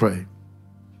and then I'll pray.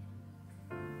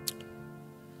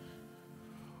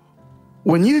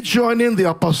 When you join in the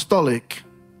apostolic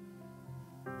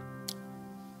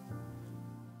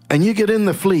and you get in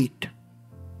the fleet,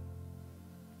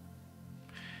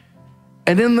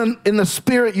 and in the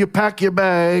spirit you pack your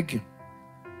bag,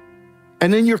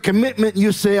 and in your commitment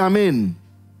you say, I'm in.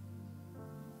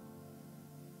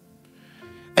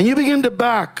 And you begin to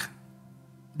back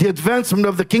the advancement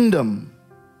of the kingdom.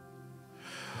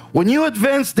 When you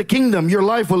advance the kingdom, your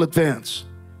life will advance.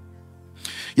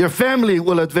 Your family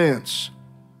will advance.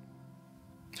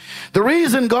 The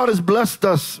reason God has blessed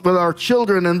us with our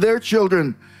children and their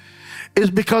children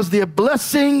is because the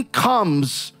blessing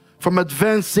comes from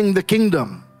advancing the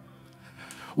kingdom.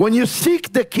 When you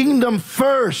seek the kingdom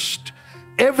first,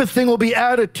 everything will be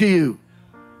added to you.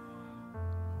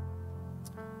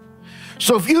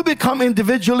 So if you become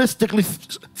individualistically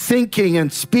thinking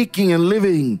and speaking and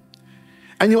living,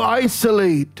 and you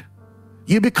isolate,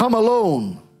 you become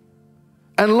alone.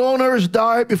 And loners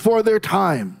die before their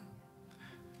time.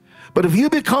 But if you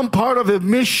become part of a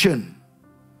mission,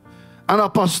 an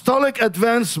apostolic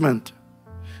advancement,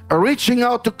 a reaching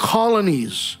out to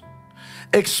colonies,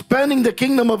 expanding the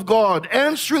kingdom of God,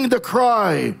 answering the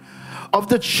cry of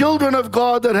the children of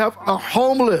God that are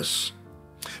homeless,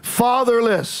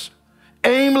 fatherless,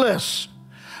 aimless,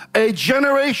 a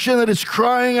generation that is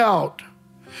crying out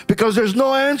because there's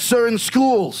no answer in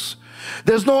schools,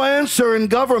 there's no answer in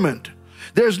government,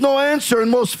 there's no answer in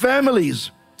most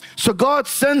families. So God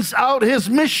sends out his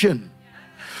mission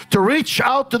to reach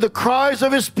out to the cries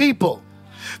of his people.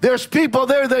 There's people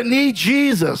there that need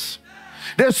Jesus.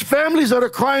 There's families that are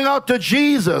crying out to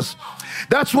Jesus.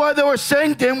 That's why they were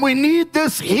saying to him, we need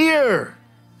this here.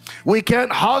 We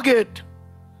can't hug it.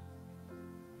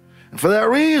 And for that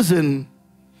reason,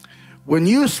 when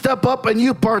you step up and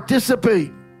you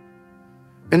participate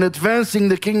in advancing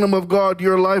the kingdom of God,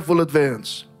 your life will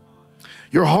advance.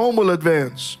 Your home will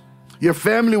advance. Your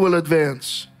family will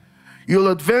advance. You'll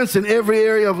advance in every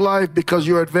area of life because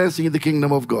you're advancing in the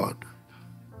kingdom of God.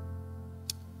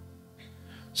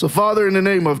 So, Father, in the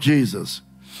name of Jesus,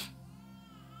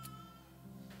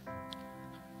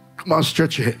 come on,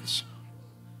 stretch your hands.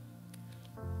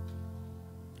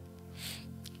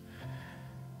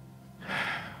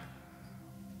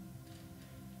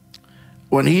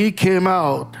 When he came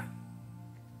out,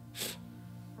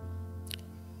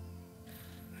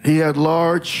 he had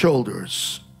large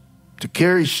shoulders to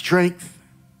carry strength.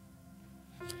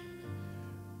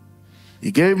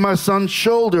 He gave my son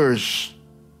shoulders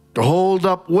to hold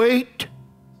up weight.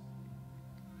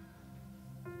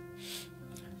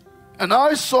 And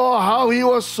I saw how he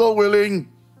was so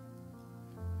willing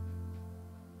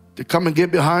to come and get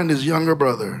behind his younger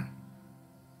brother.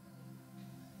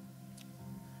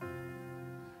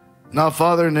 Now,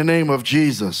 Father, in the name of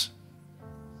Jesus,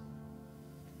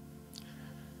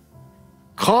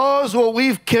 cause what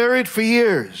we've carried for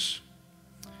years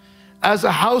as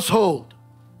a household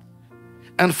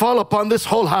and fall upon this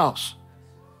whole house.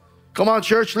 Come on,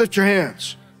 church, lift your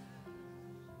hands.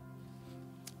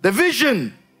 The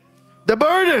vision, the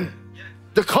burden,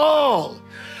 the call,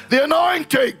 the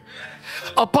anointing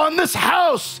upon this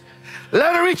house,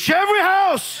 let it reach every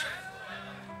house.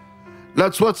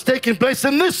 That's what's taking place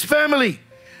in this family.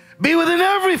 Be within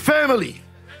every family.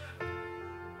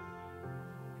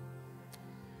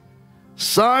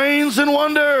 Signs and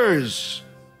wonders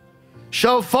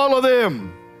shall follow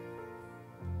them.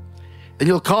 And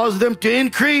you'll cause them to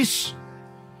increase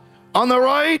on the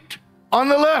right, on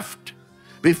the left,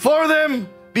 before them,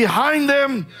 behind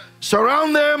them,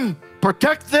 surround them,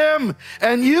 protect them,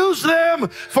 and use them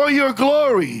for your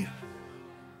glory.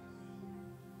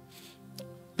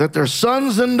 that their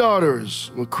sons and daughters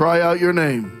will cry out your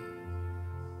name.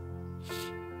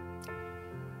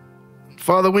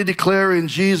 Father, we declare in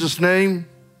Jesus' name.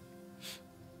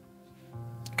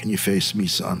 Can you face me,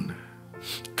 son?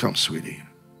 Come, sweetie.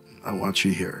 I want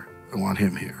you here. I want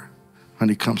him here.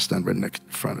 Honey, come stand right next in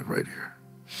front of right here.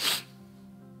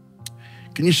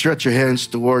 Can you stretch your hands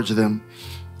towards them?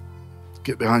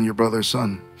 Get behind your brother,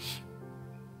 son.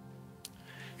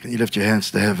 Can you lift your hands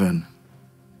to heaven?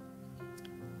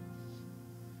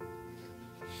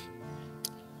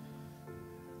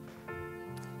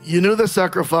 You knew the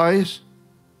sacrifice.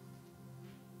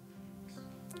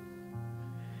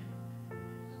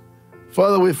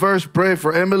 Father, we first pray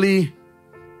for Emily,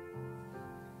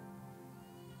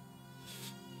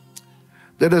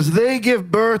 that as they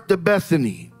give birth to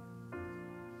Bethany,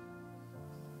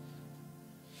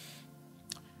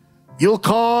 you'll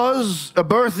cause a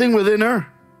birthing within her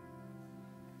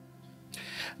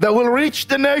that will reach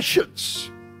the nations.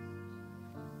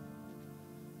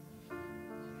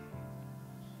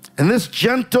 And this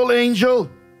gentle angel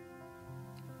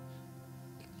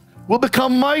will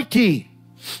become mighty,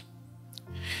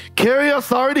 carry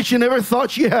authority she never thought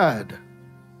she had.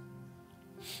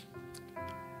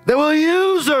 They will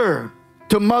use her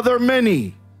to mother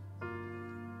many.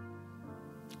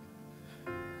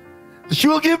 She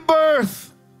will give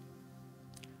birth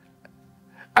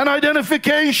and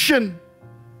identification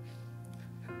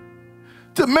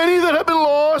to many that have been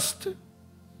lost.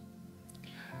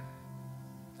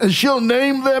 And she'll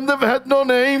name them that have had no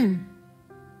name,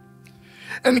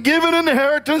 and give an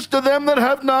inheritance to them that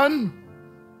have none.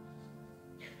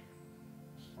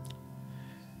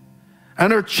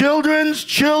 And her children's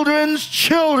children's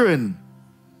children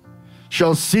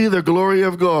shall see the glory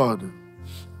of God.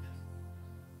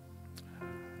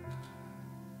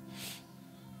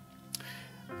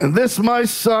 And this my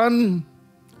son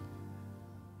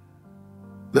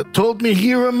that told me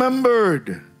he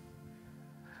remembered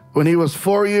when he was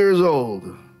 4 years old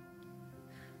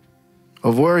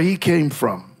of where he came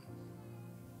from.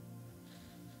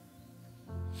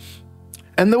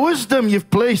 And the wisdom you've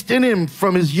placed in him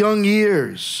from his young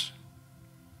years.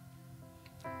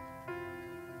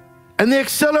 And the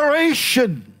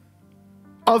acceleration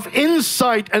of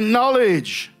insight and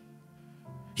knowledge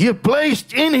you've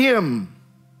placed in him.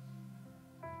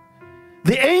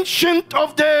 The Ancient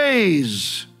of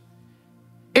Days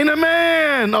in a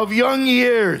man of young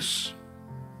years.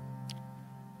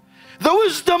 The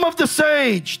wisdom of the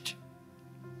sage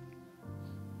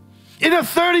in a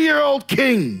 30-year-old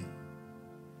king.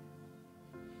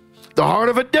 The heart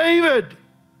of a David.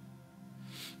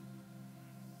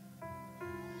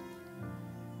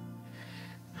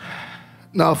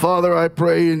 Now, Father, I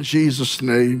pray in Jesus'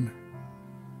 name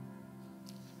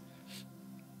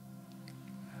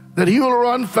that he will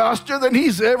run faster than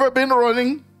he's ever been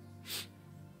running.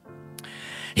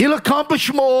 He'll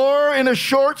accomplish more in a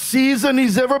short season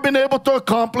he's ever been able to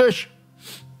accomplish.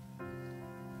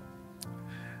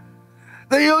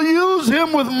 That you'll use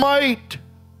him with might,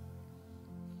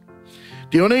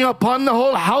 dealing upon the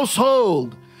whole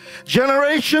household.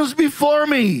 Generations before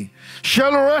me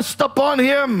shall rest upon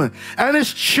him and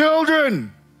his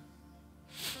children.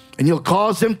 And you'll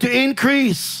cause him to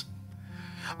increase,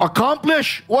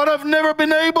 accomplish what I've never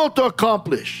been able to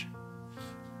accomplish.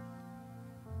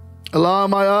 Allow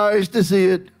my eyes to see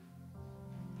it.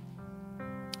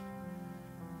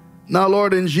 Now,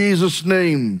 Lord, in Jesus'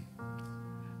 name,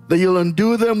 that you'll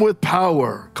endue them with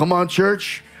power. Come on,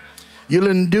 church. You'll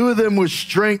endue them with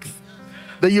strength.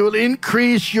 That you will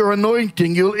increase your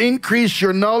anointing. You'll increase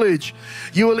your knowledge.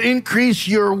 You will increase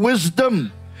your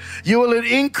wisdom. You will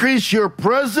increase your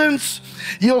presence.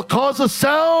 You'll cause a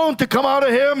sound to come out of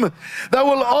him that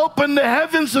will open the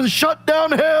heavens and shut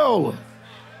down hell.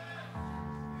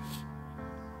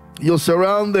 You'll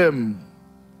surround them,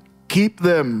 keep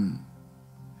them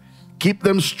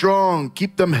strong,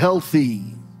 keep them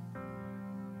healthy.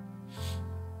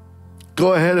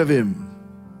 Go ahead of him.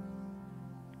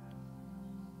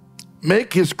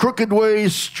 Make his crooked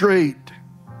ways straight,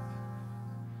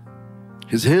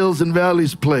 his hills and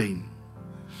valleys plain.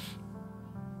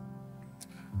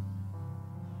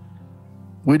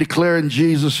 We declare in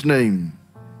Jesus' name,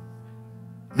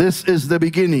 this is the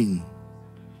beginning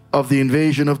of the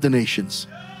invasion of the nations.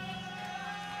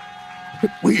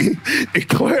 We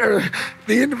declare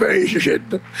the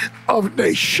invasion of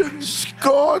nations,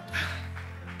 God.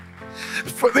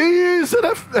 For these that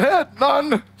have had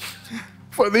none,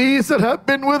 for these that have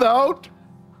been without,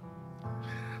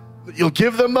 you'll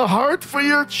give them the heart for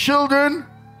your children,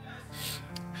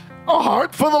 a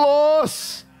heart for the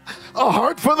lost, a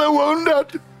heart for the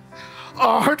wounded,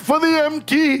 a heart for the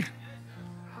empty,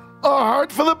 a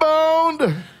heart for the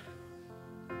bound.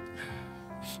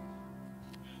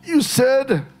 You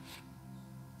said,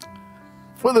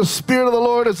 for the Spirit of the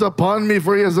Lord is upon me,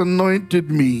 for he has anointed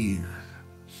me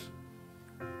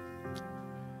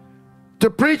to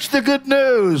preach the good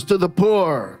news to the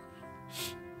poor,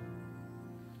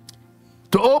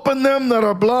 to open them that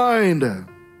are blind,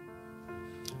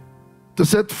 to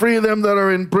set free them that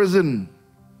are in prison,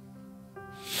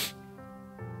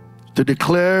 to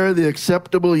declare the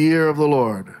acceptable year of the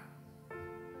Lord,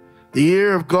 the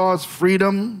year of God's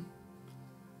freedom,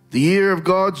 the year of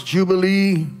God's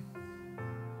jubilee,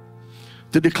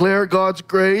 to declare God's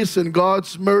grace and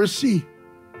God's mercy,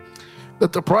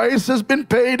 that the price has been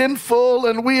paid in full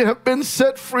and we have been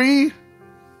set free.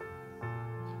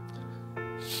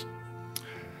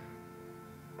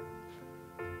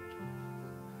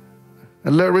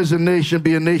 And let Risen Nation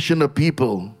be a nation of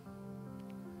people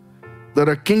that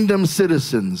are kingdom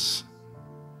citizens,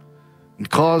 and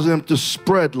cause them to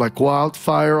spread like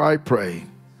wildfire, I pray,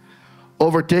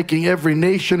 overtaking every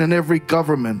nation and every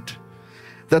government,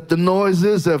 that the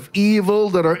noises of evil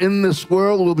that are in this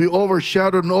world will be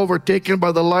overshadowed and overtaken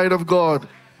by the light of God.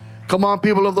 Come on,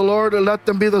 people of the Lord, and let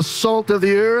them be the salt of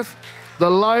the earth, the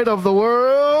light of the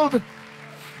world.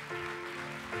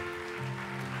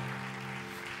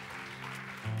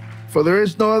 For there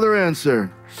is no other answer.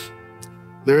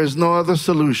 There is no other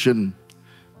solution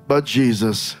but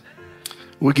Jesus.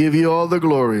 We give you all the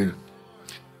glory.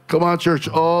 Come on, church,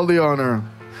 all the honor,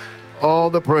 all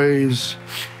the praise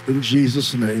in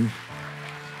Jesus' name.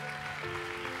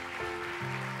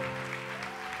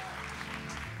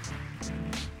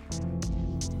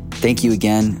 Thank you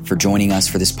again for joining us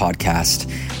for this podcast.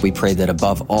 We pray that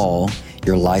above all,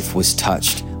 your life was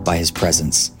touched by his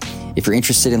presence. If you're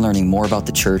interested in learning more about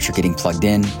the church or getting plugged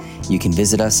in, you can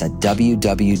visit us at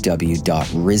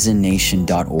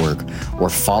www.risennation.org or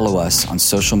follow us on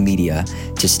social media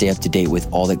to stay up to date with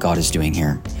all that God is doing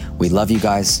here. We love you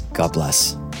guys. God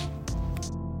bless.